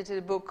colleague edited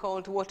a book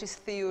called What is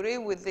Theory,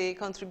 with the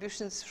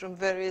contributions from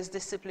various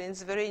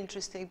disciplines. Very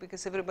interesting,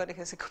 because everybody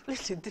has a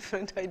completely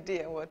different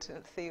idea what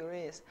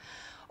theory is.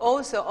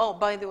 Also, oh,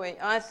 by the way,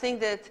 I think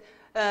that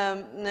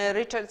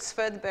Richard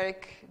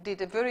Söderberg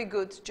did a very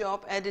good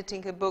job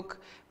editing a book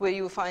where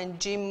you find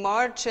Jim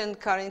March and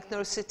Karin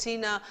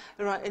Knorr-Cetina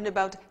writing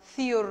about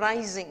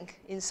theorizing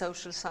in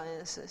social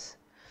sciences.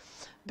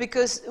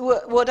 Because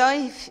what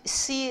I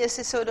see as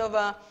a sort of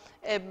a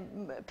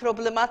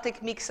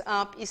problematic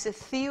mix-up is a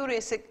theory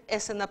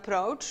as an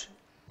approach,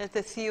 as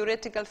a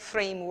theoretical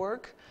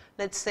framework,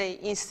 let's say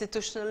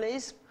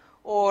institutionalism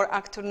or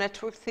actor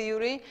network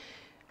theory.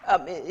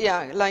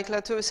 Yeah, like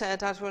Latour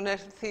said, actor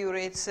network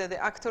theory, it's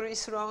the actor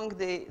is wrong,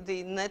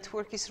 the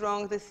network is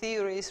wrong, the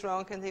theory is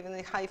wrong, and even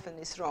the hyphen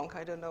is wrong.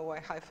 I don't know why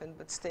hyphen,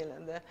 but still.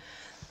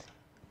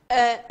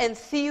 And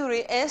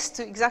theory as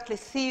to exactly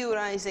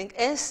theorizing,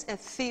 as a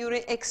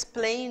theory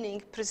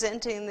explaining,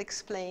 presenting and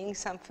explaining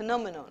some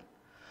phenomenon.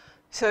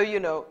 So, you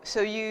know,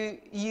 so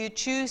you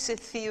choose a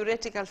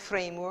theoretical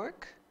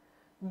framework,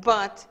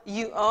 but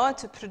you are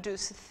to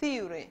produce a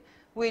theory,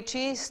 which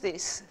is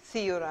this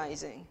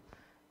theorizing.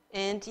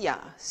 And yeah,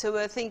 so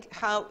I think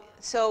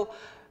so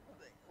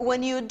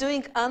when you're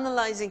doing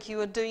analyzing,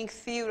 you are doing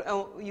theory,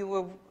 you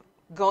are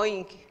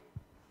going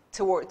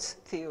towards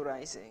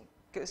theorizing.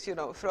 Because, you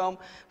know, from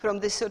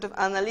this sort of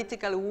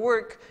analytical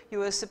work,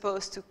 you are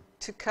supposed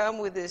to come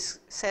with this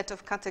set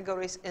of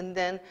categories and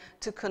then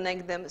to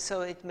connect them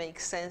so it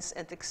makes sense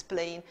and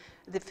explain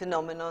the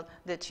phenomenon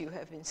that you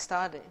have been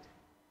studying.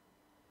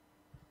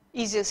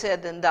 Easier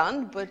said than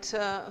done, but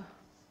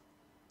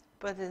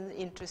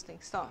interesting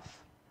stuff.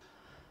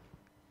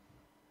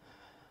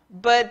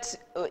 But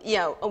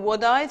yeah,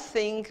 what I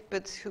think,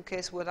 but who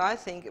cares what I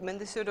think? I mean,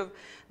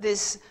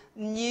 this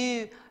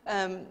new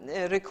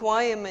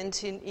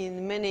requirement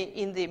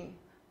in the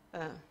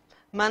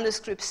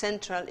manuscript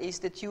central is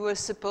that you are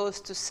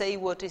supposed to say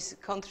what is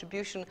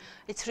contribution.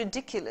 It's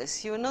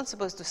ridiculous. You are not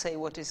supposed to say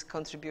what is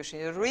contribution.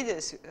 Your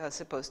readers are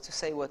supposed to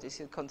say what is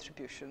your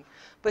contribution.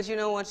 But you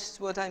know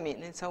what I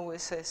mean. It's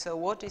always say, so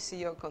what is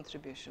your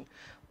contribution?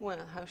 Well,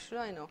 how should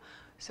I know?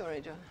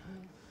 Sorry, John.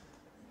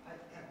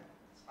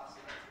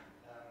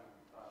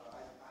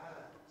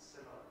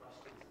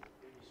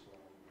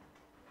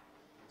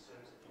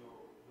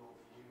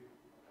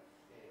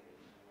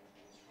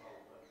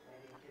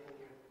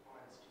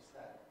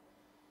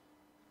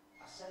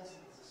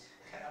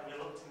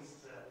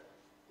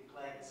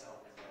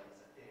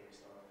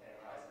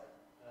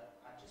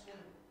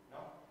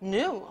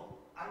 No.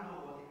 And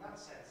in that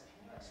sense,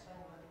 can you explain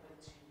a little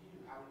bit to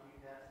you how you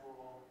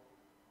therefore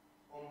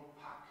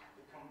unpack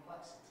the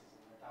complexities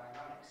and the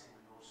dynamics in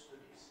your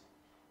studies?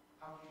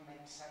 How do you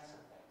make sense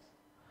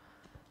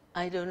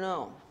I don't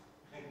know.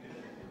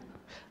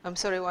 I'm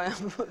sorry why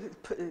I'm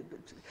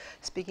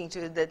speaking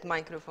to that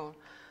microphone.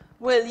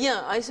 Well,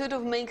 yeah, I sort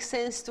of make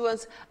sense to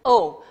us.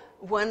 Oh,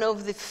 one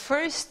of the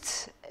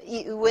first,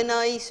 when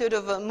I sort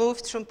of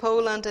moved from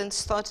Poland and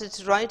started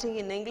writing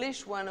in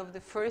English, one of the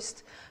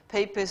first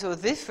papers, or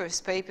the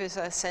first papers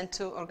I sent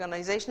to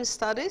organization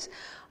studies,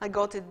 I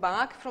got it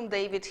back from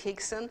David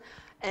Hickson,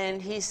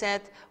 and he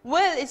said,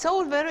 well, it's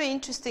all very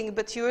interesting,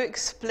 but you're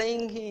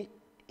explaining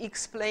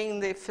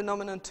the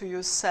phenomenon to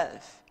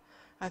yourself.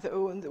 I thought,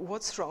 oh, and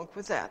what's wrong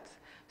with that?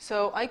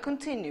 So I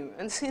continue,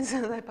 and since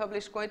then I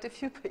published quite a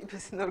few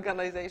papers in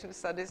organization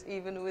studies,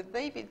 even with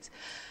David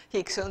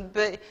Hickson.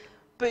 But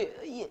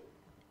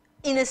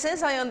in a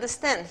sense, I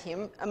understand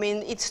him. I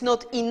mean, it's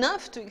not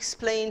enough to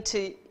explain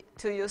to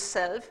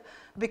yourself,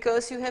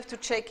 because you have to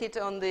check it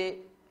on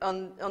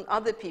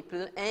other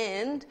people,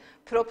 and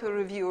proper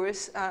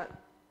reviewers are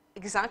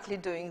exactly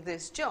doing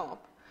this job.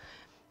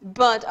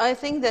 But I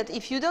think that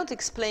if you don't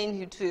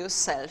explain it to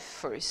yourself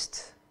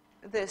first,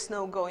 there's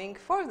no going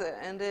further.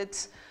 And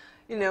it's,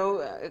 you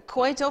know,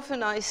 quite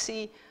often I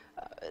see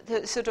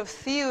the sort of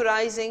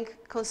theorizing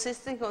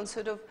consisting on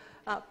sort of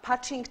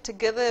patching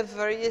together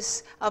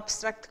various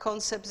abstract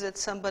concepts that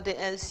somebody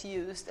else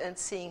used and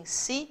saying,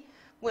 see?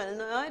 Well,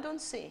 no, I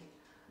don't see.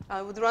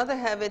 I would rather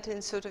have it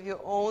in sort of your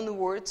own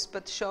words,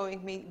 but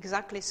showing me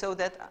exactly, so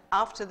that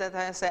after that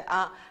I say,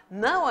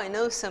 now I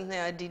know something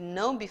I didn't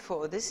know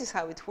before. This is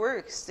how it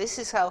works. This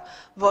is how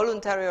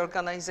voluntary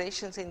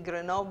organizations in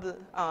Grenoble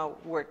are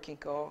working,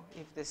 or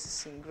if this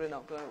is in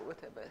Grenoble or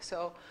whatever.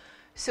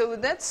 So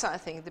that's, I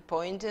think, the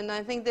point. And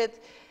I think that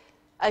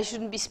I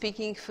shouldn't be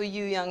speaking for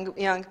you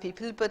young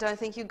people, but I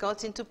think you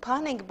got into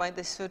panic by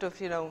this sort of,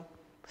 you know,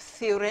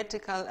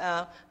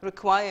 theoretical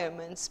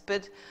requirements.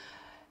 But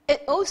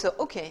also,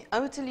 okay,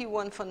 I will tell you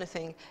one funny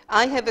thing.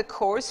 I have a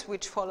course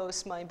which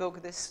follows my book,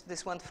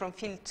 this one, From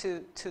Field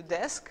to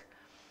Desk.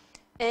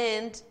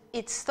 And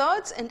it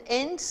starts and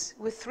ends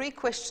with 3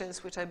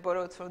 questions, which I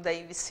borrowed from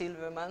David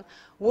Silverman.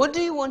 What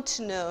do you want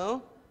to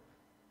know?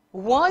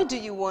 Why do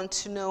you want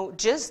to know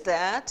just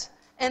that?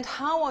 And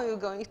how are you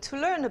going to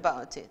learn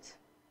about it?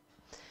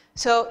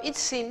 So it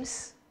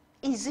seems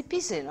easy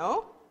peasy,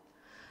 no?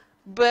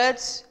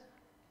 But,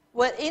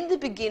 well, in the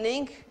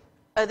beginning,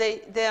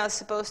 they are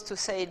supposed to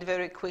say it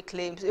very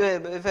quickly,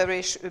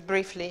 very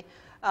briefly,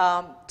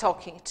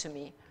 talking to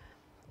me.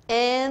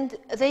 And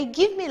they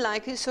give me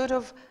like a sort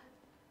of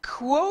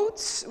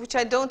quotes, which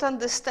I don't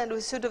understand,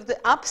 with sort of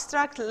the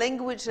abstract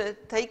language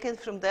taken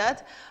from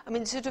that. I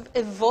mean, sort of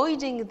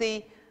avoiding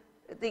the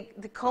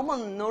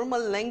common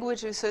normal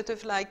language is sort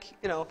of like,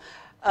 you know,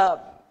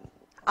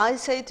 I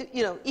say to,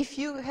 you know, if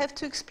you have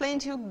to explain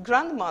to your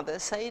grandmother,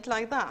 say it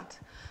like that.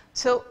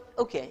 So,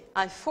 okay,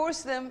 I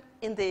force them,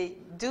 and they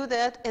do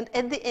that, and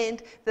at the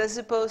end, they're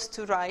supposed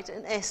to write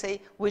an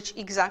essay which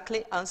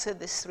exactly answers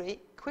these 3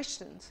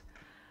 questions.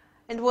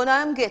 And what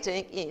I'm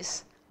getting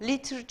is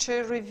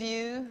literature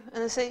review,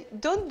 and I say,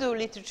 don't do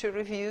literature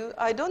review.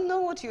 I don't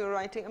know what you're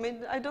writing. I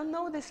mean, I don't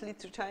know this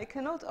literature. I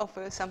cannot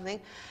offer something.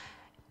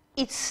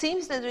 It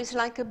seems that there is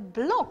like a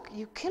block.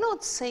 You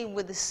cannot say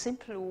with the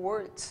simple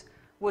words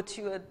what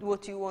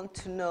you want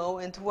to know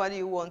and why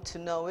you want to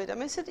know it. I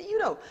mean, I said, you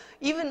know,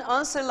 even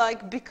answer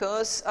like,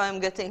 because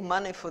I'm getting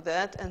money for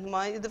that and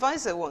my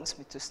advisor wants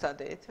me to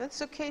study it. That's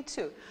okay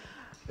too.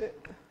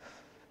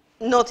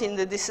 Not in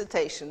the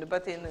dissertation,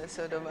 but in a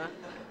sort of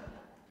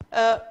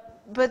a...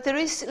 but there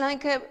is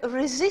like a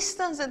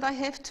resistance that I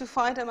have to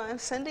fight, and I'm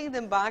sending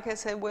them back. I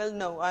say, well,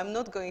 no, I'm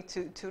not going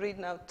to read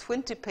now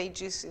 20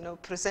 pages, you know,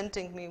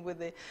 presenting me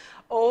with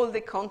all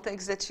the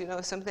context that, you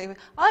know, something.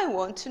 I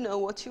want to know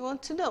what you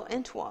want to know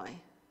and why.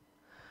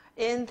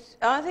 And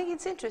I think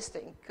it's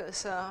interesting,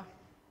 because,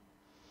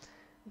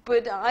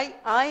 but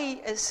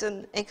I, as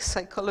an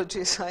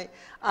ex-psychologist,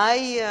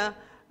 I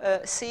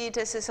see it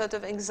as a sort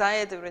of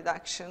anxiety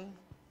reduction,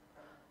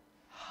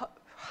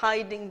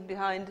 hiding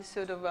behind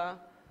sort of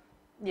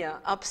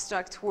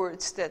abstract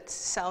words that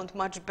sound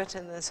much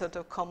better than sort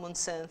of common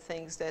sense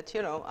things that,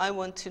 you know, I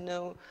want to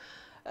know.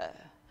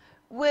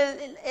 Well,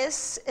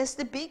 as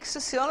the big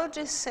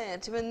sociologist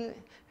said, when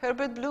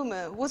Herbert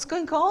Blumer, what's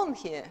going on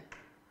here?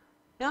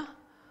 Yeah?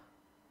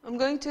 I'm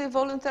going to a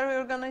voluntary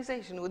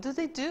organization. What do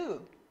they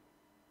do?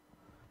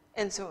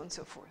 And so on and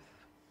so forth.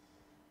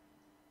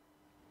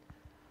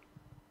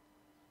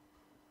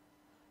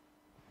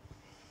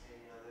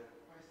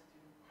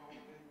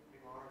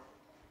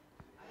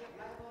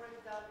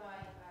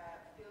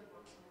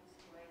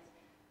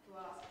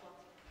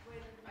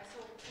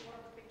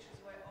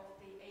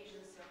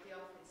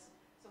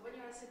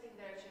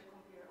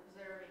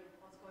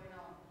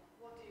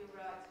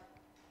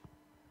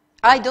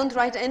 I don't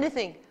write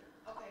anything.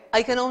 Okay.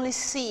 I can only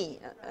see.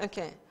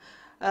 Okay.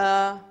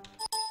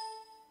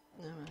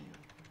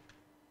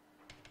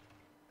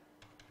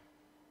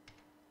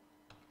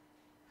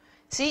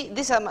 See,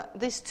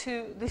 these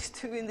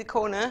two in the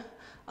corner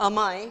are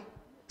my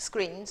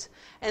screens,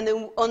 and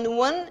on the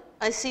one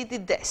I see the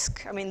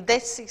desk. I mean,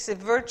 this is a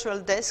virtual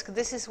desk.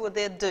 This is what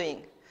they're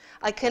doing.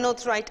 I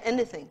cannot write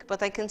anything,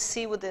 but I can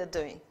see what they're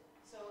doing.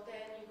 So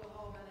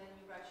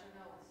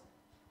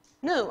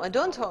No, I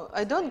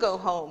don't go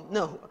home.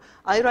 No,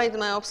 I write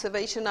my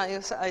observation.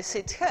 I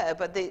sit here,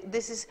 but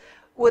this is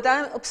what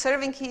I'm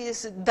observing here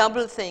is a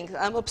double thing.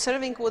 I'm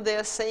observing what they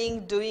are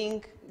saying,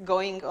 doing,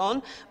 going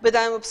on, but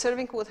I'm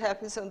observing what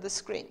happens on the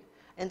screen,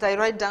 and I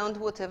write down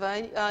whatever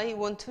I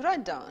want to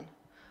write down,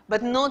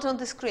 but not on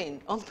the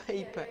screen, on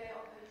paper. Yeah,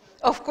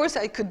 Of course,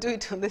 I could do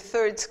it on the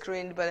third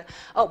screen, but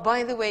oh,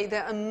 by the way,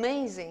 they're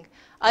amazing.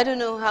 I don't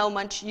know how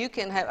much you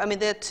can have. I mean,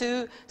 there are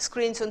 2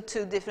 screens on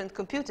 2 different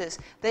computers.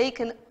 They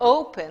can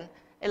open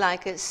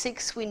like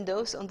 6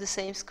 windows on the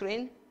same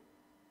screen,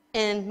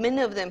 and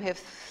many of them have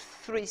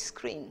 3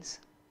 screens.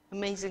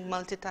 Amazing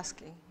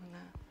multitasking.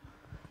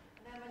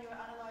 And then when you're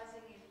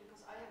analyzing it,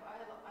 because I have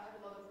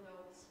a lot of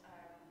notes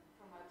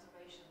from my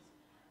observations,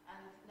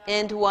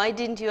 And why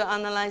didn't you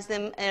analyze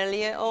them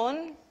earlier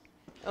on?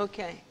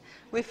 Okay,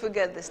 we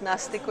forget this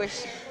nasty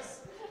question.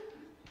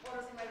 What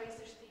was in my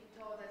research team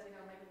told us,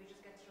 maybe we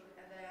just get through it,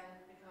 and then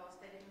because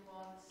they didn't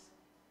want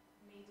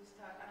me to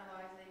start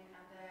analyzing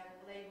and then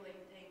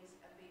labeling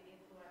things and being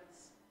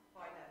influenced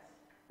by that.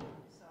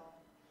 So,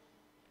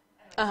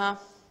 anyway.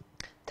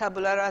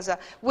 Tabula rasa.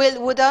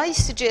 Well, what I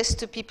suggest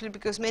to people,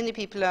 because many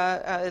people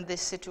are in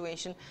this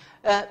situation,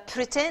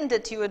 pretend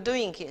that you are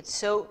doing it.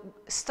 So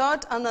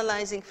start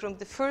analyzing from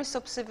the first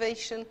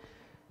observation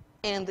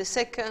and the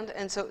second,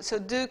 and so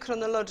do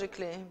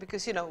chronologically,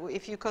 because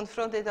if you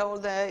confront it all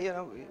there,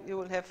 you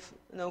will have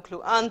no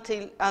clue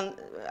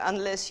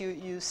unless you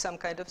use some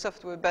kind of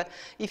software. But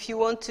if you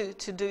want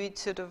to do it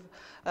sort of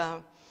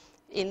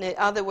in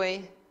another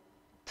way,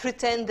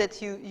 pretend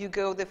that you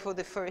go there for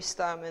the first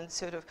time and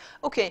sort of,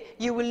 okay,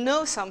 you will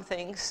know some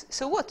things,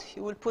 so what?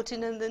 You will put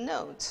it in the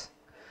notes.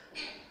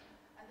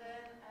 And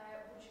then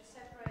would you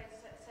separate,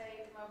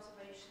 say, my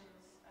observations,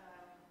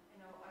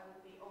 I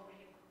would be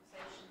overhearing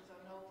conversations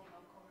or noting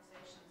on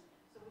conversations.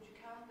 So would you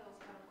count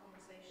those kind of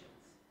conversations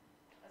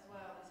as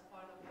well as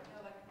part of,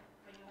 like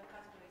when you have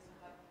categories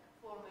of like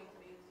formal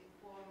interviews,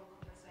 informal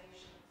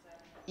conversations?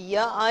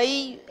 Yeah,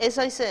 as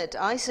I said,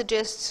 I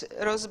suggest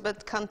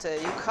Rosbeth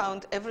Kanter, you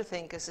count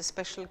everything as a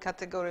special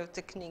category of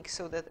technique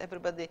so that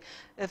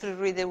every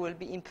reader will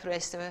be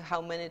impressed with how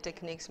many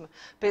techniques.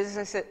 But as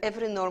I said,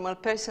 every normal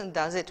person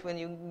does it. When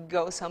you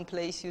go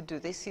someplace, you do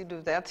this, you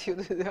do that, you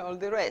do all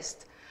the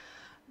rest.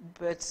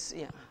 But,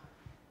 yeah.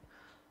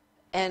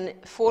 And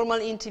formal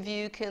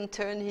interview can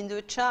turn into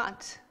a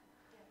chat.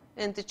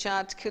 And the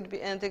chat could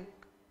be, and the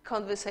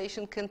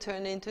conversation can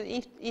turn into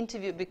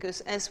interview,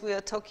 because as we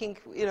are talking,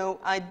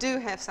 I do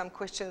have some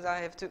questions I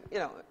have to,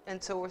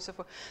 and so on and so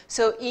forth.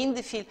 So in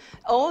the field,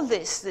 all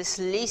this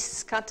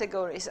lists,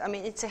 categories, I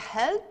mean, it's a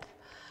help,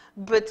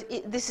 but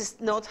this is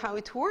not how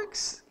it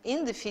works.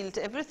 In the field,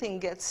 everything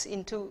gets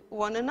into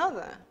one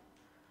another.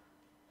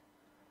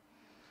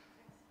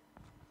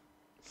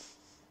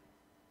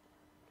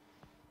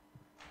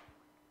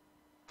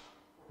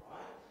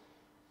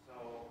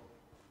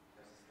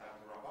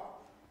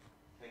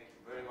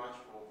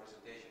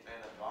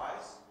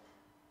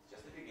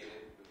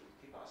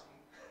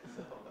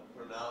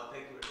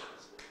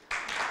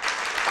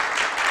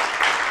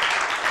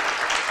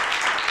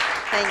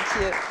 Thank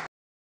you.